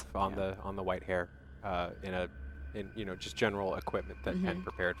sort lamps. of on the white hair in just general equipment that had Mhm.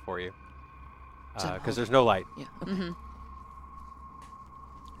 prepared for you. General. Because there's no light. yeah. Okay. Mm-hmm.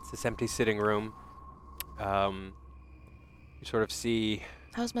 It's this empty sitting room. You sort of see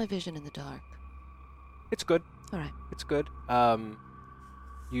How's my vision in the dark? it's good. All right. It's good.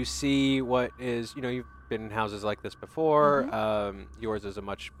 You see what is, you've been in houses like this before. Yours is a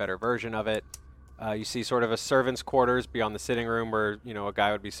much better version of it. You see sort of a servant's quarters beyond the sitting room where, a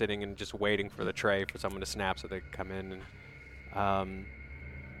guy would be sitting and just waiting for the tray for someone to snap so they could come in.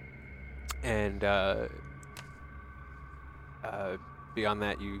 And beyond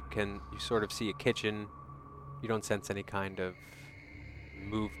that, you sort of see a kitchen. You don't sense any kind of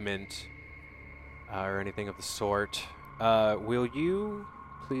movement or anything of the sort. Will you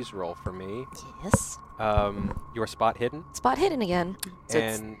please roll for me Yes. your spot hidden? Spot hidden again. So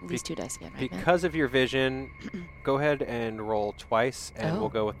And it's these two dice again, right? Matt? Because of your vision, go ahead and roll twice, and Oh. we'll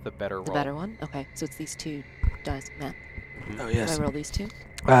go with the better The roll. better one? Okay, so it's these two dice, Matt. Oh Do yes. I roll these two?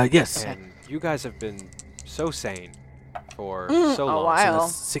 Yes. And you guys have been so sane for so a long. while. So Wow.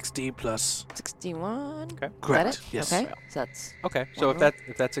 that's 60 plus. 61. Okay. Is Correct. that it? Yes. Okay. So that's Okay, so One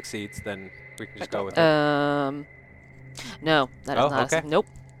if that succeeds, then we can just go with it. no, that is Oh, not. okay. Nope.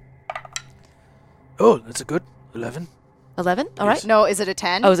 Oh, that's a good 11. 11. All right. No, is it a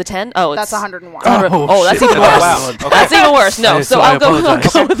 10? Oh, is it 10? Oh, That's it's 101. Oh, that's shit. even worse. Wow. Okay. That's even worse. No, I- so so I I'll go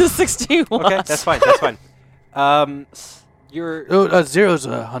apologize. with the 61. Okay, that's fine. That's fine. You're Oh, 0's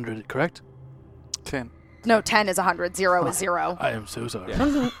 100, correct? 10. No, 10 is 100. 0 is 0. I am so sorry.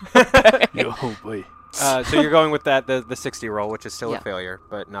 Yeah. Oh boy. so you're going with the 60 roll, which is still Yeah. a failure,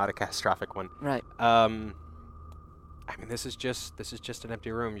 but not a catastrophic one. Right. I mean, this is just an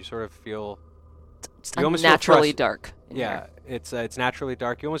empty room. You sort of feel It's You almost feel unnaturally frust- dark. in yeah, here. it's naturally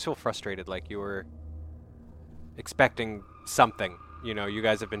dark. You almost feel frustrated, like you were expecting something. You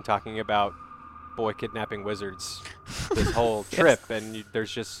guys have been talking about boy kidnapping wizards this whole trip, and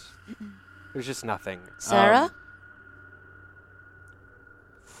there's just nothing. Sarah?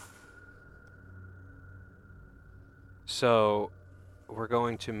 So, we're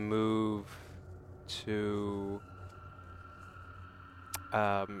going to move to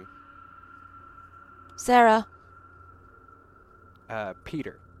Sarah.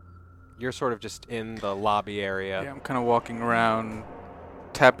 Peter. You're sort of just in the lobby area. Yeah, I'm kind of walking around,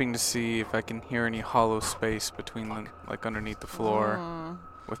 tapping to see if I can hear any hollow space between the, like underneath the floor,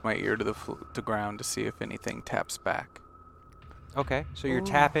 with my ear to the ground to see if anything taps back. Okay, so you're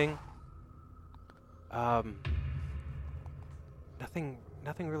tapping.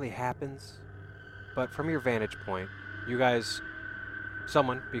 Nothing really happens, but from your vantage point, you guys,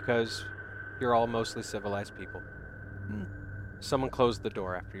 because you're all mostly civilized people. Someone closed the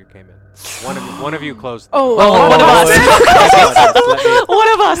door after you came in. One of you closed the door. One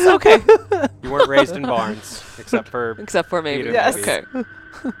of us. Okay. You weren't raised in barns, except for maybe. Peter, Yes. maybe. Okay.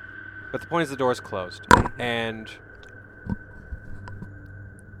 But the point is the door's closed. And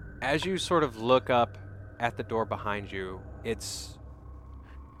as you sort of look up at the door behind you, it's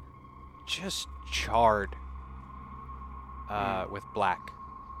just charred with black.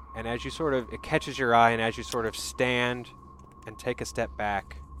 And as you sort of, it catches your eye, and as you sort of stand and take a step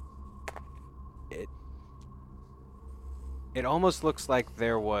back, it almost looks like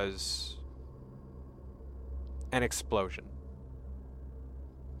there was an explosion.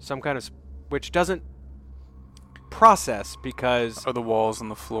 Some kind of, which doesn't process because Are the walls on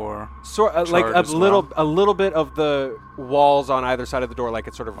the floor? like charred as well? a little bit of the walls on either side of the door, like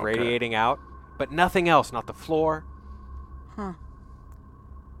it's sort of radiating out, but nothing else, not the floor.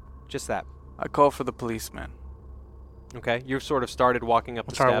 Just that. I call for the policeman. Okay, you've sort of started walking up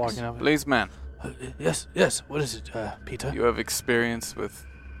the Start steps. walking up. Policeman, Yes. What is it, Peter? you have experience with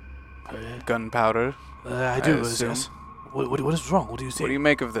gunpowder. I do. assume. Yes. What is wrong? What do you see? What do you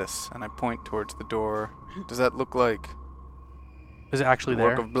make of this? And I point towards the door. Does that look like Is it actually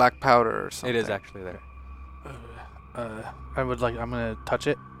work there? of black powder or something? It is actually there. I'm gonna touch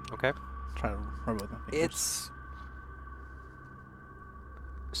it. Okay. Try to rub it with my fingers. It's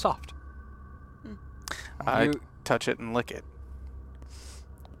soft. I You- touch it and lick it.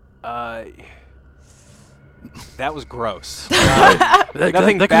 That was gross. That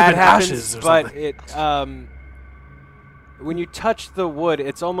Nothing could've bad been happens, ashes or but something. when you touch the wood,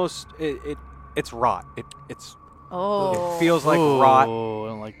 it's almost it's rot. It feels like rot. Oh, I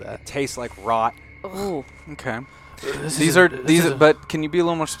don't like that. It tastes like rot. Oh. Okay. This But can you be a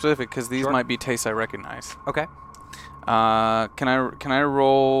little more specific? Because these Sure. might be tastes I recognize. Okay. Can I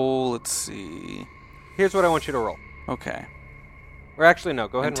roll? Let's see. Here's what I want you to roll. Okay. Or actually, no.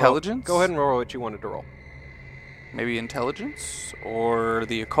 Go ahead. Intelligence? And roll. Go ahead and roll what you wanted to roll. Maybe intelligence or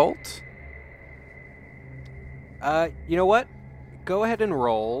the occult. You know what? Go ahead and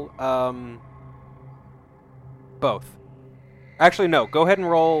roll. Both. Actually, no. Go ahead and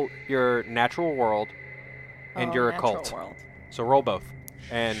roll your natural world and your occult. So roll both,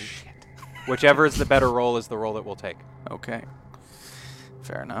 and whichever is the better roll is the roll that we'll take. Okay.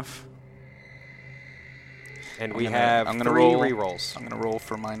 Fair enough. And I'm we gonna- have I'm gonna 3 roll- rerolls. I'm gonna roll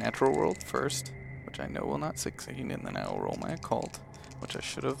for my natural world first, which I know will not succeed, and then I'll roll my occult, which I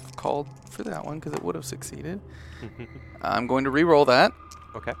should have called for that one because it would have succeeded. I'm going to re-roll that.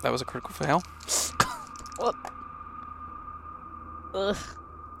 Okay. That was a critical fail. Ugh.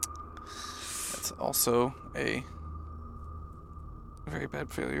 That's also a very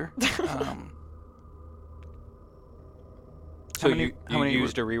bad failure. So how many- you how many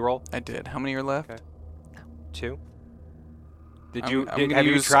used a reroll? I did. How many are left? Okay. 2. Did I'm you? gonna Have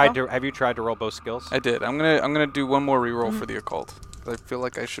you use- tried to? Have you tried to roll both skills? I did. I'm gonna do one more reroll for the occult. I feel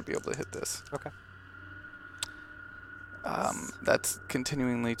like I should be able to hit this. Okay. That's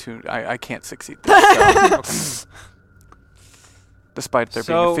continuingly too. I can't succeed this. So. Despite there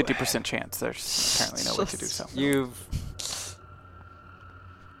being So- a 50% chance, there's apparently no way to do so.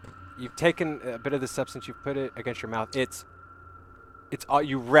 You've taken a bit of the substance. You've put it against your mouth. It's all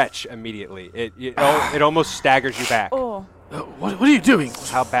you retch immediately. It almost staggers you back. Oh. What are you doing?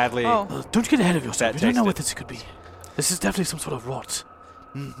 How badly? Oh. Don't get ahead of yourself. That You don't know tasted. what this could be. This is definitely some sort of rot.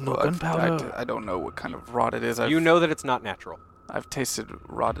 No Well, gunpowder. I don't know what kind of rot it is. You know that it's not natural. I've tasted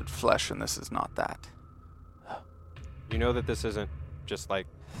rotted flesh, and this is not that. You know that this isn't just like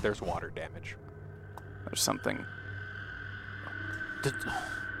there's water damage. There's something.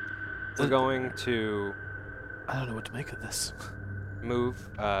 We're going to I don't know what to make of this. move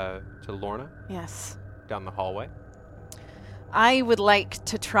to Lorna Yes. down the hallway. I would like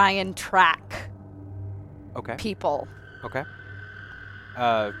to try and track Okay. people. Okay.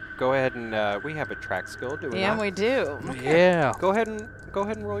 Go ahead and we have a track skill, do we Yeah, not? we do. Yeah. Go ahead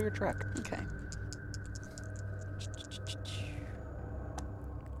and roll your track. Okay.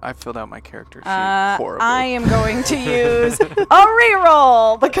 I filled out my character sheet horribly. I am going to use a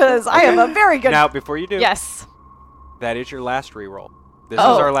reroll because I am a very good. Now, before you do, Yes. that is your last reroll. This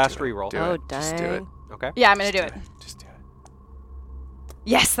Oh. is our last reroll. Do Oh, it. Just do it. dang. Okay. Yeah, I'm gonna do it. Just do it.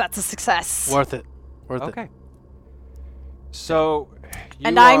 Yes, that's a success. Worth it. Worth it. Okay. So, you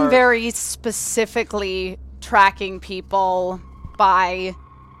And I'm are- very specifically tracking people by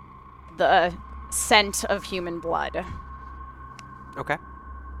the scent of human blood. Okay.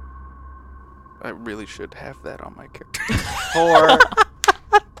 I really should have that on my character. For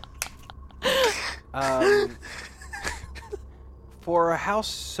for a house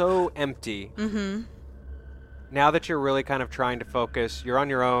so empty, Mm-hmm. now that you're really kind of trying to focus, you're on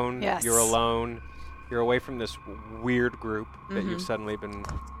your own, Yes. you're alone, you're away from this weird group that Mm-hmm. you've suddenly been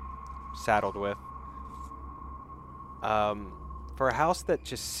saddled with. For a house that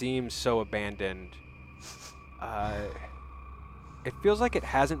just seems so abandoned, it feels like it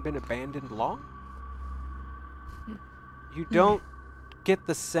hasn't been abandoned long. You don't get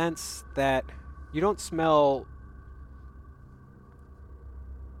the sense that you don't smell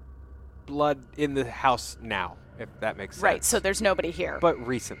blood in the house now, if that makes sense. Right, so there's nobody here. But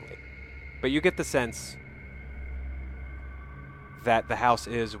recently. But you get the sense that the house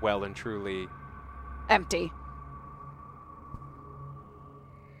is well and truly Empty.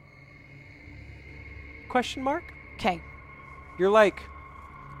 question mark? Okay. You're like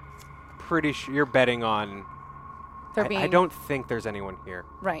pretty sure you're betting on They're being I don't think there's anyone here.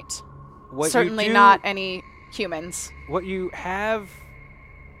 right. What you Certainly do- not any humans. What you have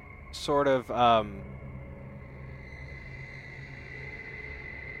sort of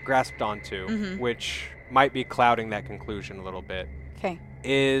grasped onto, Mhm. which might be clouding that conclusion a little bit, Okay.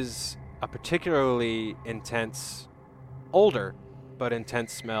 is a particularly intense, older but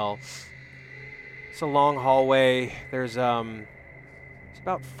intense smell. It's a long hallway. There's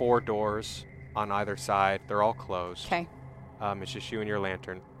about 4 doors on either side. They're all closed. Okay. It's just you and your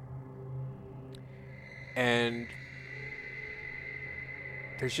lantern. And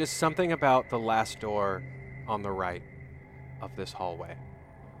there's just something about the last door on the right of this hallway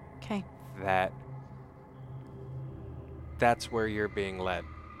Okay. that's where you're being led.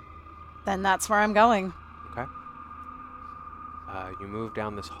 Then that's where I'm going. Okay. You move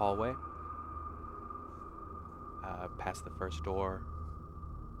down this hallway, past the first door,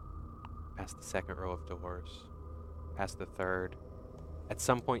 past the second row of doors, past the third. At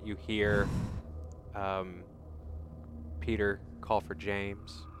some point you hear Peter call for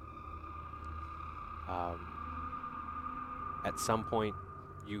James. At some point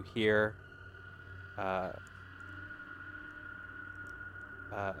you hear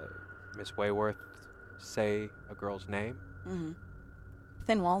Miss Wayworth say a girl's name. Mm-hmm.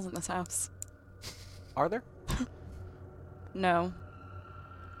 Thin walls in this house. Are there? No.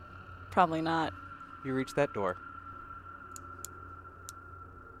 Probably not. You reach that door.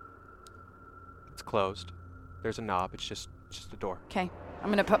 It's closed. There's a knob. It's just a door. Okay. I'm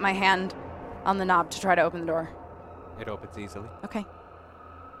gonna put my hand on the knob to try to open the door. It opens easily. Okay.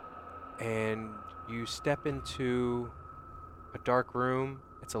 And you step into a dark room.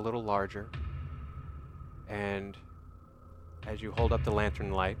 It's a little larger. And as you hold up the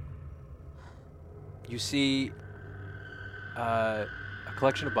lantern light, you see a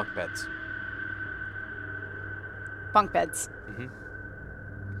collection of bunk beds. Bunk beds. Mm-hmm.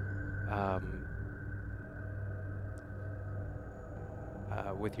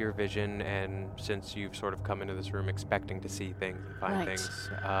 With your vision, and since you've sort of come into this room expecting to see things and find Right. things,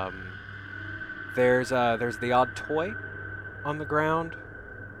 there's the odd toy on the ground,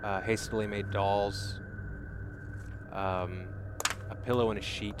 hastily made dolls, a pillow and a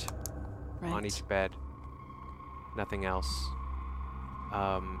sheet Right. on each bed. Nothing else.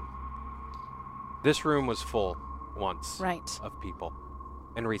 This room was full once Right. of people,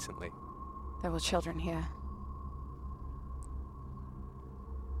 and recently. There were children here.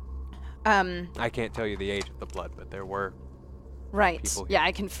 I can't tell you the age of the blood, but there were. Right. People Yeah, here.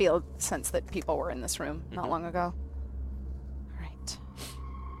 I can feel sense that people were in this room not Mhm. long ago. Right.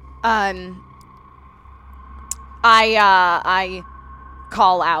 I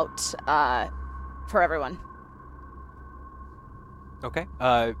call out for everyone. Okay.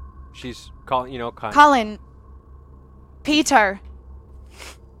 She's calling, kind Colin, Peter,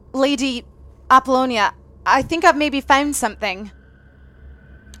 Lady Apollonia, I think I've maybe found something.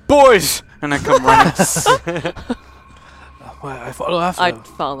 Boys! And I come running. Well, I follow after. I'd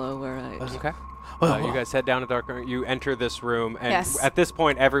follow where I. Okay. Well, You guys head down a dark room. You enter this room, and Yes. at this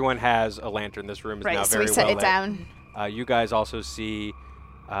point, everyone has a lantern. This room is now Right, so very we set well it lit. down. You guys also see,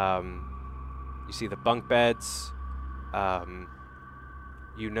 you see the bunk beds.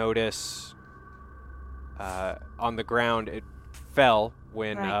 you notice on the ground it fell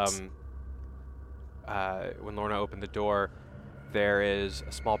when Right. when Lorna opened the door. There is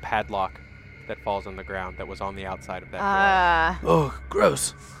a small padlock that falls on the ground that was on the outside of that door. Oh,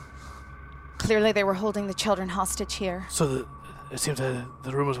 gross. Clearly they were holding the children hostage here. So it seems that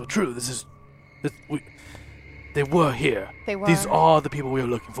the rumors were true. They were here. They were. These are the people we are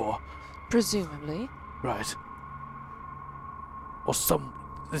looking for. Presumably. Right. Or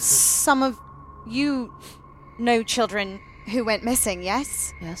this is... Some of you know children who went missing,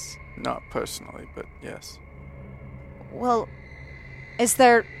 yes? Yes. Not personally, but yes. Well, is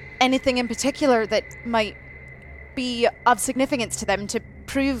there anything in particular that might be of significance to them to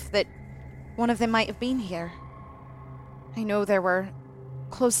prove that one of them might have been here? I know there were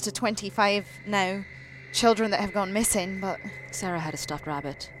close to 25 now children that have gone missing, but Sarah had a stuffed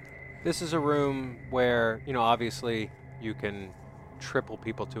rabbit. This is a room where, obviously you can triple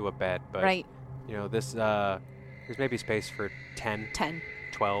people to a bed, but right, this there's maybe space for 10, 10.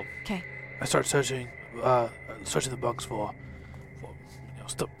 12. Okay. I start searching the bunks for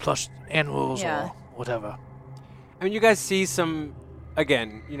plush animals Yeah. or whatever. I mean, you guys see some,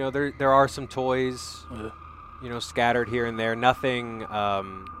 again, there are some toys, scattered here and there. Nothing,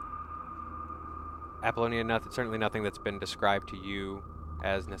 Apollonia, certainly nothing that's been described to you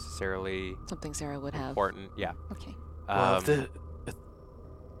as necessarily Something Sarah would have. important. Yeah. Okay. Well,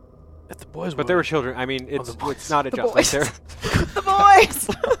 if the boys but there were children. I mean, it's not a The just boys. like The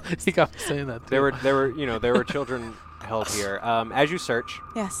boys! he got me saying that. there were there were children held here. As you search,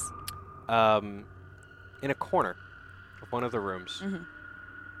 Yes. in a corner of one of the rooms, Mhm.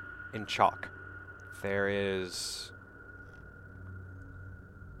 in chalk, there is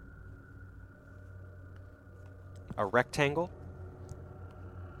a rectangle.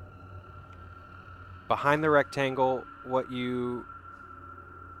 Behind the rectangle, what you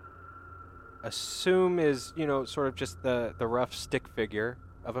assume is, sort of just the rough stick figure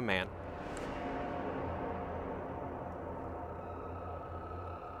of a man.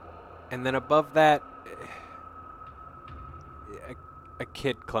 And then above that, a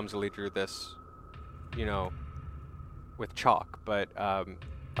kid clumsily drew this, with chalk. But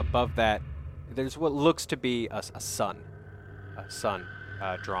above that, there's what looks to be a sun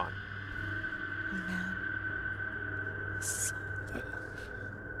drawn.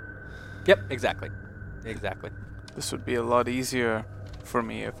 Yep, exactly. This would be a lot easier for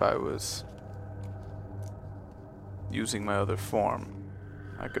me if I was using my other form.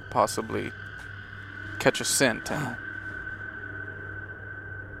 I could possibly catch a scent and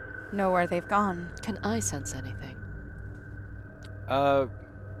Know where they've gone. Can I sense anything? Uh,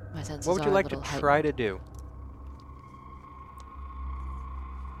 My senses what would are you a like to little try heightened. to do?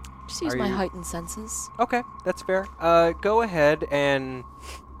 Just use Are my you- heightened senses. Okay, that's fair. Go ahead and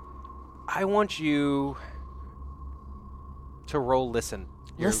I want you to roll listen.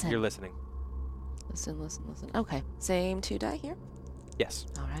 Listen. You're listening. Listen. Okay. Same 2 die here? Yes.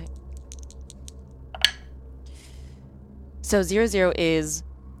 All right. So 0 is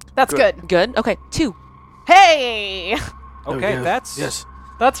That's good. good. Okay. 2. Hey! There we Okay, go. that's Yes.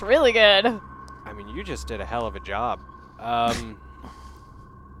 That's really good. I mean, you just did a hell of a job.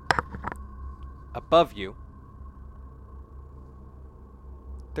 Above you,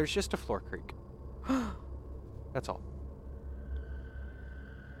 there's just a floor creak. That's all.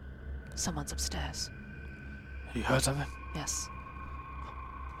 Someone's upstairs. You heard something? Yes.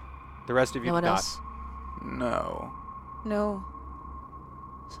 The rest of you No one not. else? no. No.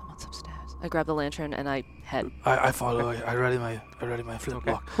 Someone's upstairs. I grab the lantern and I head. I follow. I ready my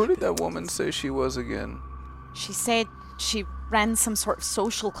flintlock. Who did that woman say she was again? She said she ran some sort of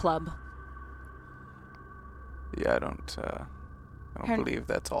social club. Yeah, I don't Her- believe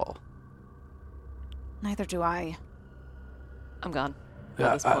that's all. Neither do I. I'm gone. Yeah,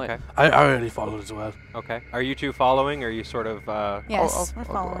 At this point. Okay. I already followed as well. Okay. Are you two following? Or are you sort of Yes, we're I'll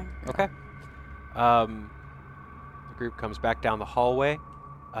go following. up. okay? The group comes back down the hallway.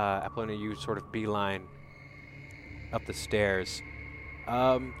 Apollonia, you sort of beeline up the stairs.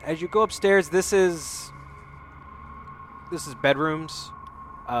 As you go upstairs, this is bedrooms.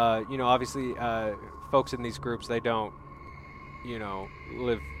 Obviously, folks in these groups, they don't,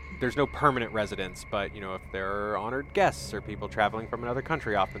 live. There's no permanent residence, but if they're honored guests or people traveling from another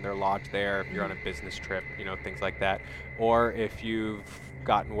country, often they're lodged there. If you're on a business trip, things like that. Or if you've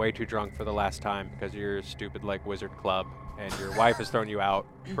gotten way too drunk for the last time because you're stupid like Wizard Club and your wife has thrown you out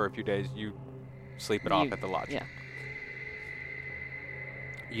for a few days, you sleep it off at the lodge. Yeah.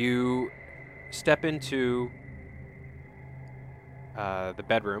 You step into the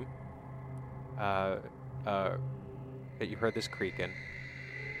bedroom that you heard this creak in.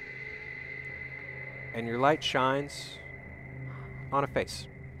 and your light shines on a face.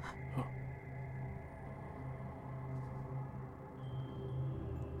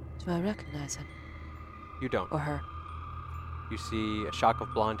 Do I recognize him You don't. or her? You see a shock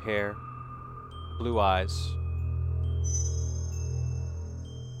of blonde hair, blue eyes,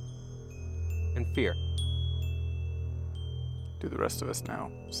 and fear. Do the rest of us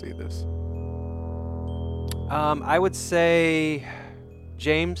now see this? I would say,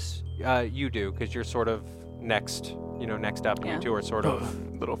 James, you do, because you're sort of next up, and Yeah. you two are sort of.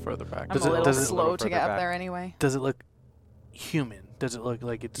 A little further back. I'm Does a it- little does it- slow to further get up back. there anyway. Does it look human? Does it look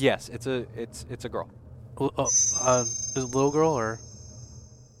like it's Yes, it's a girl. is it a little girl or?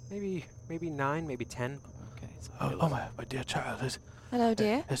 Maybe 9, maybe 10. Okay. Oh, my dear child. Hello,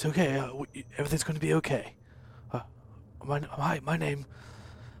 dear. It's okay. Everything's going to be okay. My name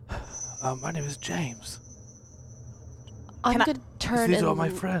is James. I'm Can I- gonna turn These and are my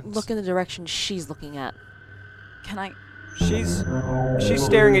friends. look in the direction she's looking at. Can I? She's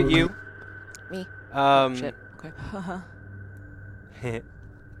staring at you. Me. Okay. Shit. Okay.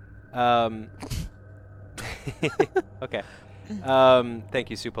 Okay. Thank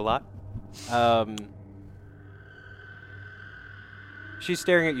you, Soup a lot. She's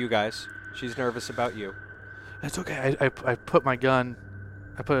staring at you guys. She's nervous about you. It's okay. I put my gun.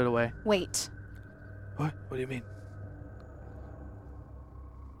 I put it away. Wait. What? What do you mean?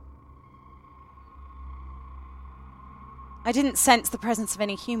 I didn't sense the presence of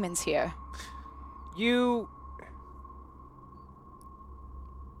any humans here. You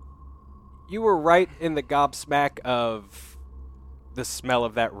were right in the gobsmack of the smell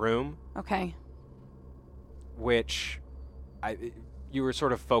of that room, Okay. which you were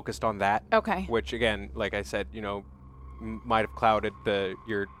sort of focused on that, Okay. which again, like I said, might have clouded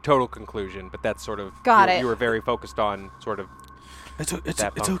your total conclusion, but that's sort of Got it. You were very focused on sort of It's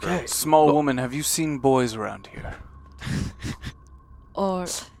that bunk okay. room. Small woman, have you seen boys around here? Or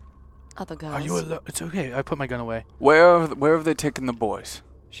other girls. Are you alone? It's okay. I put my gun away. Where have they taken the boys?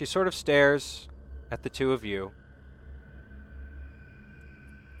 She sort of stares at the two of you,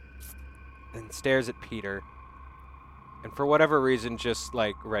 and stares at Peter, and for whatever reason just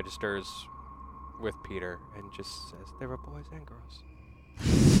like registers with Peter and just says, "There were boys and girls."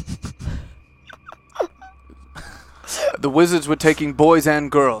 The wizards were taking boys and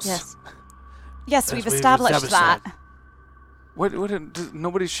girls. Yes. Yes, we've we've established established that.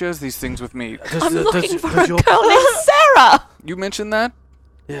 Nobody shares these things with me. I'm looking for a your, girl named Sarah. You mentioned that?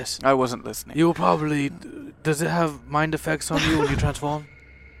 Yes. I wasn't listening. You will probably. Does it have mind effects on you when you transform?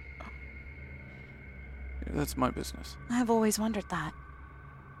 That's my business. I've always wondered that.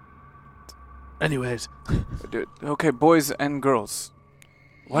 Anyways, Okay, boys and girls.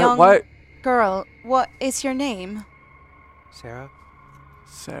 Young Why? girl, what is your name? Sarah,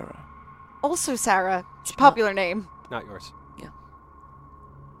 Sarah. Also Sarah. It's a popular name. not yours.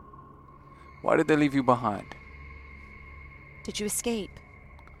 Why did they leave you behind? Did you escape?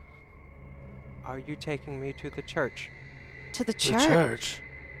 Are you taking me to the church? To the the church? church.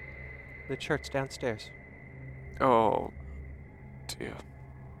 The church downstairs. Oh, dear.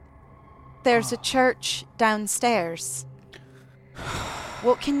 There's a church downstairs.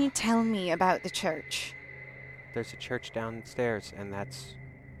 What can you tell me about the church? There's a church downstairs, and that's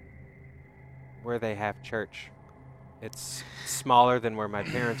where they have church. It's smaller than where my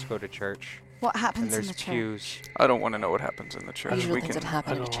parents go to church, What and happens in there's the church? pews. I don't want to know what happens in the church. Usual We things that can.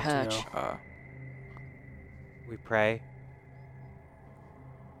 happen in a I don't want to church. know. We pray,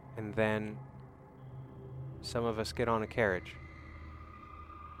 and then some of us get on a carriage.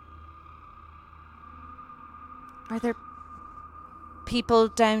 Are there people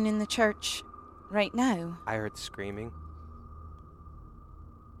down in the church right now? I heard screaming.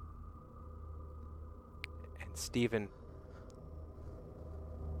 And Stephen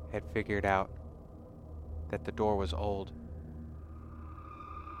had figured out that the door was old.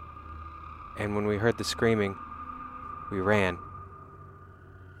 And when we heard the screaming, we ran.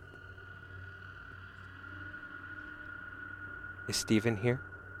 Is Stephen here?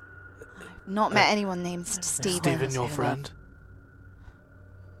 Not met anyone named Stephen. Stephen, your Sarah. friend?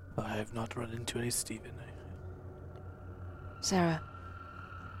 I have not run into any Stephen. Sarah,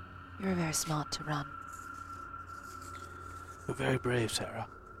 you're very smart to run. You're very brave, Sarah.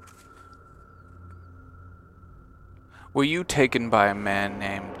 Were you taken by a man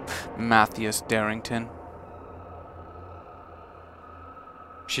named Matthias Darrington?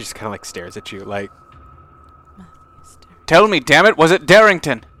 She just kind of like stares at you like, Tell me, damn it, was it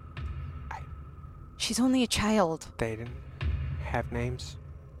Darrington? She's only a child. they didn't have names.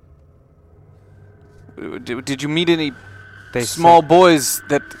 Did you meet any They small said- boys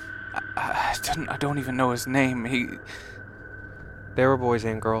that I don't even know his name. There were boys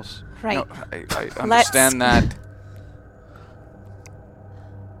and girls. Right. No, I understand that.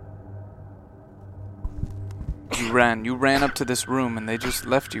 You ran up to this room and they just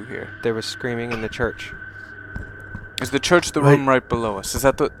left you here. There was screaming in the church. Is the church the room right below us? Is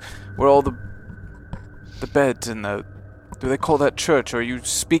that where all the beds and do they call that church, or are you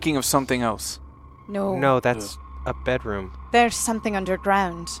speaking of something else? No, that's a bedroom. There's something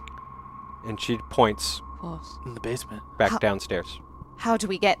underground. And she points In the basement. back downstairs. How do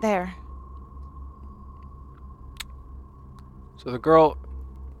we get there? So the girl,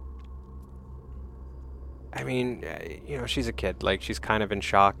 I mean, she's a kid. Like, she's kind of in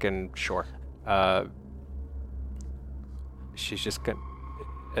shock, and sure. She's just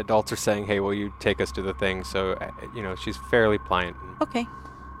adults are saying, hey, will you take us to the thing? So, she's fairly pliant. Okay.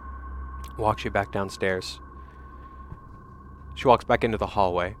 Walks you back downstairs. She walks back into the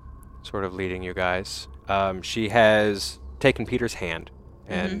hallway, sort of leading you guys. She has taken Peter's hand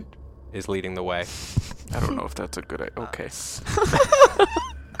and is leading the way. I don't know if that's a good idea. Okay.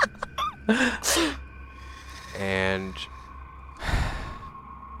 And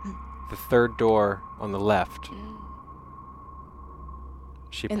the third door on the left,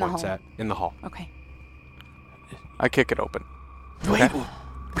 she In the points hall. at in the hall. Okay. I kick it open. Wait,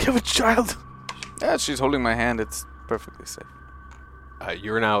 we have a child. Yeah, she's holding my hand. It's perfectly safe.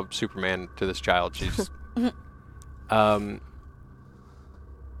 You're now Superman to this child. She's.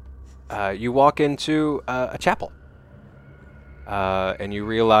 You walk into a chapel, and you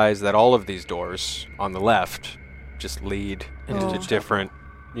realize that all of these doors on the left just lead into different.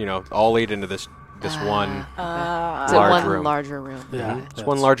 All lead into this one It's large one room. larger room. Yeah. It's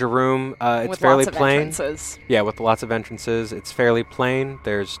one larger room. It's With fairly lots of plain. entrances. Yeah, with lots of entrances. It's fairly plain.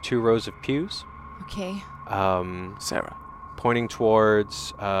 There's 2 rows of pews. Okay. Sarah. Pointing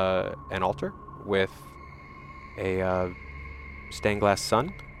towards an altar with a stained glass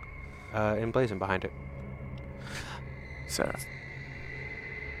sun emblazoned behind it. Sarah.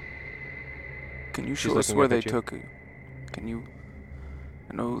 Can you She's show us looking where up they at you. took you? Can you...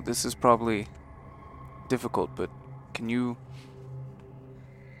 I know this is probably difficult, but can you...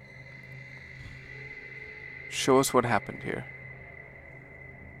 show us what happened here?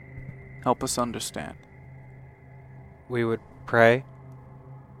 Help us understand. We would pray,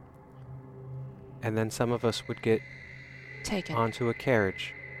 and then some of us would get Taken. onto a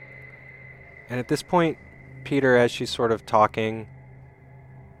carriage. And at this point, Peter, as she's sort of talking,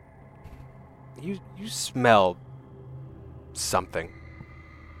 you smell something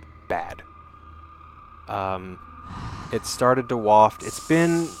bad. It started to waft. It's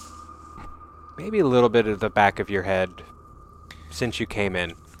been maybe a little bit at the back of your head since you came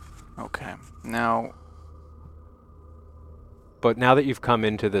in. Okay. Now... But now that you've come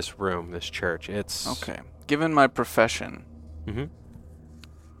into this room, this church, it's... Okay. Given my profession,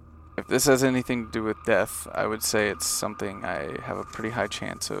 if this has anything to do with death, I would say it's something I have a pretty high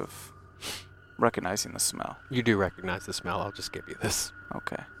chance of recognizing the smell. You do recognize the smell. I'll just give you this.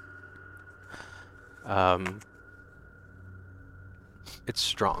 Okay. It's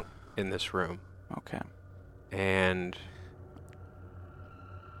strong in this room. Okay. And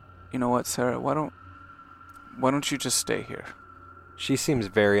You know what, Sarah? Why don't you just stay here? she seems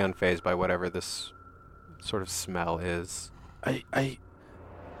very unfazed by whatever this sort of smell is. I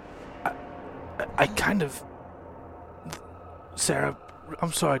kind of... Sarah,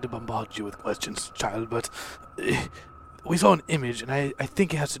 I'm sorry to bombard you with questions, child, but we saw an image, and I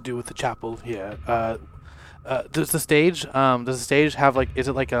think it has to do with the chapel here. Does the stage have, like, is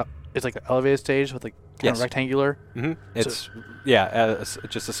it like an elevated stage with, like, kind Yes. of rectangular? It's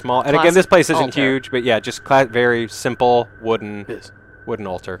just a small. And again, Classic this place isn't altar. huge, but yeah, just very simple wooden Yes.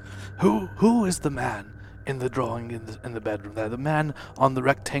 altar. Who is the man in the drawing in the bedroom there? The man on the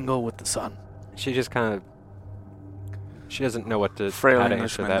rectangle with the sun. She just kind of. She doesn't know what to Frail how to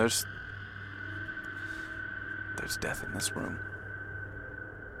answer Englishman, that. there's death in this room.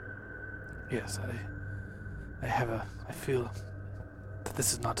 Yes, I feel that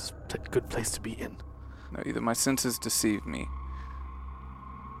this is not a good place to be in. No, either my senses deceive me,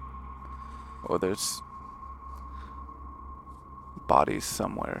 or there's bodies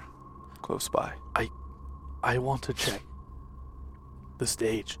somewhere close by. I want to check the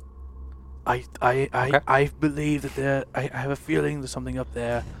stage. I believe that I have a feeling there's something up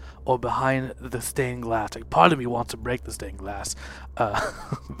there or behind the stained glass. Like, part of me wants to break the stained glass,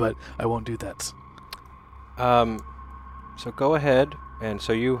 but I won't do that. So go ahead, and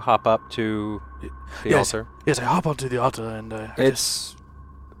so you hop up to the Yes. altar. Yes, I hop onto the altar and It's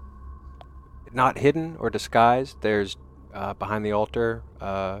not hidden or disguised. There's behind the altar,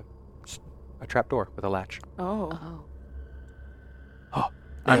 a trapdoor with a latch. Oh.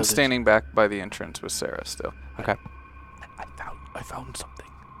 I'm standing back by the entrance with Sarah still. Okay. I found something.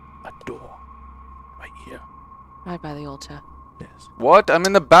 A door. Right here. Right by the altar. Yes. What? I'm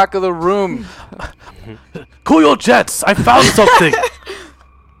in the back of the room. Cool your jets! I found something!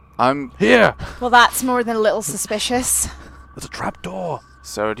 I'm Here! Well, that's more than a little suspicious. There's a trap door.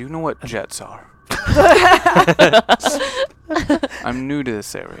 Sarah, do you know what jets are? I'm new to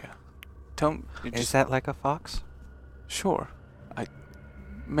this area. Tell me. Is that like a fox? Sure.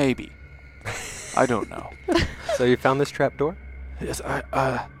 Maybe. I don't know. So you found this trapdoor? Yes,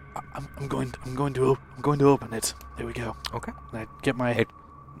 I'm going to open it. There we go. Okay. And I get my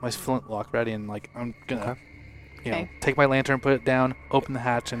flintlock ready and like I'm gonna, Okay. take my lantern, put it down, open the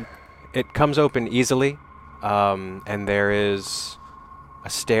hatch, and It comes open easily, and there is a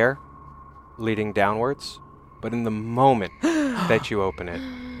stair leading downwards. But in the moment that you open it,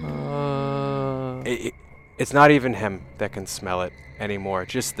 it's not even him that can smell it anymore.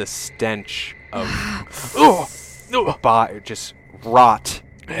 Just the stench of just rot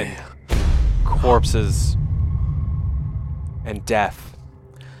and corpses and death.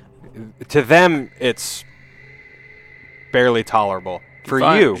 To them, it's barely tolerable. For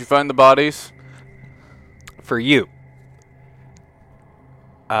you, Did you find the bodies? for you.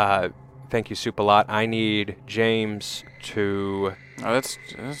 Thank you, Soup a lot. I need James to Oh, that's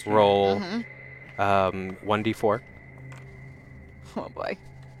roll 1d4. Oh boy.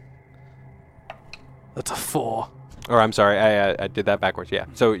 That's a 4. Or I'm sorry, I did that backwards. Yeah.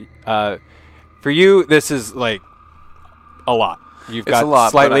 So for you, this is like a lot. You've It's a got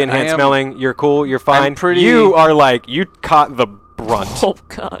lot, slightly but I enhanced am- smelling. You're cool. You're fine. pretty- You are like you caught the brunt. Oh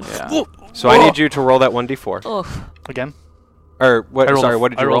God. Yeah. So I need you to roll that 1d4. Oh. again. Or what? I rolled Sorry, a, what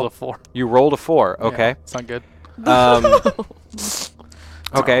did you I roll? rolled a 4. You rolled a 4. Okay. Yeah, it's not good.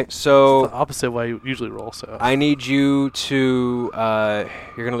 Okay. The So opposite of what I usually roll. So I need you to.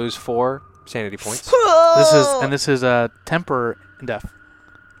 You're gonna lose 4 sanity points. this is temper and death.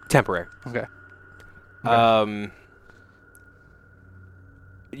 Temporary. Okay.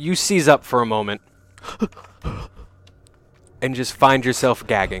 You seize up for a moment and just find yourself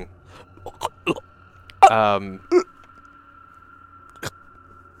gagging.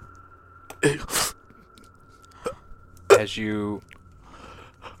 As you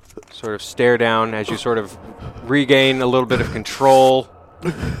sort of stare down, as you sort of regain a little bit of control,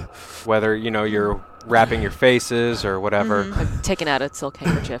 whether you're wrapping your faces or whatever. I've taken out a silk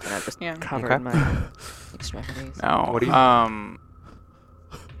handkerchief and I've just Yeah. covered Okay. my extremities. Now, What do you- I'm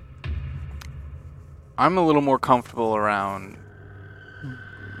a little more comfortable around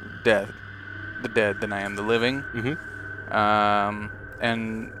the dead than I am the living. Mm-hmm.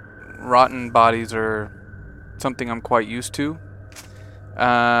 And rotten bodies are something I'm quite used to.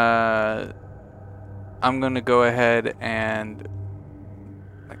 I'm gonna go ahead and,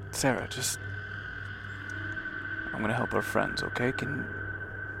 like, Sarah, I'm gonna help our friends, okay?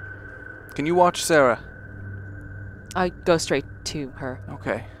 Can you watch Sarah? I go straight to her.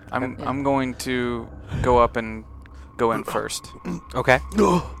 Okay. Yeah. I'm going to go up and go in first. Okay.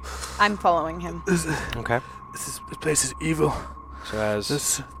 I'm following him. Okay. This place is evil. So as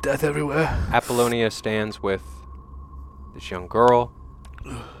There's death everywhere. Apollonia stands with this young girl,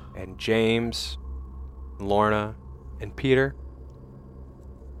 and James, Lorna, and Peter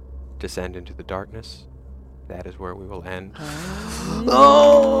descend into the darkness. That is where we will end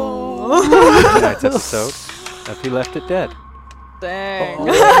tonight's episode of He Left It Dead. Dang.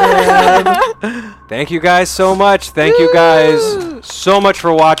 Thank you guys so much. Thank you guys so much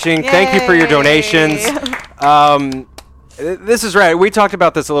for watching. Thank you for your donations. This is right. We talked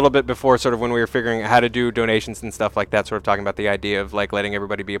about this a little bit before, sort of when we were figuring out how to do donations and stuff like that, sort of talking about the idea of like letting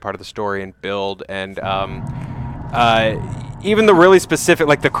everybody be a part of the story and build, and even the really specific,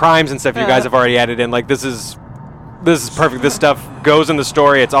 like the crimes and stuff you guys have already added in. Like this is perfect. This stuff goes in the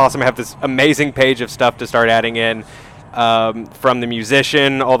story. It's awesome. I have this amazing page of stuff to start adding in, from the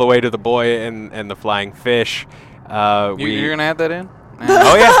musician all the way to the boy and the flying fish. You're gonna add that in?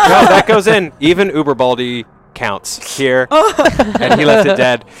 Oh yeah, no, that goes in. Even Uberbaldi counts here, and He Left It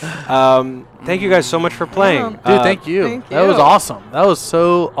Dead. Thank you guys so much for playing. Dude, thank you. Thank That was you. awesome. That was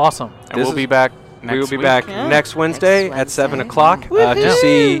so awesome. And This we'll is- be back next We will be week. back Yeah. next Wednesday at 7 o'clock to Woohoo!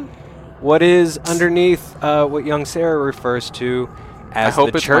 see what is underneath what young Sarah refers to I as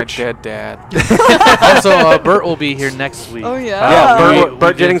hope the it's church. my dead dad. Also, Bert will be here next week. Oh, yeah. Yeah, we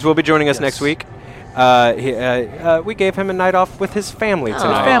Bert did- Jennings will be joining us yes. next week. We gave him a night off with his family His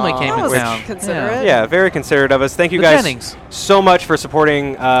tonight. family came That in was town. considerate. Yeah, very considerate of us. Thank you The guys Jennings. so much for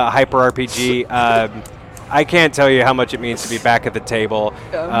supporting Hyper RPG. I can't tell you how much it means to be back at the table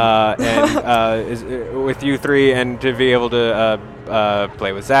and with you three, and to be able to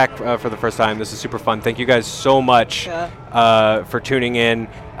play with Zach for the first time. This is super fun. Thank you guys so much for tuning in.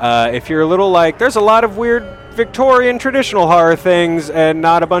 If you're a little like, there's a lot of weird Victorian traditional horror things and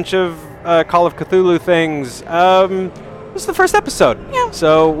not a bunch of Call of Cthulhu things, this is the first episode. Yeah.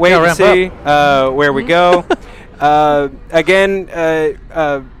 So wait to see where we go. Again,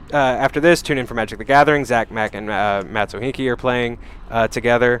 after this, tune in for Magic the Gathering. Zach, Mac, and Matt Sohinki are playing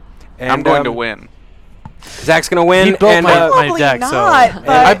together. And I'm going to win. Zach's going to win. He built my deck, not, so...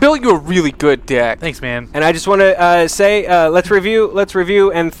 I built you a really good deck. Thanks, man. And I just want to say, let's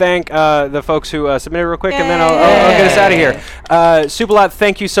review and thank the folks who submitted real quick, and then I'll get us out of here. Superlot,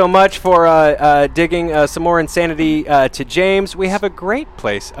 thank you so much for digging some more insanity to James. We have a great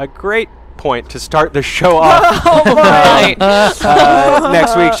place, a great point to start the show off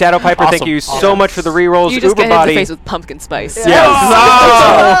next week. Shadow Piper, thank you so much for the rerolls. You just Uber get hit in Body. the face with pumpkin spice. Yes.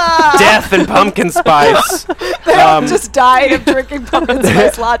 Oh, death and pumpkin spice. Just died of drinking pumpkin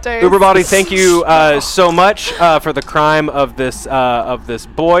spice lattes. Uber Body, thank you so much for the crime of this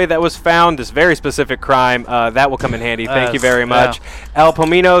boy that was found. This very specific crime that will come in handy. Thank you very much. El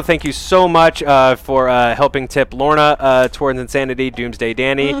Pomino, thank you so much for helping tip Lorna towards insanity. Doomsday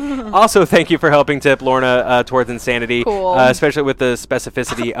Danny, also thank you for helping tip Lorna towards insanity, especially with the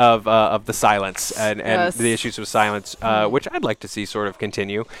specificity of the silence and the issues with silence, which I'd like to see sort of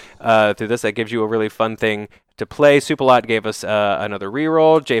continue through this. That gives you a really fun thing to play. Supalot gave us another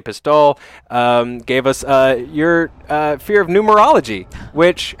reroll. J Pistol gave us your Fear of Numerology,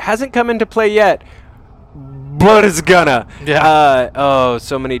 which hasn't come into play yet, but it's gonna. Yeah.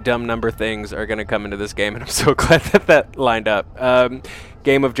 So many dumb number things are gonna come into this game, and I'm so glad that lined up.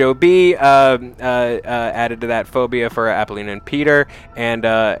 Game of Joe B added to that phobia for Apollina and Peter,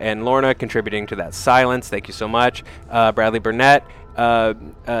 and Lorna contributing to that silence. Thank you so much. Bradley Burnett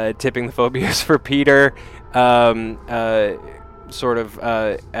tipping the phobias for Peter. Dashing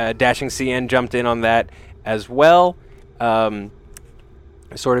CN jumped in on that as well.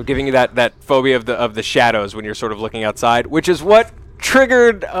 Sort of giving you that phobia of the shadows when you're sort of looking outside, which is what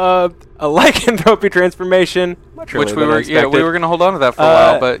triggered a lycanthropy transformation, which we were going to hold on to that for a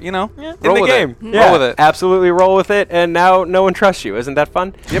while, but roll in the game, roll with it. Absolutely roll with it, and now no one trusts you. Isn't that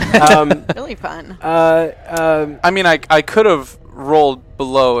fun? Yep. Really fun. I mean, I could have rolled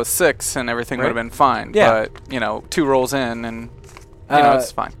below a 6 and everything would have been fine. Yeah. But 2 rolls in and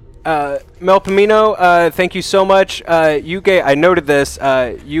it's fine. Mel Pomino, thank you so much. I noted this.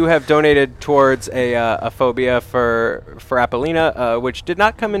 You have donated towards a phobia for Apollina, which did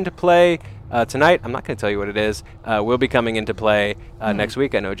not come into play tonight. I'm not going to tell you what it is. Will be coming into play next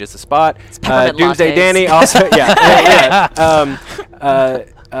week. I know just a spot. Doomsday Danny also.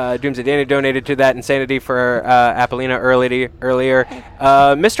 Doomsday Danny donated to that insanity for Apollina earlier.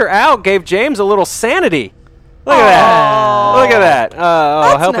 Mr. Al gave James a little sanity. Look at that! Look at that!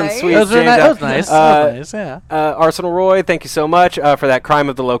 Helping nice. sweet That was James. that was nice. That was nice. Yeah. Arsenal Roy, thank you so much for that crime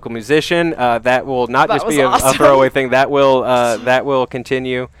of the local musician. That will not That just was be awesome. a throwaway thing. That will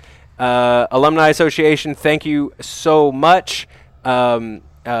continue. Alumni Association, thank you so much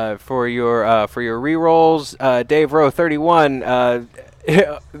for your rerolls. Dave Rowe 31.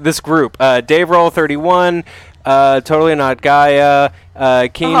 This group, Dave Roll 31. Totally Not Gaia,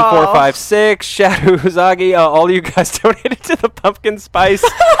 Keen 456, Shadow Uzagi, all you guys donated to the pumpkin spice thing,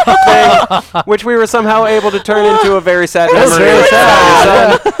 which we were somehow able to turn into a very sad memory,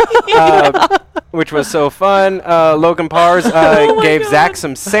 which was so fun. Logan Pars gave Zach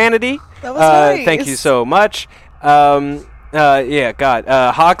some sanity. That was nice. Thank you so much.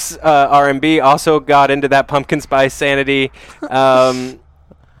 Hawks R&B also got into that pumpkin spice sanity.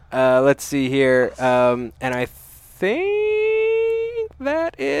 Let's see here. And I think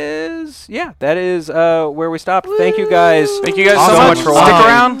that is where we stopped. Woo! Thank you guys. Thank you guys so much for watching. Stick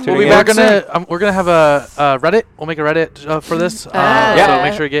around. We'll be back soon. We're gonna have a Reddit. We'll make a Reddit for this. So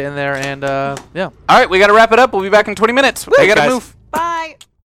make sure you get in there and yeah. All right, we got to wrap it up. We'll be back in 20 minutes. We got to move.